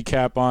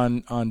recap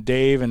on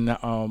Dave and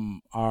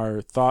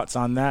our thoughts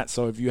on that.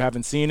 So if you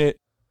haven't seen it,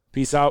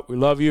 peace out. We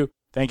love you.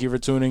 Thank you for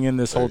tuning in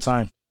this whole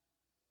time.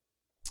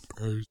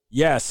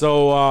 Yeah,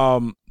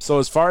 so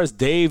as far as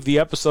Dave, the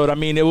episode, I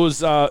mean,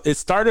 it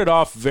started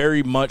off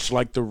very much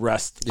like the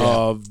rest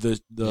of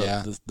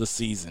the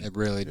season. It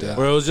really did.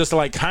 Where it was just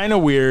like kind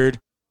of weird,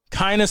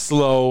 kind of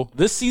slow.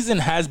 This season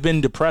has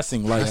been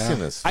depressing. Like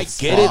I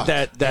get it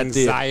that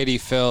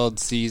Anxiety-filled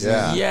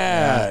season.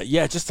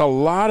 yeah, just a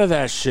lot of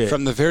that shit.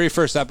 From the very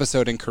first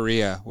episode in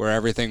Korea, where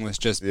everything was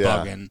just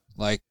bugging.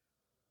 Like,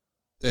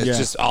 it's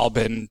just all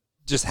been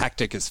just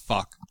hectic as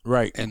fuck.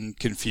 Right. And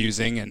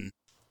confusing and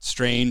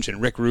strange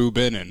and Rick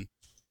Rubin and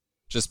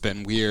just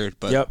been weird,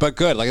 but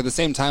good. Like at the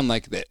same time,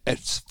 like it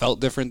felt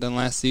different than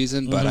last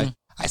season, but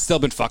I still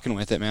been fucking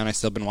with it, man. I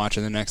still been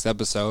watching the next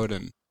episode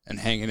and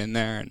hanging in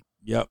there, and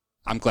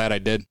I'm glad I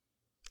did.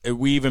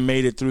 We even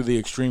made it through the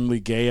extremely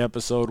gay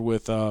episode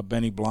with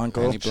Benny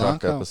Blanco. Benny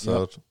Blanco. Chuck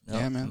episode.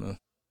 Yeah, man.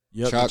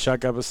 The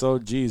Chuck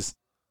episode. Jeez.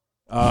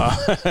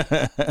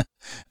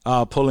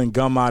 Pulling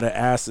gum out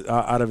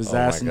of his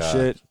ass and God.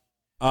 shit.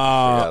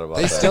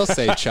 They still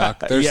say Chuck.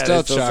 There's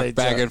still Chuck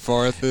back and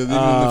forth even in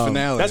the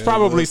finale. That's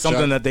probably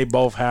something that they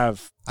both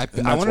have. I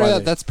wonder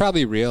that's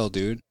probably real,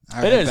 dude.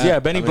 It is, yeah.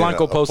 Benny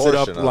Blanco posted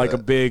up like a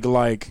big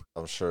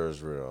I'm sure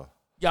it's real.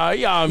 Yeah.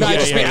 I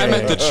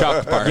meant the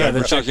Chuck part. Yeah, in the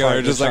Chuck particular,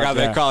 part, just the like Chuck, how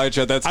they call each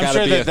other. That's I'm got to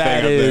sure be a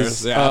that thing.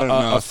 is I don't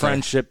know a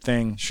friendship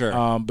thing.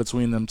 Sure.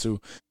 Between them two,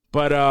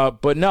 but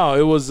no,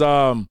 it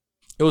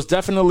was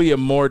definitely a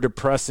more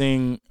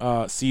depressing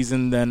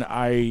season than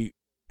I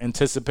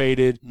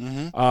anticipated,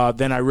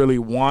 than I really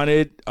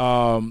wanted.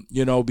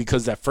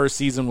 Because that first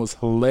season was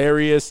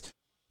hilarious,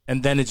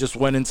 and then it just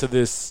went into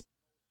this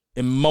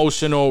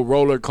emotional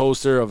roller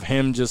coaster of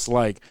him just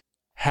like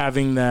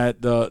having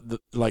that the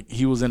like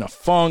he was in a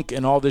funk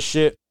and all this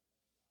shit.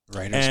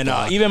 Right. And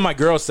even my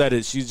girl said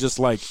it. She's just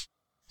like,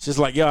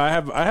 yo, I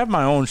have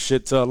my own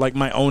shit to like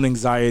my own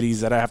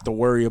anxieties that I have to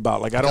worry about.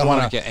 Like I don't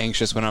want to get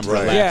anxious when I'm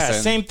relaxing. Yeah,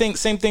 same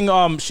thing.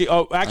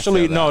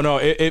 Actually, no.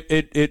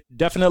 It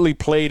definitely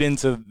played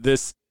into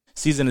this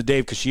season of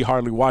Dave because she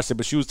hardly watched it,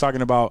 but she was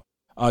talking about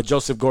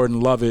Joseph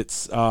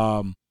Gordon-Levitt's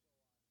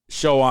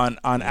show on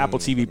Apple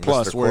TV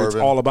Plus, where it's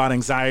all about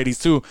anxieties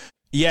too.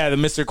 Yeah, the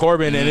Mr.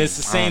 Corbin, and it's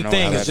the same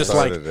thing. It's just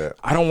like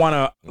I don't want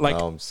to like.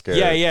 Now I'm scared.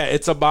 Yeah.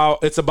 It's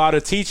about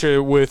a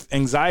teacher with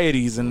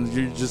anxieties, and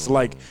you're just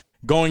like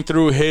going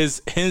through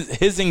his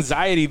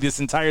anxiety this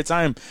entire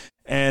time,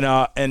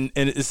 and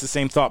it's the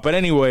same thought. But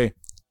anyway,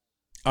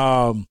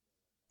 I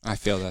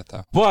feel that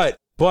though.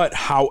 But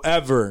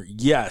however,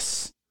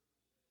 yes,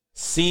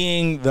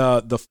 seeing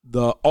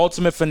the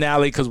ultimate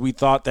finale because we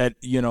thought that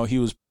he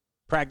was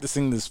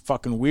practicing this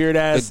fucking weird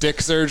ass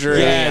dick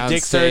surgery,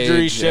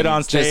 surgery shit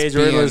on stage.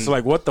 Where it was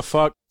like, what the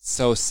fuck?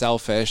 So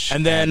selfish.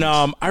 And then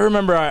I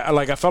remember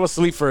I fell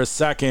asleep for a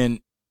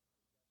second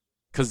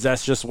because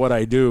that's just what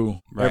I do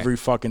every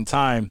fucking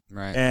time.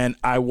 Right. And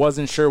I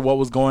wasn't sure what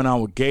was going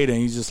on with Gator.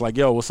 And he's just like,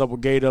 yo, what's up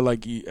with Gator?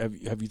 Like,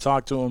 have you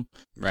talked to him?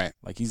 Right.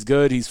 Like, he's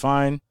good. He's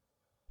fine.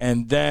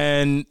 And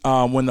then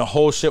when the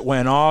whole shit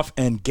went off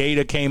and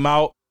Gator came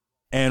out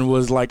and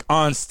was like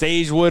on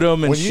stage with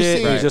him and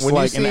shit, and just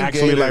like and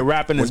actually Gator, like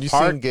rapping his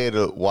part. When you seen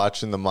Gator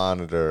watching the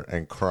monitor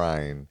and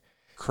crying,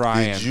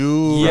 Did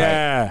you?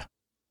 Yeah.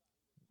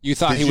 You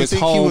thought Did he you was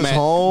think he home was and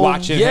home?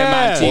 watching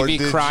Yeah. him Or on TV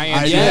did you crying?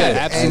 have Yeah, any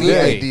absolutely.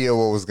 idea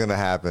what was gonna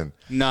happen?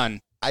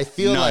 None. I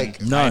feel None.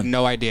 like I had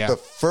no idea. the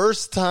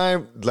first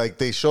time, like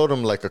they showed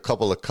him like a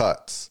couple of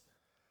cuts,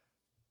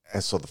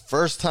 and so the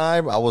first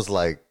time I was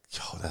like,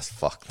 "Yo, that's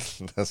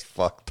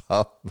fucked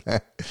up,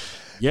 man."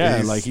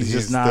 Yeah, like he's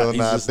just not still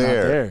he's just not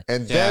there.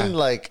 And Yeah. then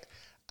like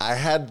I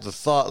had the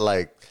thought,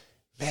 like,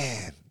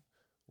 man,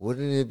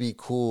 wouldn't it be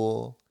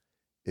cool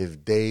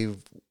if Dave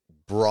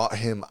brought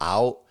him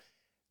out?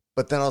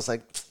 But then I was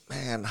like,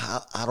 man,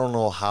 I don't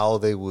know how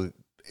they would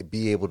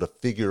be able to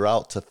figure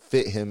out to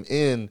fit him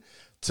in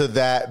to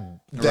that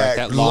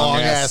that long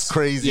long-ass- ass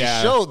crazy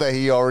yeah. show that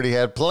he already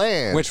had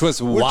planned, Which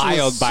was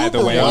wild, by the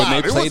super way, when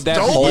wild. they It played was that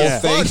dope whole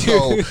as thing. fuck,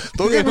 though.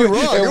 Don't get me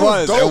wrong, It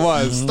was, dope. it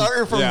was.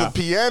 Starting from Yeah. the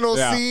piano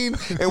Yeah. scene,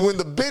 and when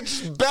the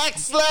bitch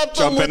backslapped him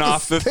Jumping with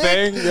off the stick,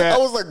 thing, yeah. I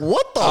was like,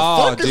 what the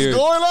Oh, fuck dude. is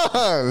going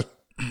on?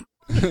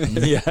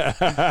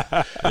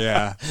 Yeah.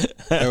 Yeah,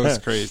 it was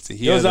crazy.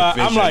 He It was, has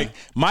a I'm vision.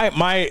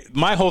 like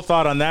my whole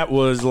thought on that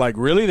was like,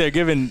 really, they're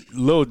giving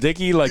Lil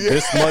Dicky like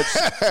this much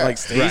like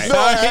stage Right. No,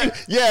 time?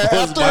 yeah, That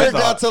was after my it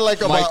got thought. to like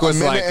about Mike a was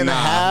minute like, and a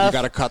 "Nah, half, you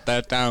got to cut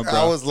that down, bro."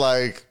 I was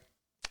like,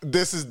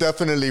 this is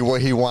definitely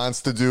what he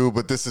wants to do,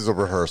 but this is a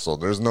rehearsal.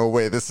 There's no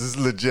way this is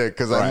legit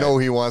because I Right. know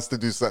he wants to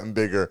do something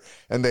bigger,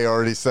 and they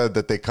already said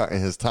that they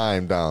cutting his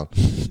time down.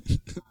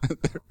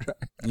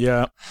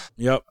 Yeah.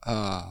 Yep.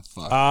 oh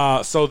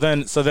fuck. So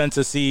then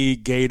to see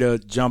Gator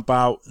jump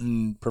out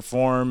and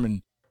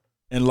perform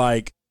and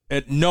like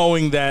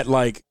knowing that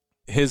like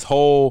his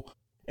whole,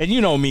 and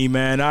you know me,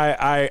 man,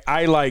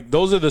 I like,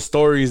 those are the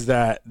stories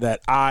that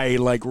I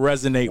like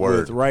resonate Word.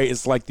 with, right?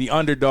 It's like the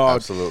underdog,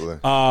 Absolutely.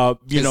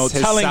 you know,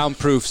 His telling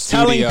soundproof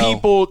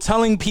studio.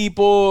 telling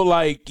people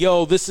like,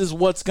 yo, this is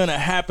what's gonna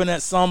happen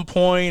at some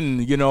point,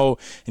 and you know,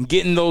 and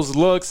getting those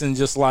looks and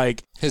just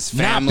like His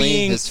not family,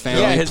 being- his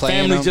family yeah, his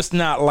playing family him. just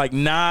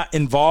not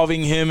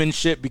involving him in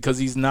shit because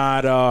he's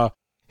not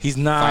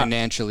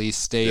Financially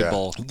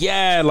stable.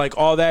 yeah, like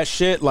all that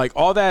shit, like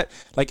all that,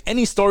 like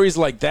any stories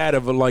like that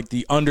of like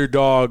the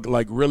underdog,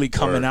 like really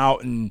coming Word.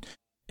 out and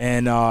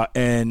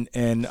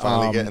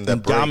Finally getting that and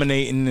break.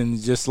 dominating and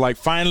just like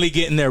finally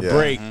getting their Yeah.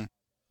 break.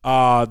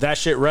 Mm-hmm. That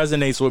shit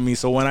resonates with me.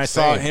 So when I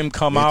saw Same. him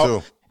come Me out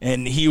too.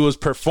 and he was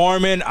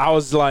performing, I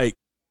was like,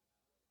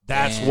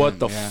 that's Damn, what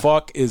the yeah.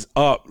 fuck is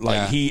up. Like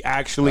Yeah. he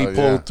actually Hell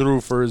yeah. pulled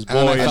through for his boy,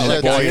 And I and felt the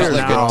like boy I is felt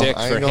like a now. dick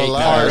I for ain't gonna hating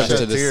lie, on I the rest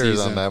shed of the tears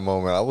season. on that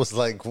moment. I was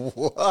like,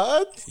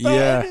 what? Yeah.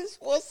 That is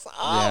what's up?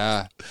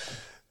 Yeah.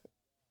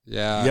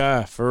 Yeah.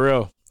 Yeah, for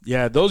real.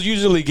 Yeah, those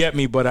usually get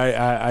me, but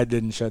I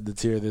didn't shed the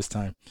tear this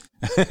time.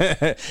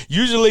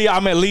 Usually,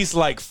 I'm at least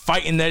like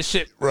fighting that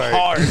shit Right.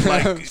 hard.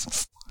 Like,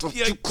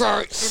 yeah,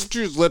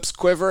 His lips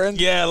quivering.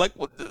 yeah, like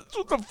what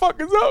the fuck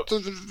is up?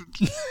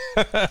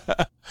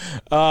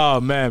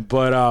 Oh man,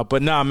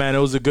 but nah, man, it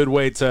was a good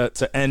way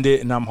to end it,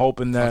 and I'm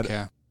hoping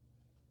that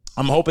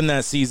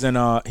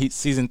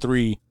season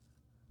 3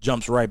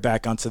 jumps right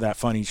back onto that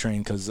funny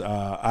train because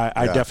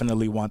I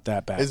definitely want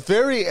that back. It's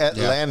very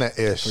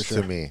Atlanta-ish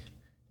to me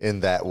in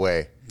that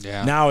way.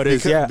 Yeah. Now it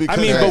is, yeah. I Because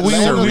mean, but we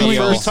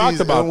Atlanta,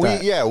 talked about and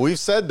that. Yeah, we've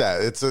said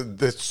that. It's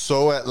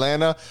so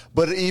Atlanta,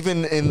 but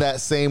even in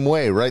that same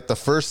way, right? The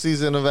first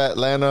season of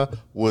Atlanta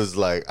was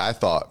like, I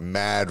thought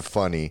mad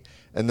funny.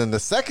 And then the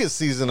second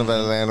season of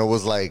Atlanta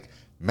was like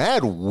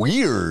mad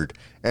weird.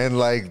 And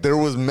like there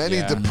was many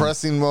Yeah.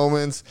 depressing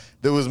moments.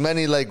 There was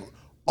many like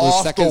The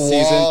off second the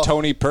season, wall,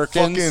 Tony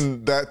Perkins.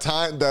 Fucking that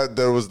time that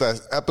there was that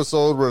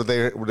episode where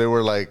they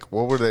were like,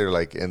 what were they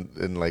like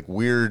in like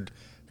weird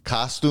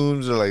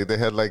costumes, or like they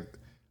had like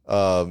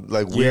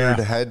weird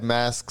head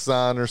masks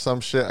on or some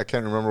shit. I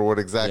can't remember what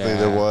exactly Yeah.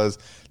 there was.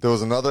 There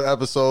was another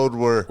episode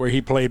where Where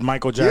he played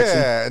Michael Jackson.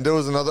 yeah, and there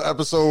was another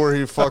episode where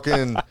he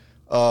fucking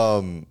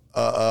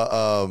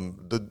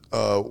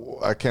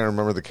I can't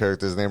remember the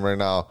character's name right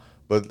now,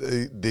 but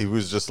he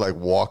was just like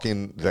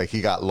walking, like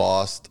he got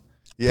lost.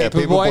 Yeah,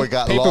 Paperboy? Paperboy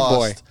got Paperboy.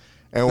 lost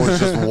and was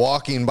just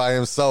walking by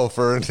himself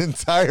for an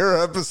entire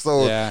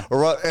episode. Yeah.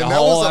 And The that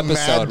whole was a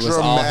mad episode was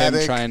all him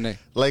dramatic, trying to-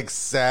 like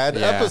sad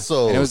Yeah.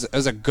 episode. And it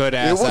was a good It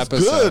ass was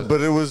episode. good,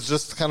 but it was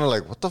just kind of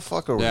like, what the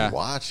fuck are Yeah. we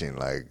watching?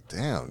 Like,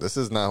 damn, this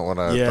is not what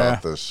I Yeah.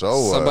 thought the show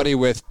was. Somebody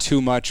with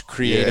too much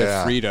creative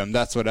Yeah. freedom.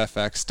 That's what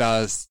FX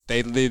does.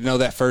 They know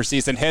that first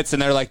season hits,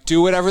 and they're like,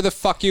 do whatever the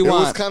fuck you It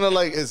want. was kind of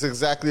like, it's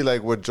exactly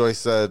like what Joyce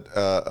said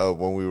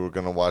when we were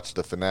going to watch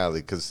the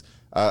finale, because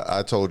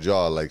I told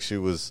y'all, like, she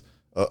was,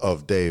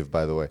 of Dave,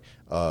 by the way,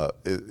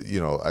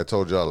 I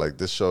told y'all, like,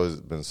 this show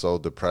has been so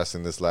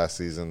depressing this last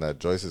season that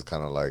Joyce is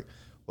kind of like,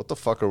 what the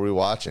fuck are we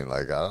watching?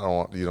 Like, I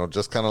don't want,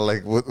 just kind of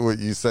like what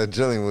you said,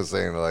 Jillian was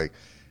saying, like,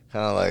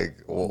 kind of like,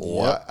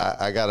 what?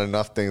 I got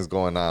enough things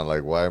going on.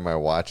 Like, why am I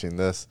watching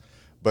this?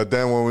 But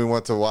then when we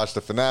went to watch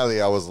the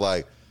finale, I was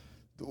like,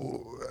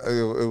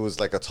 it was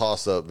like a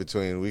toss up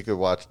between we could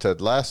watch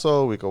Ted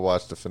Lasso, we could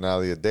watch the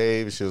finale of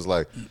Dave. She was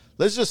like,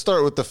 let's just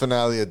start with the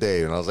finale of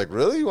Dave. And I was like,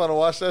 really? You want to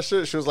watch that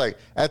shit? She was like,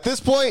 at this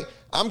point,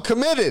 I'm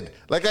committed.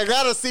 Like, I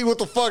got to see what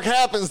the fuck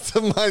happens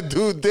to my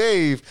dude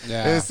Dave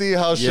and see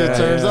how shit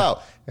turns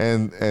out.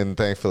 And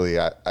thankfully,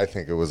 I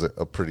think it was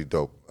a pretty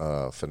dope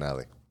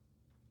finale.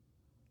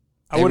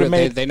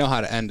 They know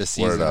how to end a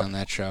season on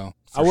that show.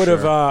 I would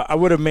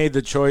have made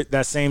the choice,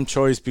 that same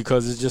choice,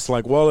 because it's just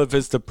like, well, if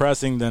it's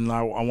depressing, then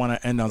I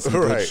want to end on some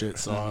good shit.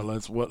 So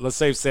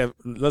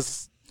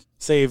let's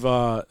save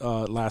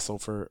Lasso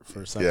for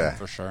a second.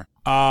 For sure.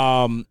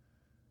 All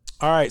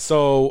right,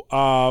 so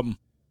I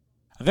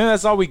think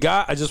that's all we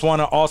got. I just want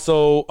to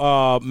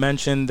also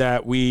mention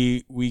that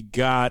we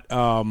got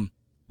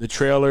the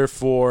trailer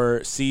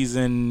for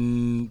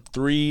season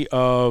 3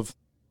 of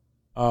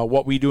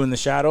What We Do in the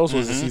Shadows.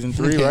 Was it season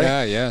 3,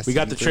 right? Yeah. We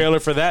got the trailer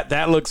for that.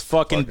 That looks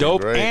fucking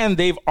dope. Great. And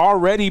they've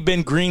already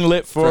been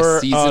greenlit for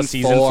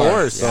season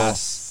 4. So.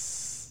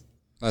 Yes.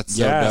 That's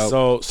so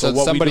dope. So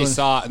somebody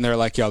saw it and they're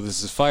like, yo,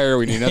 this is fire.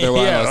 We need another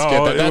one. Let's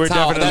get that.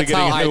 That's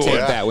how I take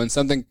that. When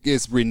something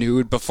is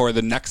renewed before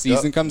the next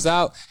season comes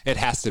out, it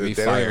has to be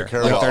fire.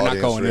 Like, they're not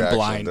going in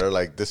blind. They're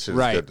like, this shit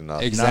is good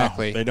enough.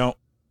 Exactly. No, they don't.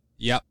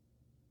 Yep.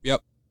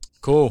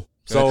 Cool.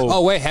 Good.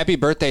 So, wait, happy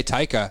birthday,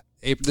 Taika.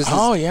 This is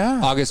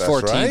August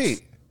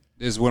 14th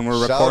is when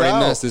we're recording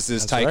this. This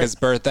is Taika's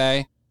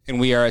birthday, and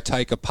we are a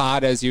Taika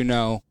pod, as you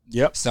know.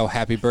 Yep. So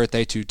happy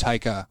birthday to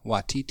Taika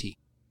Waititi.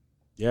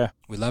 Yeah.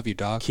 We love you,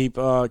 dog. Keep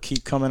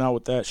coming out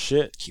with that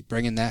shit. Keep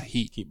bringing that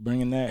heat. My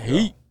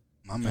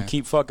man. And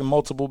keep fucking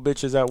multiple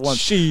bitches at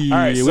once. All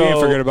right, we ain't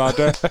forget about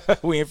that.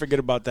 We ain't forget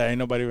about that. Ain't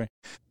nobody.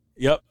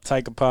 Yep,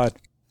 Taika pod.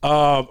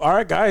 All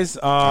right, guys.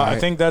 I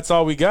think that's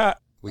all we got.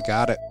 We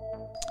got it.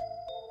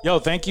 Yo,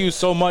 thank you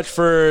so much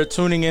for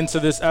tuning into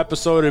this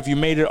episode. If you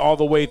made it all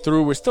the way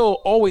through, we're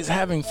still always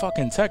having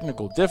fucking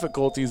technical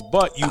difficulties,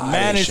 but you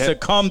managed to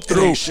come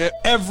through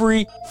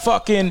every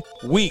fucking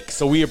week.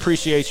 So we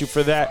appreciate you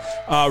for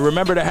that.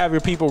 Remember to have your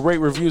people rate,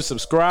 review,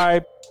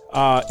 subscribe.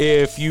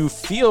 If you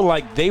feel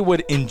like they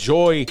would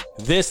enjoy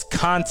this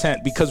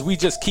content, because we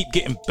just keep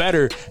getting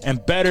better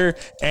and better,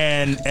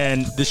 and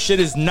the shit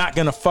is not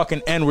gonna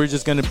fucking end. We're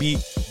just gonna be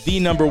the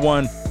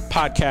 #1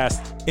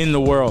 podcast in the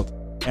world.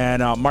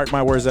 And mark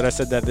my words that I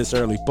said that this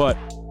early. But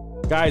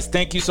guys,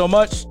 thank you so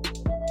much.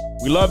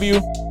 We love you.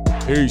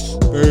 Peace.